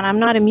everyone, I'm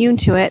not immune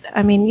to it.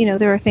 I mean,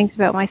 there are things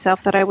about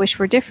myself that I wish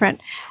were different,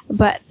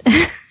 but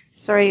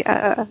sorry,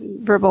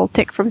 verbal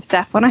tick from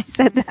Steph when I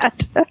said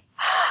that.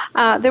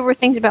 There were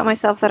things about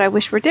myself that I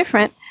wish were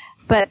different,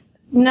 but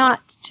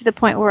not to the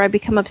point where I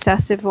become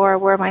obsessive or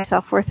where my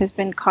self-worth has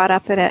been caught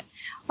up in it.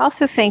 I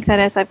also think that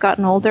as I've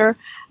gotten older,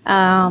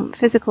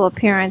 physical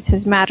appearance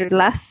has mattered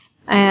less,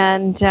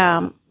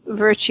 and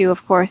virtue,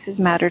 of course, has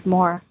mattered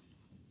more.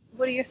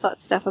 What are your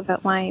thoughts, Steph,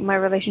 about my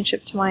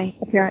relationship to my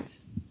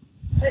appearance?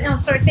 No,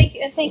 sorry.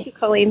 Thank you,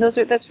 Colleen.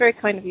 That's very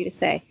kind of you to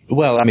say.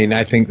 Well, I mean,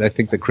 I think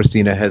that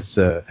Christina has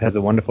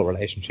a wonderful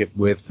relationship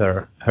with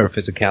her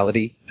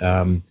physicality.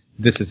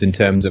 This is in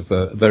terms of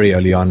very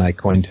early on, I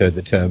coined her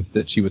the term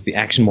that she was the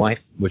action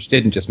wife, which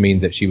didn't just mean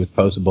that she was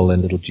posable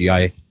in little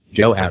G.I.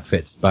 Joe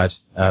outfits, but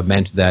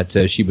meant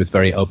that she was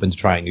very open to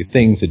trying new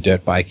things,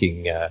 dirt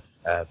biking,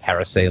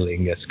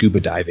 parasailing, scuba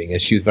diving.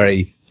 She was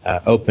very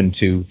open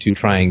to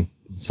trying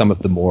some of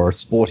the more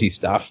sporty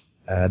stuff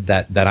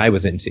that I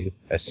was into.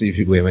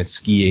 We went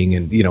skiing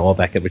and all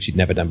that, which she'd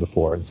never done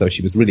before, and so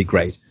she was really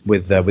great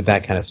with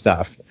that kind of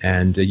stuff.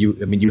 And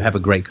you have a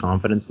great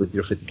confidence with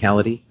your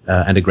physicality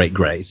and a great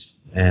grace.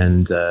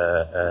 And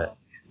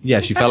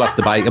she fell off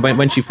the bike when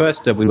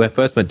we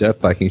first went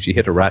dirt biking. She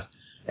hit a rut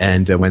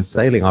and went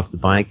sailing off the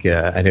bike,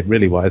 and it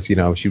really was,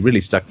 she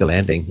really stuck the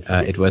landing.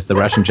 It was the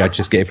Russian judge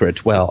just gave her a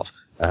 12,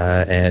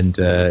 and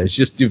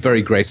she's just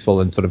very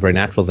graceful and sort of very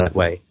natural that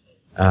way.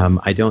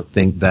 I don't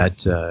think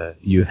that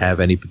you have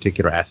any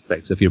particular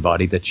aspects of your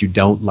body that you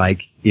don't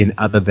like in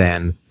other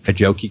than a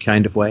jokey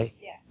kind of way,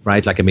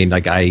 right?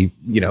 I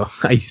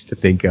used to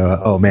think,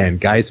 oh man,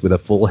 guys with a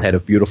full head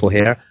of beautiful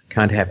hair,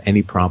 can't have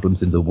any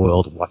problems in the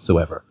world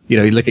whatsoever. You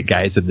know, you look at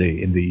guys in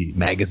the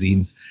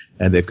magazines,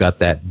 and they've got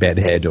that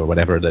bedhead or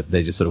whatever, that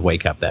they just sort of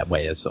wake up that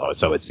way.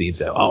 So it seems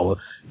that, oh, well,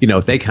 you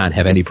know, they can't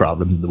have any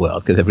problems in the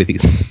world because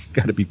everything's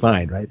got to be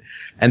fine, right?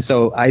 And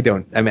so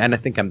and I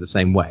think I'm the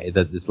same way,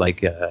 that there's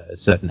like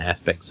certain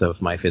aspects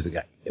of my physique.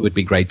 It would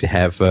be great to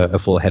have a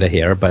full head of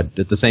hair, but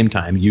at the same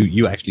time,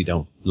 you actually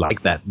don't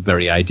like that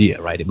very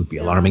idea, right? It would be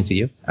alarming to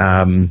you.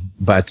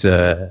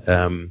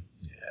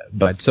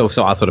 But so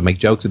I'll sort of make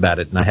jokes about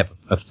it, and I have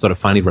a sort of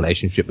funny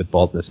relationship with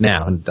baldness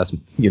now, and it doesn't,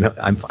 you know,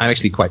 I'm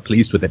actually quite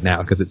pleased with it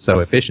now because it's so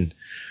efficient.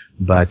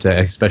 But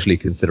especially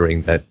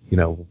considering that, you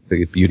know,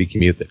 the beauty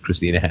commute that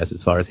Christina has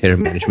as far as hair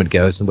management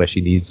goes, and where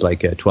she needs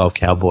like 12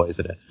 cowboys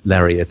and a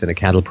lariat and a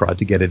cattle prod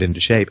to get it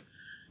into shape.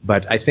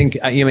 But I think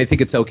I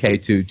think it's okay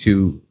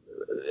to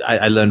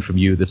I learned from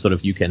you the sort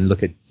of, you can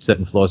look at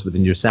certain flaws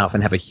within yourself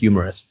and have a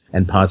humorous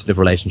and positive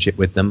relationship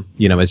with them.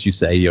 You know, as you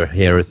say, your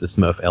hair is the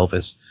Smurf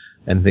Elvis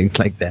and things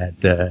like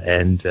that,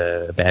 and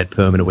a bad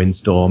perm in a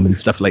windstorm and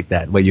stuff like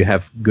that, where you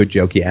have good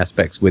jokey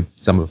aspects with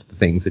some of the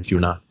things that you're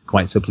not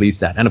quite so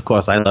pleased at. And of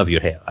course, I love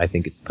your hair. I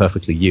think it's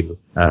perfectly you,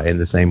 in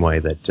the same way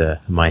that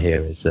my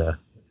hair is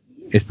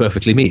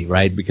perfectly me,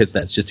 right? Because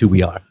that's just who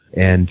we are.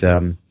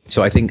 And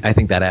so I think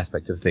that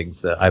aspect of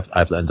things,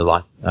 I've learned a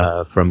lot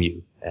from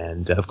you.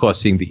 And of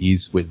course, seeing the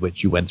ease with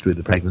which you went through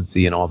the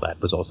pregnancy and all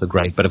that was also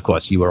great. But of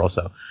course, you were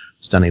also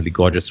stunningly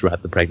gorgeous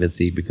throughout the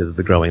pregnancy because of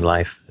the growing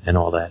life and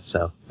all that.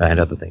 So, and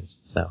other things.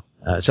 So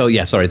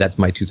yeah, sorry, that's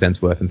my 2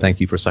 cents worth. And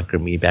thank you for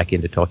suckering me back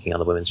into talking on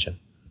the women's show.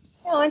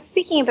 Oh, and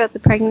speaking about the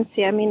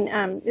pregnancy, I mean,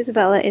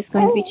 Isabella is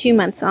going to be 2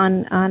 months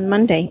on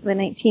Monday, the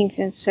 19th.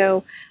 And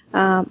so,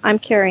 I'm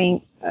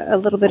carrying a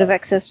little bit of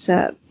excess,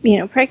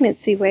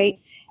 pregnancy weight.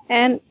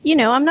 And, you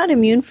know, I'm not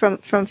immune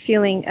from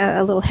feeling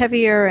a little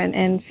heavier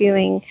and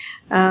feeling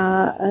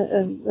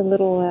a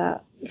little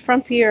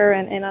frumpier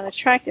and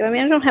unattractive. I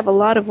mean, I don't have a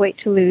lot of weight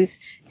to lose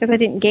because I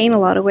didn't gain a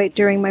lot of weight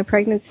during my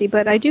pregnancy.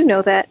 But I do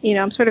know that, you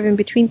know, I'm sort of in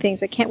between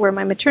things. I can't wear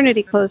my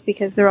maternity clothes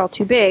because they're all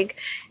too big.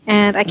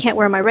 And I can't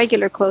wear my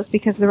regular clothes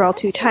because they're all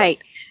too tight.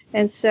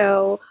 And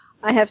so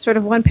I have sort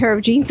of one pair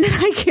of jeans that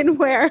I can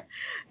wear.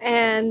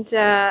 And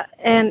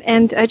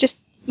I just,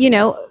 you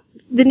know,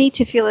 the need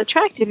to feel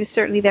attractive is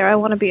certainly there. I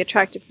want to be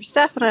attractive for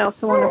Steph, and I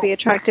also want to be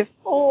attractive.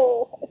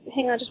 Oh,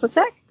 hang on just one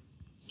sec.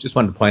 Just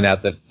wanted to point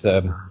out that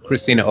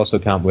Christina also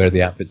can't wear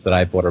the outfits that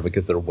I bought her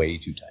because they're way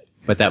too tight.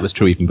 But that was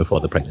true even before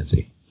the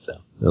pregnancy. So,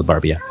 little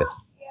Barbie outfits.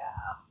 Yeah.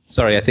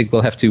 Sorry, I think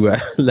we'll have to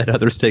let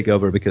others take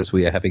over because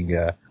we are having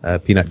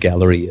Peanut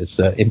Gallery is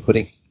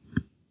inputting.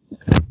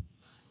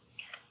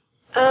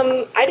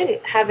 I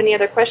didn't have any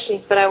other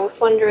questions, but I was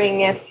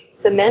wondering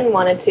if the men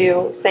wanted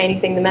to say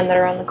anything, the men that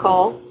are on the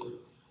call.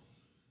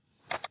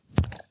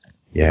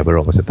 Yeah, we're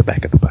almost at the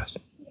back of the bus.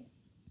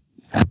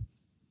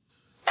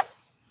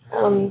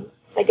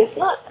 I guess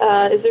not.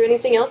 Is there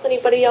anything else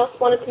anybody else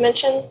wanted to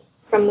mention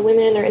from the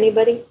women or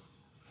anybody?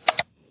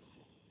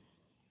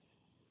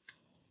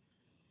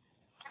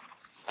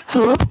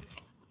 Hello?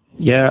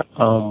 Yeah,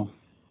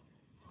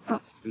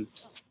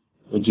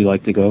 would you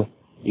like to go?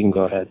 You can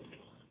go ahead.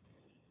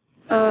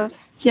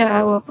 Yeah,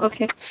 I will.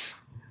 Okay.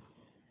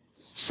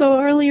 So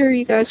earlier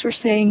you guys were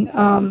saying,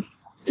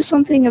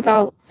 something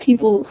about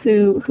people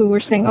who were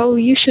saying, oh,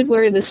 you should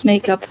wear this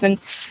makeup, and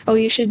oh,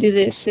 you should do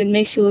this, it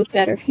makes you look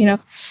better, you know.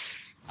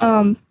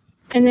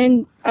 And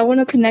then I want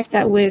to connect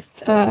that with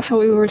how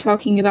we were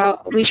talking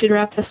about we should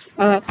wrap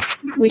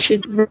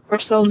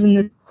ourselves in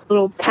this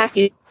little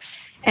package,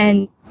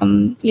 and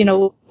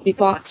be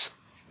bought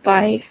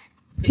by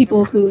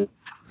people who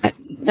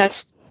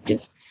that's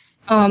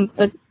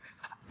but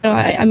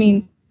I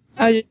mean,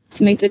 I just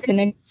to make the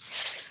connect.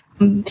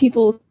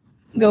 People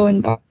go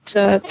and buy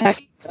a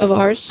pack of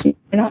ours.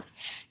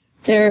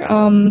 They're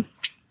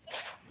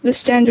the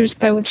standards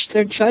by which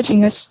they're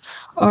judging us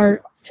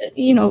are,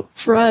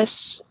 for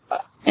us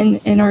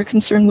and our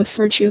concern with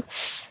virtue,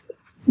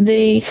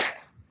 they're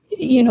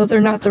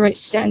not the right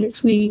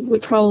standards. We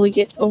would probably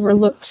get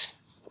overlooked.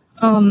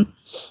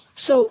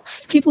 So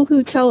people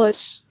who tell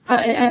us,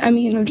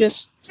 I'm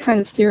just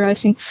kind of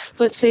theorizing,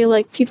 but say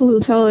like people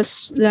who tell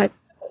us that,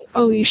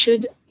 oh, you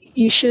should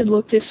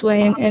look this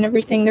way and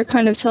everything, they're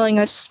kind of telling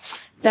us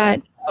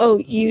that, oh,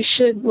 you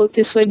should look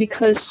this way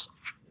because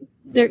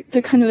they're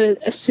kind of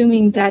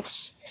assuming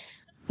that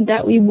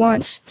we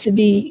want to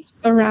be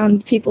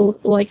around people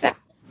like that,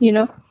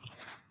 I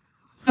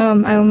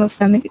don't know if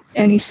that makes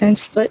any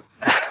sense, but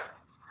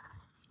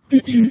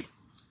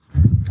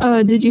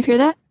did you hear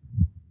that?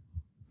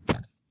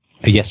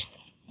 Yes.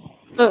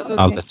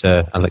 Oh,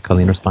 okay. I'll let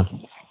Colleen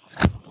respond.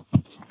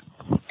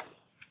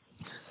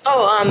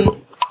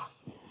 I'm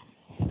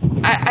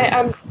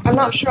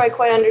not sure I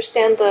quite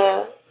understand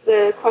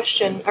the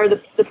question, or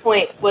the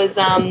point was,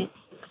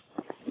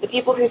 the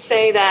people who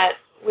say that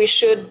we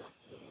should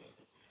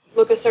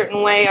look a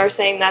certain way are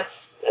saying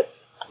that's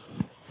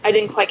I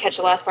didn't quite catch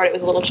the last part, it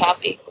was a little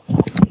choppy.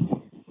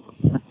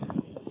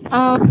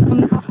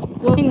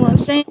 Well, I'm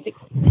saying,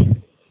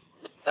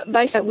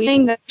 by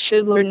saying that we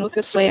should learn look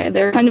this way,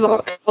 they're kind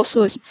of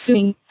also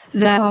assuming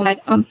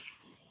that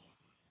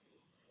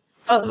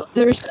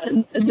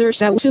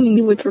there's assuming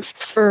you would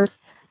prefer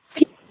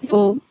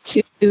people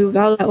to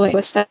value that way.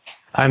 What's that?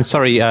 I'm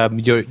sorry,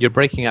 you're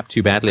breaking up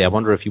too badly. I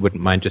wonder if you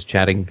wouldn't mind just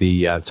typing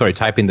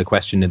the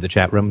question in the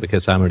chat room,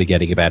 because I'm only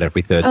getting about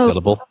every third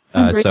syllable.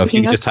 So if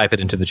you could just type it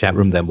into the chat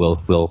room, then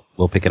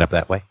we'll pick it up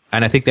that way.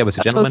 And I think there was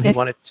a gentleman who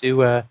wanted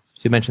to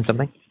mention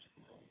something.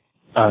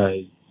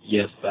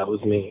 Yes, that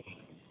was me.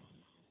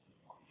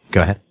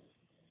 Go ahead.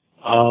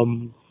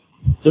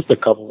 Just a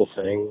couple of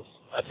things.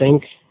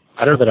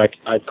 I don't know that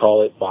I'd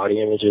call it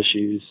body image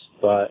issues,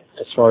 but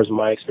as far as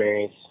my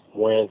experience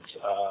went,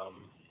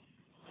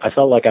 I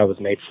felt like I was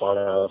made fun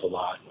of a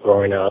lot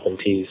growing up and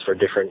teased for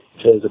different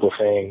physical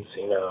things,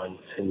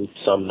 and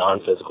some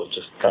non-physical,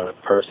 just kind of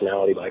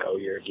personality, like, oh,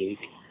 you're a geek,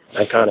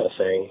 that kind of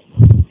thing.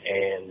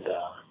 And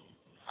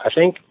I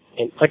think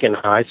in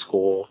high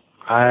school,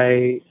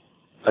 I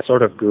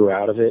sort of grew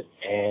out of it,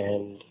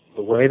 and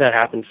the way that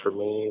happened for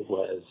me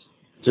was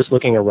just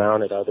looking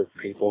around at other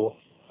people.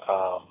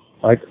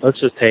 Let's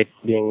just take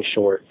being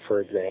short,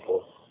 for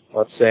example.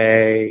 Let's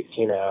say,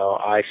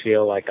 I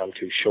feel like I'm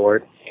too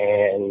short,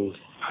 and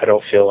I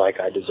don't feel like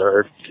I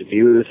deserve to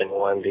be with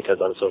anyone because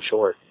I'm so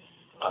short.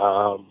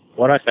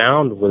 What I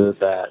found was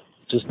that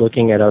just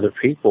looking at other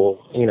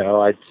people,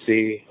 I'd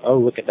see, oh,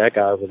 look at that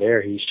guy over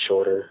there, he's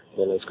shorter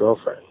than his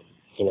girlfriend.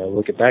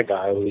 Look at that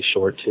guy, he's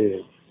short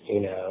too.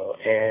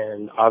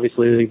 And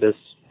obviously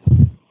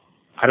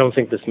I don't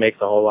think this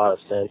makes a whole lot of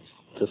sense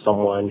to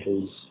someone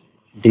who's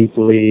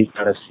deeply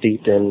kind of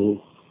steeped in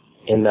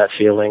that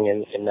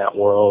feeling, in that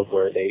world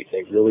where they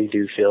really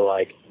do feel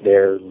like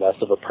they're less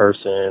of a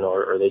person,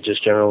 or they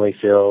just generally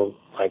feel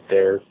like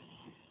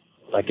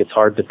it's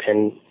hard to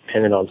pin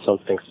it on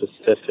something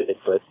specific,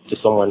 but to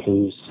someone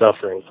who's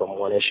suffering from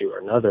one issue or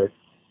another,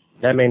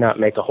 that may not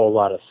make a whole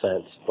lot of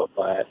sense. But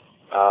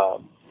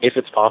if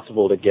it's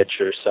possible to get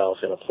yourself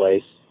in a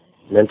place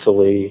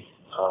mentally,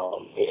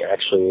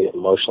 actually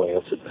emotionally,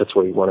 that's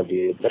where you want to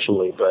be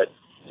initially, but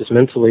just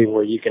mentally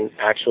where you can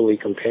actually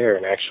compare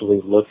and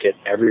actually look at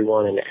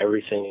everyone and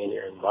everything in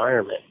your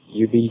environment,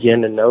 you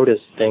begin to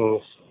notice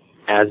things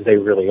as they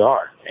really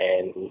are.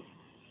 And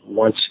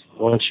once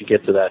you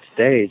get to that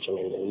stage,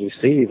 and you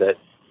see that,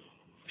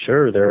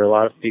 sure, there are a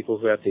lot of people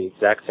who have the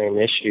exact same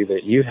issue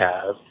that you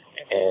have,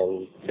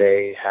 and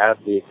they have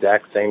the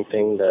exact same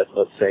thing that,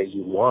 let's say,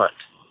 you want,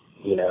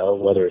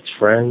 whether it's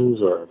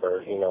friends or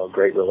a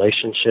great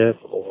relationship,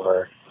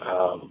 or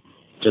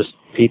just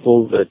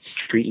people that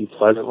treat you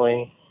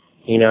pleasantly,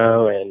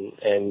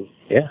 and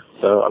yeah.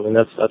 So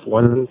that's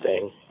one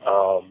thing.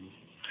 I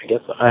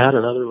guess I had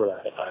another,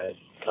 but I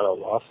kind of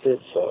lost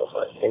it. So if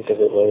I think of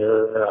it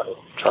later, I'll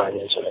try and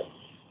mention it.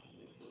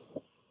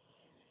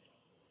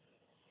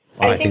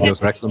 I think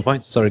those are excellent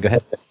points. Sorry, go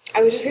ahead.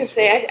 I was just going to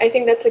say, I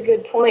think that's a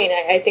good point.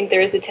 I think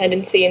there is a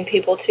tendency in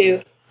people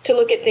to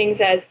look at things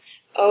as,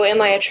 oh,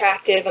 am I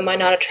attractive? Am I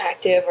not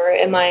attractive? Or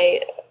am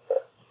I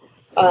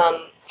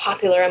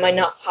popular? Am I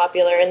not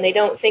popular? And they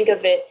don't think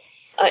of it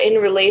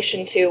in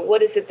relation to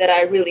what is it that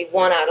I really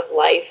want out of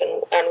life,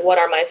 and what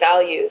are my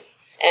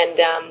values. And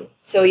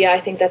so, yeah,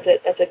 I think that's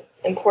an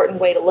important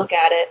way to look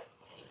at it.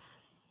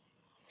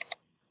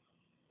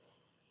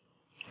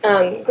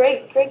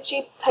 Greg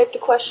G typed a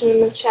question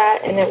in the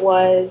chat, and it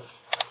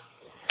was,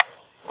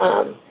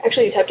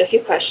 actually you typed a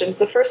few questions.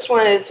 The first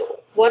one is,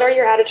 what are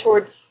your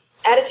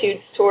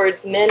attitudes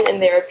towards men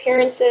and their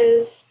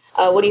appearances?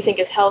 What do you think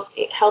is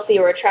healthy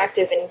or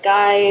attractive in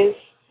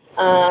guys?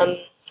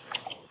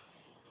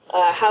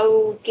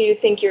 How do you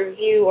think your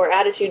view or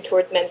attitude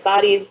towards men's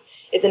bodies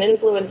is an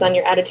influence on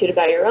your attitude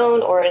about your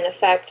own, or an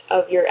effect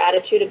of your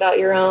attitude about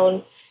your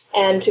own?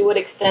 And to what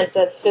extent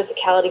does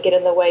physicality get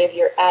in the way of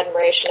your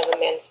admiration of a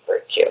man's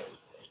virtue?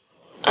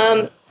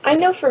 I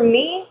know for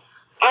me,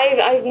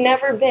 I've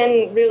never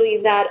been really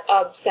that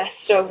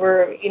obsessed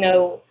over,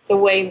 the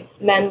way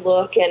men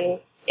look, and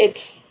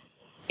it's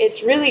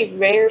really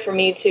rare for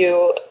me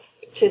to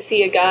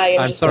see a guy. And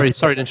I'm sorry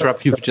to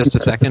interrupt you for just a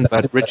second,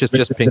 but Rich has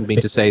just pinged me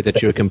to say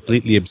that you're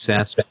completely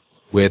obsessed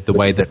with the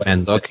way that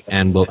men look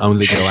and will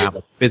only go out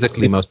with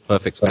physically most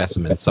perfect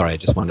specimens. Sorry, I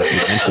just wanted to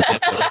mention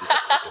that.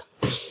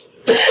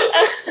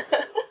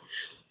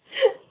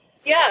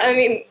 Yeah,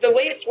 the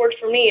way it's worked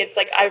for me, it's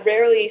like I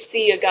rarely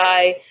see a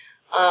guy,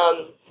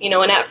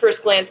 and at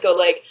first glance go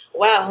like,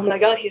 wow, oh my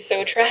God, he's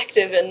so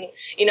attractive. And,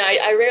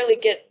 I rarely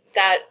get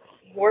that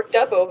worked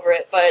up over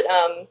it. But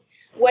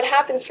what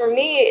happens for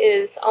me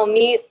is I'll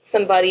meet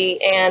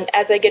somebody, and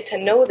as I get to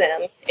know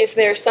them, if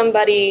there's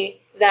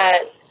somebody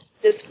that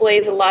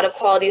displays a lot of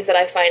qualities that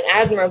I find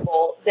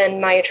admirable,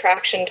 then my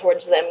attraction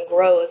towards them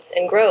grows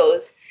and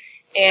grows.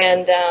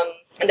 And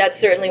that's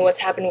certainly what's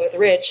happened with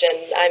Rich.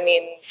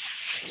 And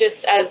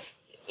just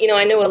as,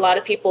 I know a lot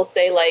of people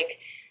say, like,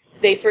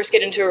 they first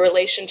get into a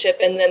relationship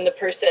and then the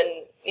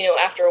person,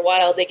 after a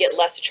while they get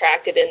less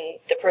attracted and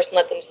the person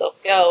let themselves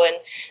go. And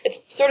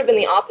it's sort of been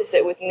the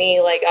opposite with me.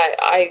 Like,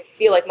 I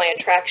feel like my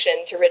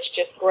attraction to Rich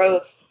just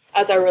grows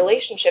as our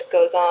relationship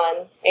goes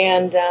on.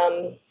 And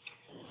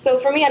So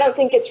for me, I don't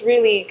think it's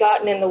really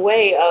gotten in the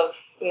way of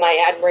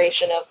my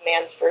admiration of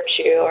man's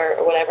virtue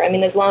or whatever. I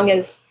mean, as long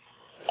as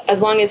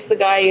the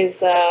guy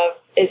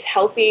is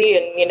healthy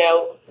and, you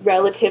know,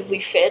 relatively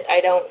fit, I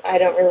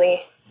don't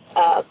really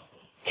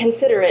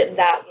consider it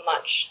that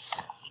much.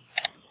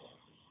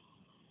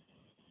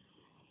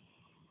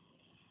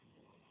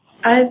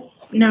 I've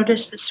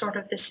noticed sort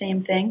of the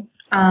same thing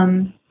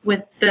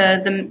with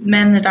the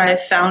men that I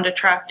have found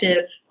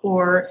attractive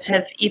or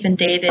have even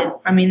dated.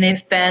 I mean,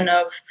 they've been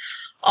of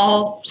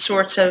all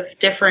sorts of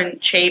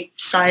different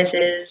shapes,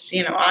 sizes,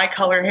 you know, eye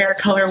color, hair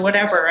color,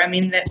 whatever. I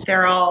mean, that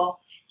they're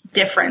all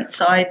different.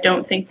 So I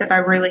don't think that I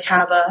really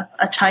have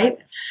a type.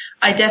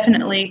 I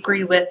definitely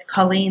agree with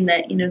Colleen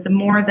that, you know, the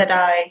more that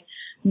I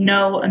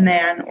know a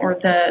man or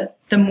the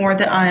more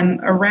that I'm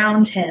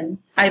around him,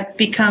 I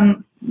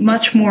become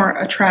much more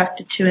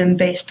attracted to him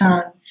based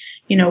on,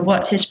 you know,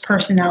 what his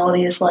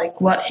personality is like,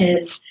 what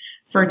his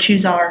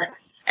virtues are.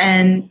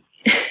 And,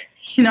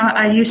 you know,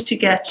 I used to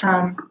get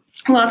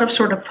a lot of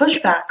sort of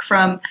pushback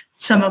from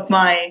some of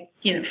my,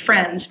 you know,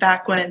 friends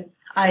back when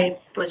I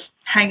was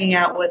hanging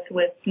out with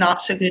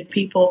not so good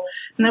people.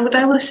 And then what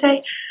I would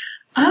say,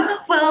 oh,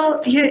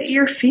 well,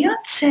 your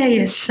fiance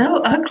is so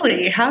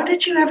ugly. How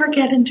did you ever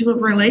get into a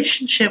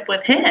relationship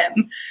with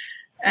him?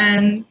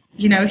 And,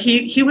 you know,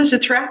 he was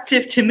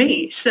attractive to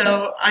me.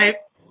 So I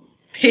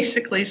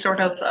basically sort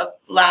of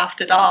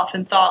laughed it off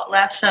and thought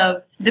less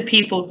of the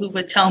people who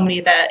would tell me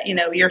that, you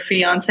know, your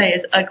fiance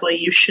is ugly,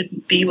 you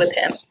shouldn't be with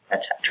him,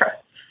 etc.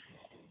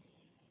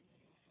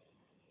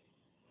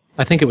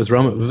 I think it was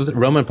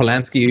Roman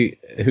Polanski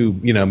who,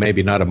 you know,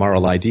 maybe not a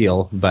moral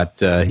ideal,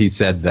 but he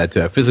said that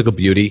physical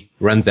beauty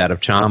runs out of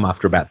charm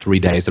after about 3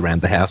 days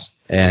around the house.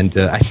 And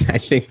I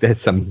think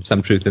there's some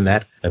truth in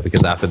that,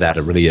 because after that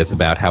it really is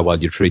about how well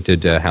you're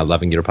treated, how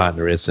loving your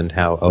partner is, and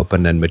how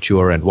open and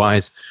mature and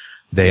wise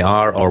they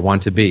are or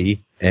want to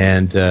be.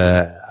 And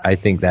I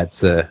think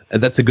that's a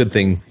good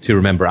thing to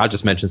remember. I'll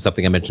just mention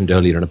something I mentioned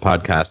earlier in a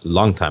podcast a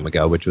long time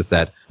ago, which was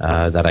that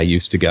I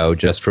used to go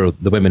just for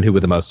the women who were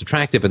the most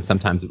attractive, and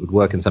sometimes it would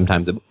work and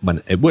sometimes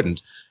it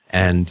wouldn't.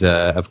 And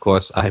of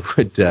course,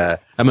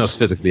 I'm most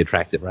physically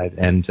attractive, right?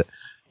 And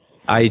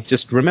I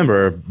just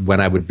remember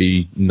when I would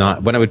be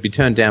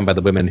turned down by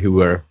the women who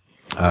were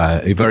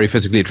very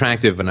physically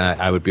attractive, and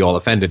I would be all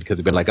offended because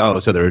it'd be like, oh,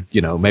 so they're,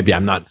 you know, maybe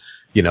I'm not,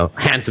 you know,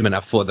 handsome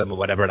enough for them or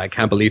whatever, and I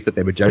can't believe that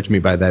they would judge me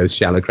by those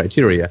shallower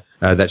criterion.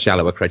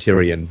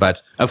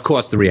 But of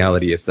course, the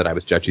reality is that I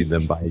was judging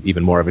them by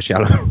even more of a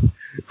shallow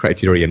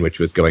criterion, which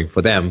was going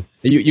for them.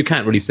 You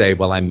can't really say,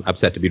 well, I'm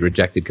upset to be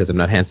rejected because I'm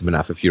not handsome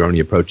enough if you're only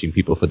approaching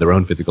people for their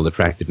own physical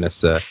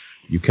attractiveness.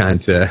 You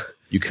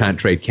can't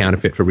trade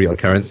counterfeit for real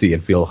currency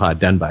and feel hard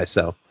done by.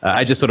 So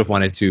I just sort of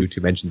wanted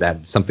to mention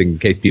that, something in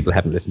case people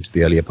haven't listened to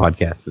the earlier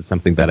podcasts. It's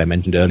something that I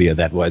mentioned earlier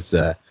that was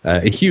a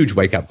huge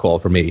wake-up call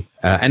for me.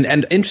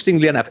 And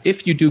interestingly enough,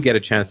 if you do get a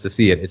chance to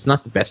see it, it's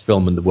not the best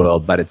film in the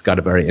world, but it's got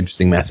a very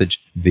interesting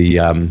message. The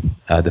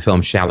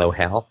film Shallow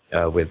Hal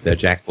with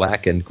Jack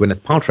Black and Gwyneth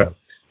Paltrow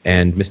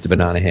and Mr.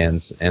 Banana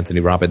Hands, Anthony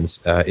Robbins,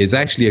 is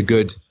actually a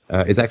good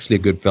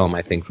film,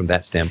 I think, from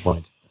that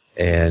standpoint.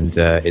 And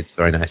it's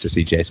very nice to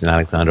see Jason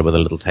Alexander with a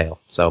little tail.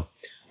 So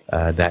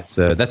that's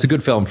a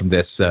good film from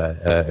this,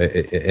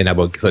 and I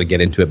won't sort of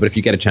get into it. But if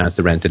you get a chance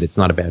to rent it, it's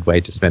not a bad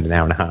way to spend an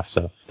hour and a half.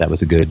 So that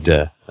was a good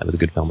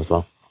film as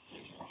well.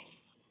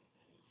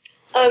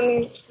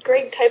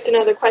 Greg typed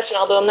another question,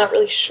 although I'm not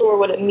really sure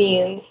what it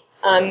means.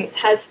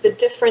 Has the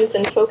difference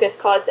in focus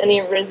caused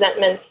any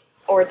resentments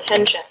or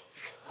tension?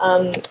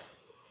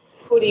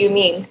 Who do you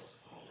mean?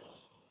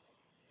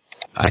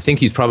 I think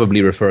he's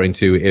probably referring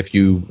to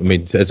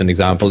as an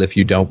example, if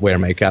you don't wear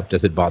makeup,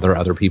 does it bother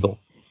other people?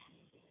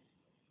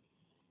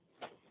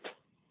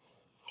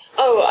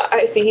 Oh,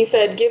 I see. He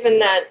said, given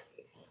that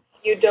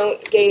you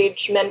don't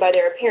gauge men by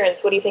their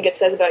appearance, what do you think it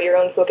says about your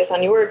own focus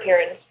on your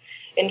appearance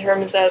in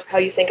terms of how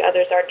you think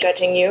others are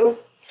judging you?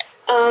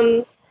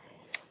 Yeah,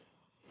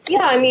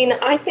 I mean,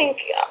 I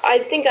think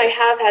I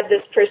have had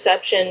this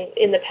perception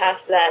in the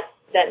past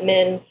that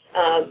men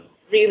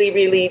really,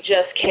 really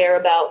just care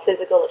about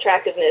physical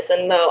attractiveness.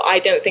 And though I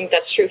don't think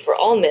that's true for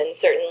all men,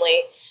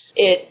 certainly,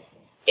 it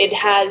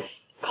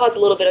has caused a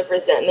little bit of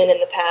resentment in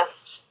the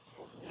past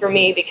for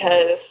me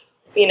because,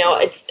 you know,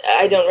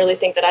 I don't really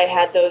think that I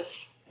had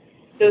those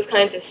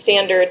kinds of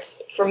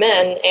standards for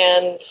men.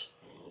 And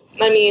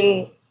I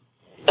mean,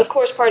 of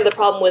course, part of the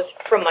problem was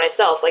from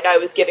myself. Like, I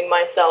was giving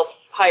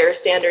myself higher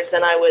standards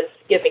than I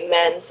was giving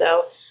men.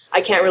 So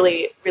I can't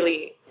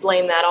really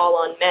blame that all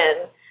on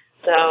men.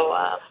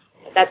 So,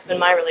 that's been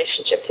my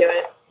relationship to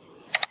it.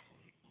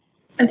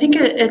 I think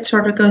it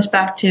sort of goes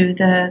back to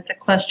the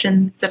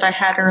question that I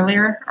had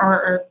earlier,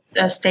 or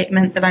a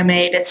statement that I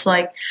made. It's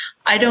like,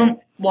 I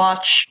don't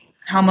watch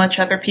how much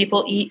other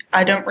people eat.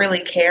 I don't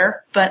really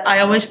care, but I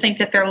always think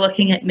that they're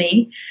looking at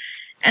me.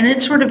 And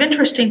it's sort of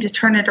interesting to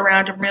turn it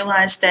around and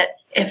realize that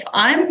if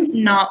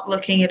I'm not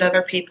looking at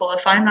other people,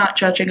 if I'm not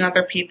judging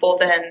other people,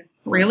 then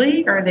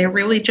really, are they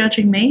really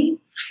judging me?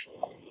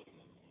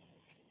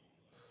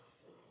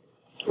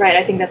 Right,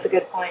 I think that's a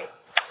good point.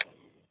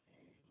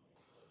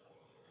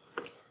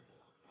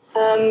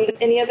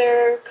 Any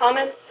other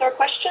comments or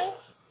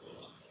questions?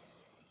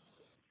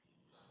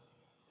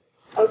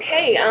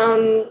 Okay.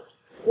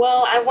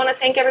 Well, I want to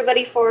thank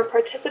everybody for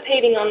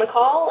participating on the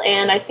call,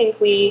 and I think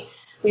we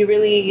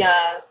really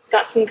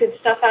got some good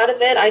stuff out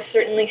of it. I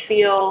certainly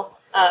feel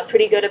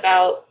pretty good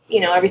about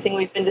everything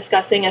we've been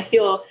discussing. I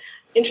feel,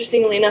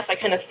 interestingly enough, I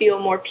kind of feel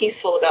more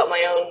peaceful about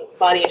my own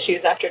body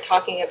issues after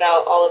talking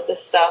about all of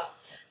this stuff.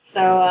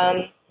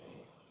 So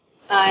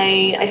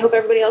I hope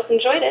everybody else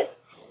enjoyed it.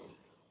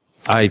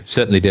 I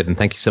certainly did, and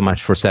thank you so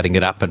much for setting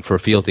it up and for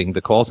fielding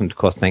the calls, and of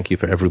course, thank you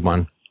for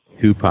everyone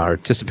who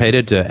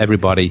participated.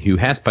 Everybody who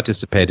has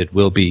participated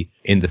will be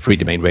in the Free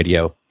Domain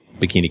Radio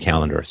Bikini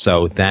Calendar,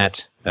 so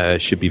that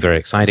should be very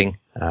exciting,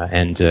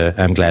 and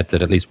I'm glad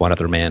that at least one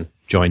other man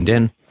joined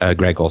in.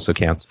 Greg also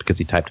counts because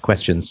he typed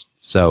questions,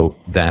 so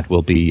that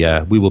will be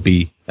we will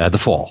be the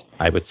fall,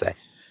 I would say.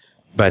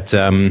 But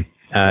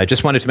I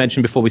just wanted to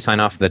mention before we sign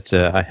off that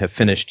I have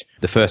finished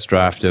the first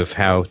draft of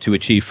How to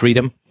Achieve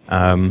Freedom.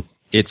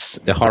 It's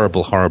a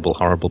horrible, horrible,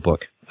 horrible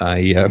book.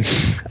 I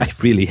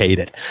really hate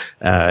it.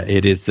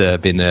 It has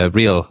been a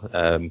real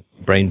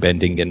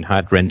brain-bending and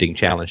heart-rending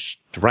challenge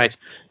to write,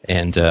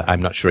 and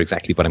I'm not sure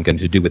exactly what I'm going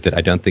to do with it.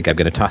 I don't think I'm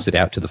going to toss it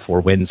out to the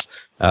four winds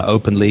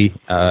openly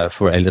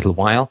for a little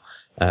while.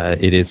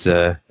 It is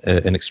an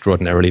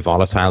extraordinarily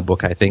volatile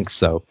book, I think,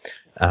 so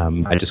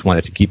I just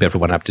wanted to keep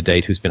everyone up to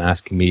date who's been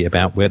asking me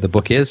about where the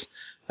book is.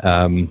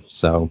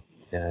 So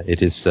it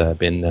has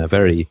been a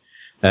very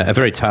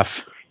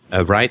tough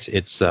write.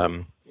 It's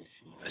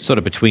sort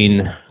of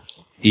between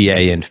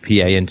EA and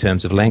PA in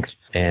terms of length,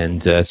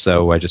 and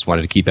so I just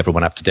wanted to keep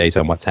everyone up to date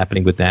on what's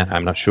happening with that.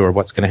 I'm not sure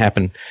what's going to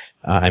happen.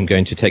 I'm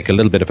going to take a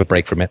little bit of a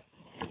break from it,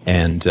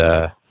 and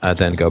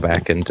then go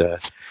back and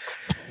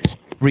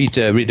read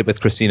it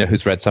with Christina,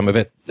 who's read some of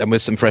it, and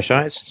with some fresh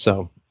eyes.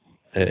 So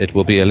it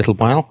will be a little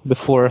while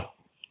before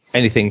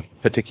anything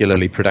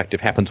particularly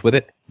productive happens with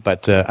it,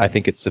 but I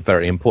think it's a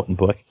very important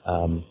book,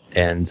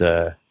 and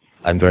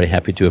I'm very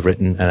happy to have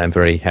written, and I'm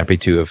very happy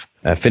to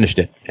have finished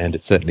it, and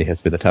it certainly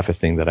has been the toughest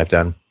thing that I've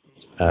done.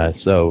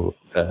 So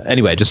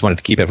anyway, I just wanted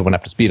to keep everyone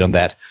up to speed on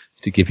that,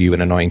 to give you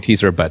an annoying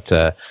teaser, but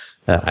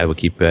I will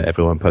keep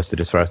everyone posted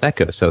as far as that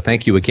goes. So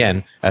thank you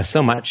again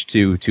so much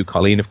to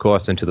Colleen, of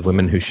course, and to the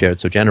women who shared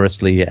so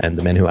generously, and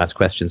the men who asked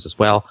questions as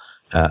well.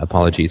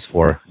 Apologies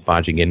for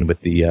barging in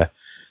with the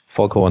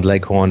foghorn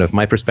leghorn of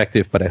my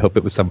perspective, but I hope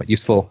it was somewhat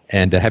useful,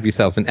 and have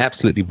yourselves an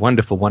absolutely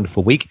wonderful,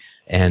 wonderful week.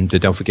 And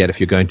don't forget, if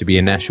you're going to be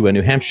in Nashua,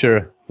 New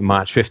Hampshire,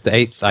 March 5th to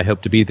 8th, I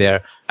hope to be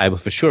there. I will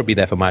for sure be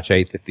there for March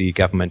 8th if the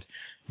government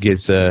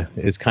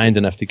is kind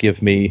enough to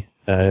give me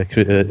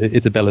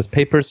Isabella's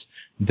papers.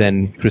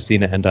 Then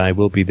Christina and I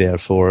will be there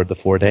for the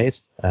 4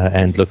 days,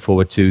 and look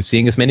forward to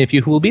seeing as many of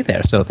you who will be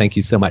there. So thank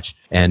you so much,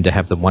 and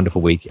have a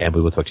wonderful week, and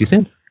we will talk to you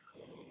soon.